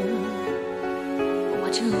power.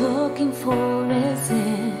 What you're looking for is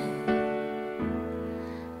in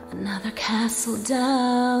another castle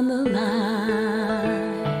down the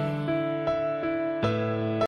line.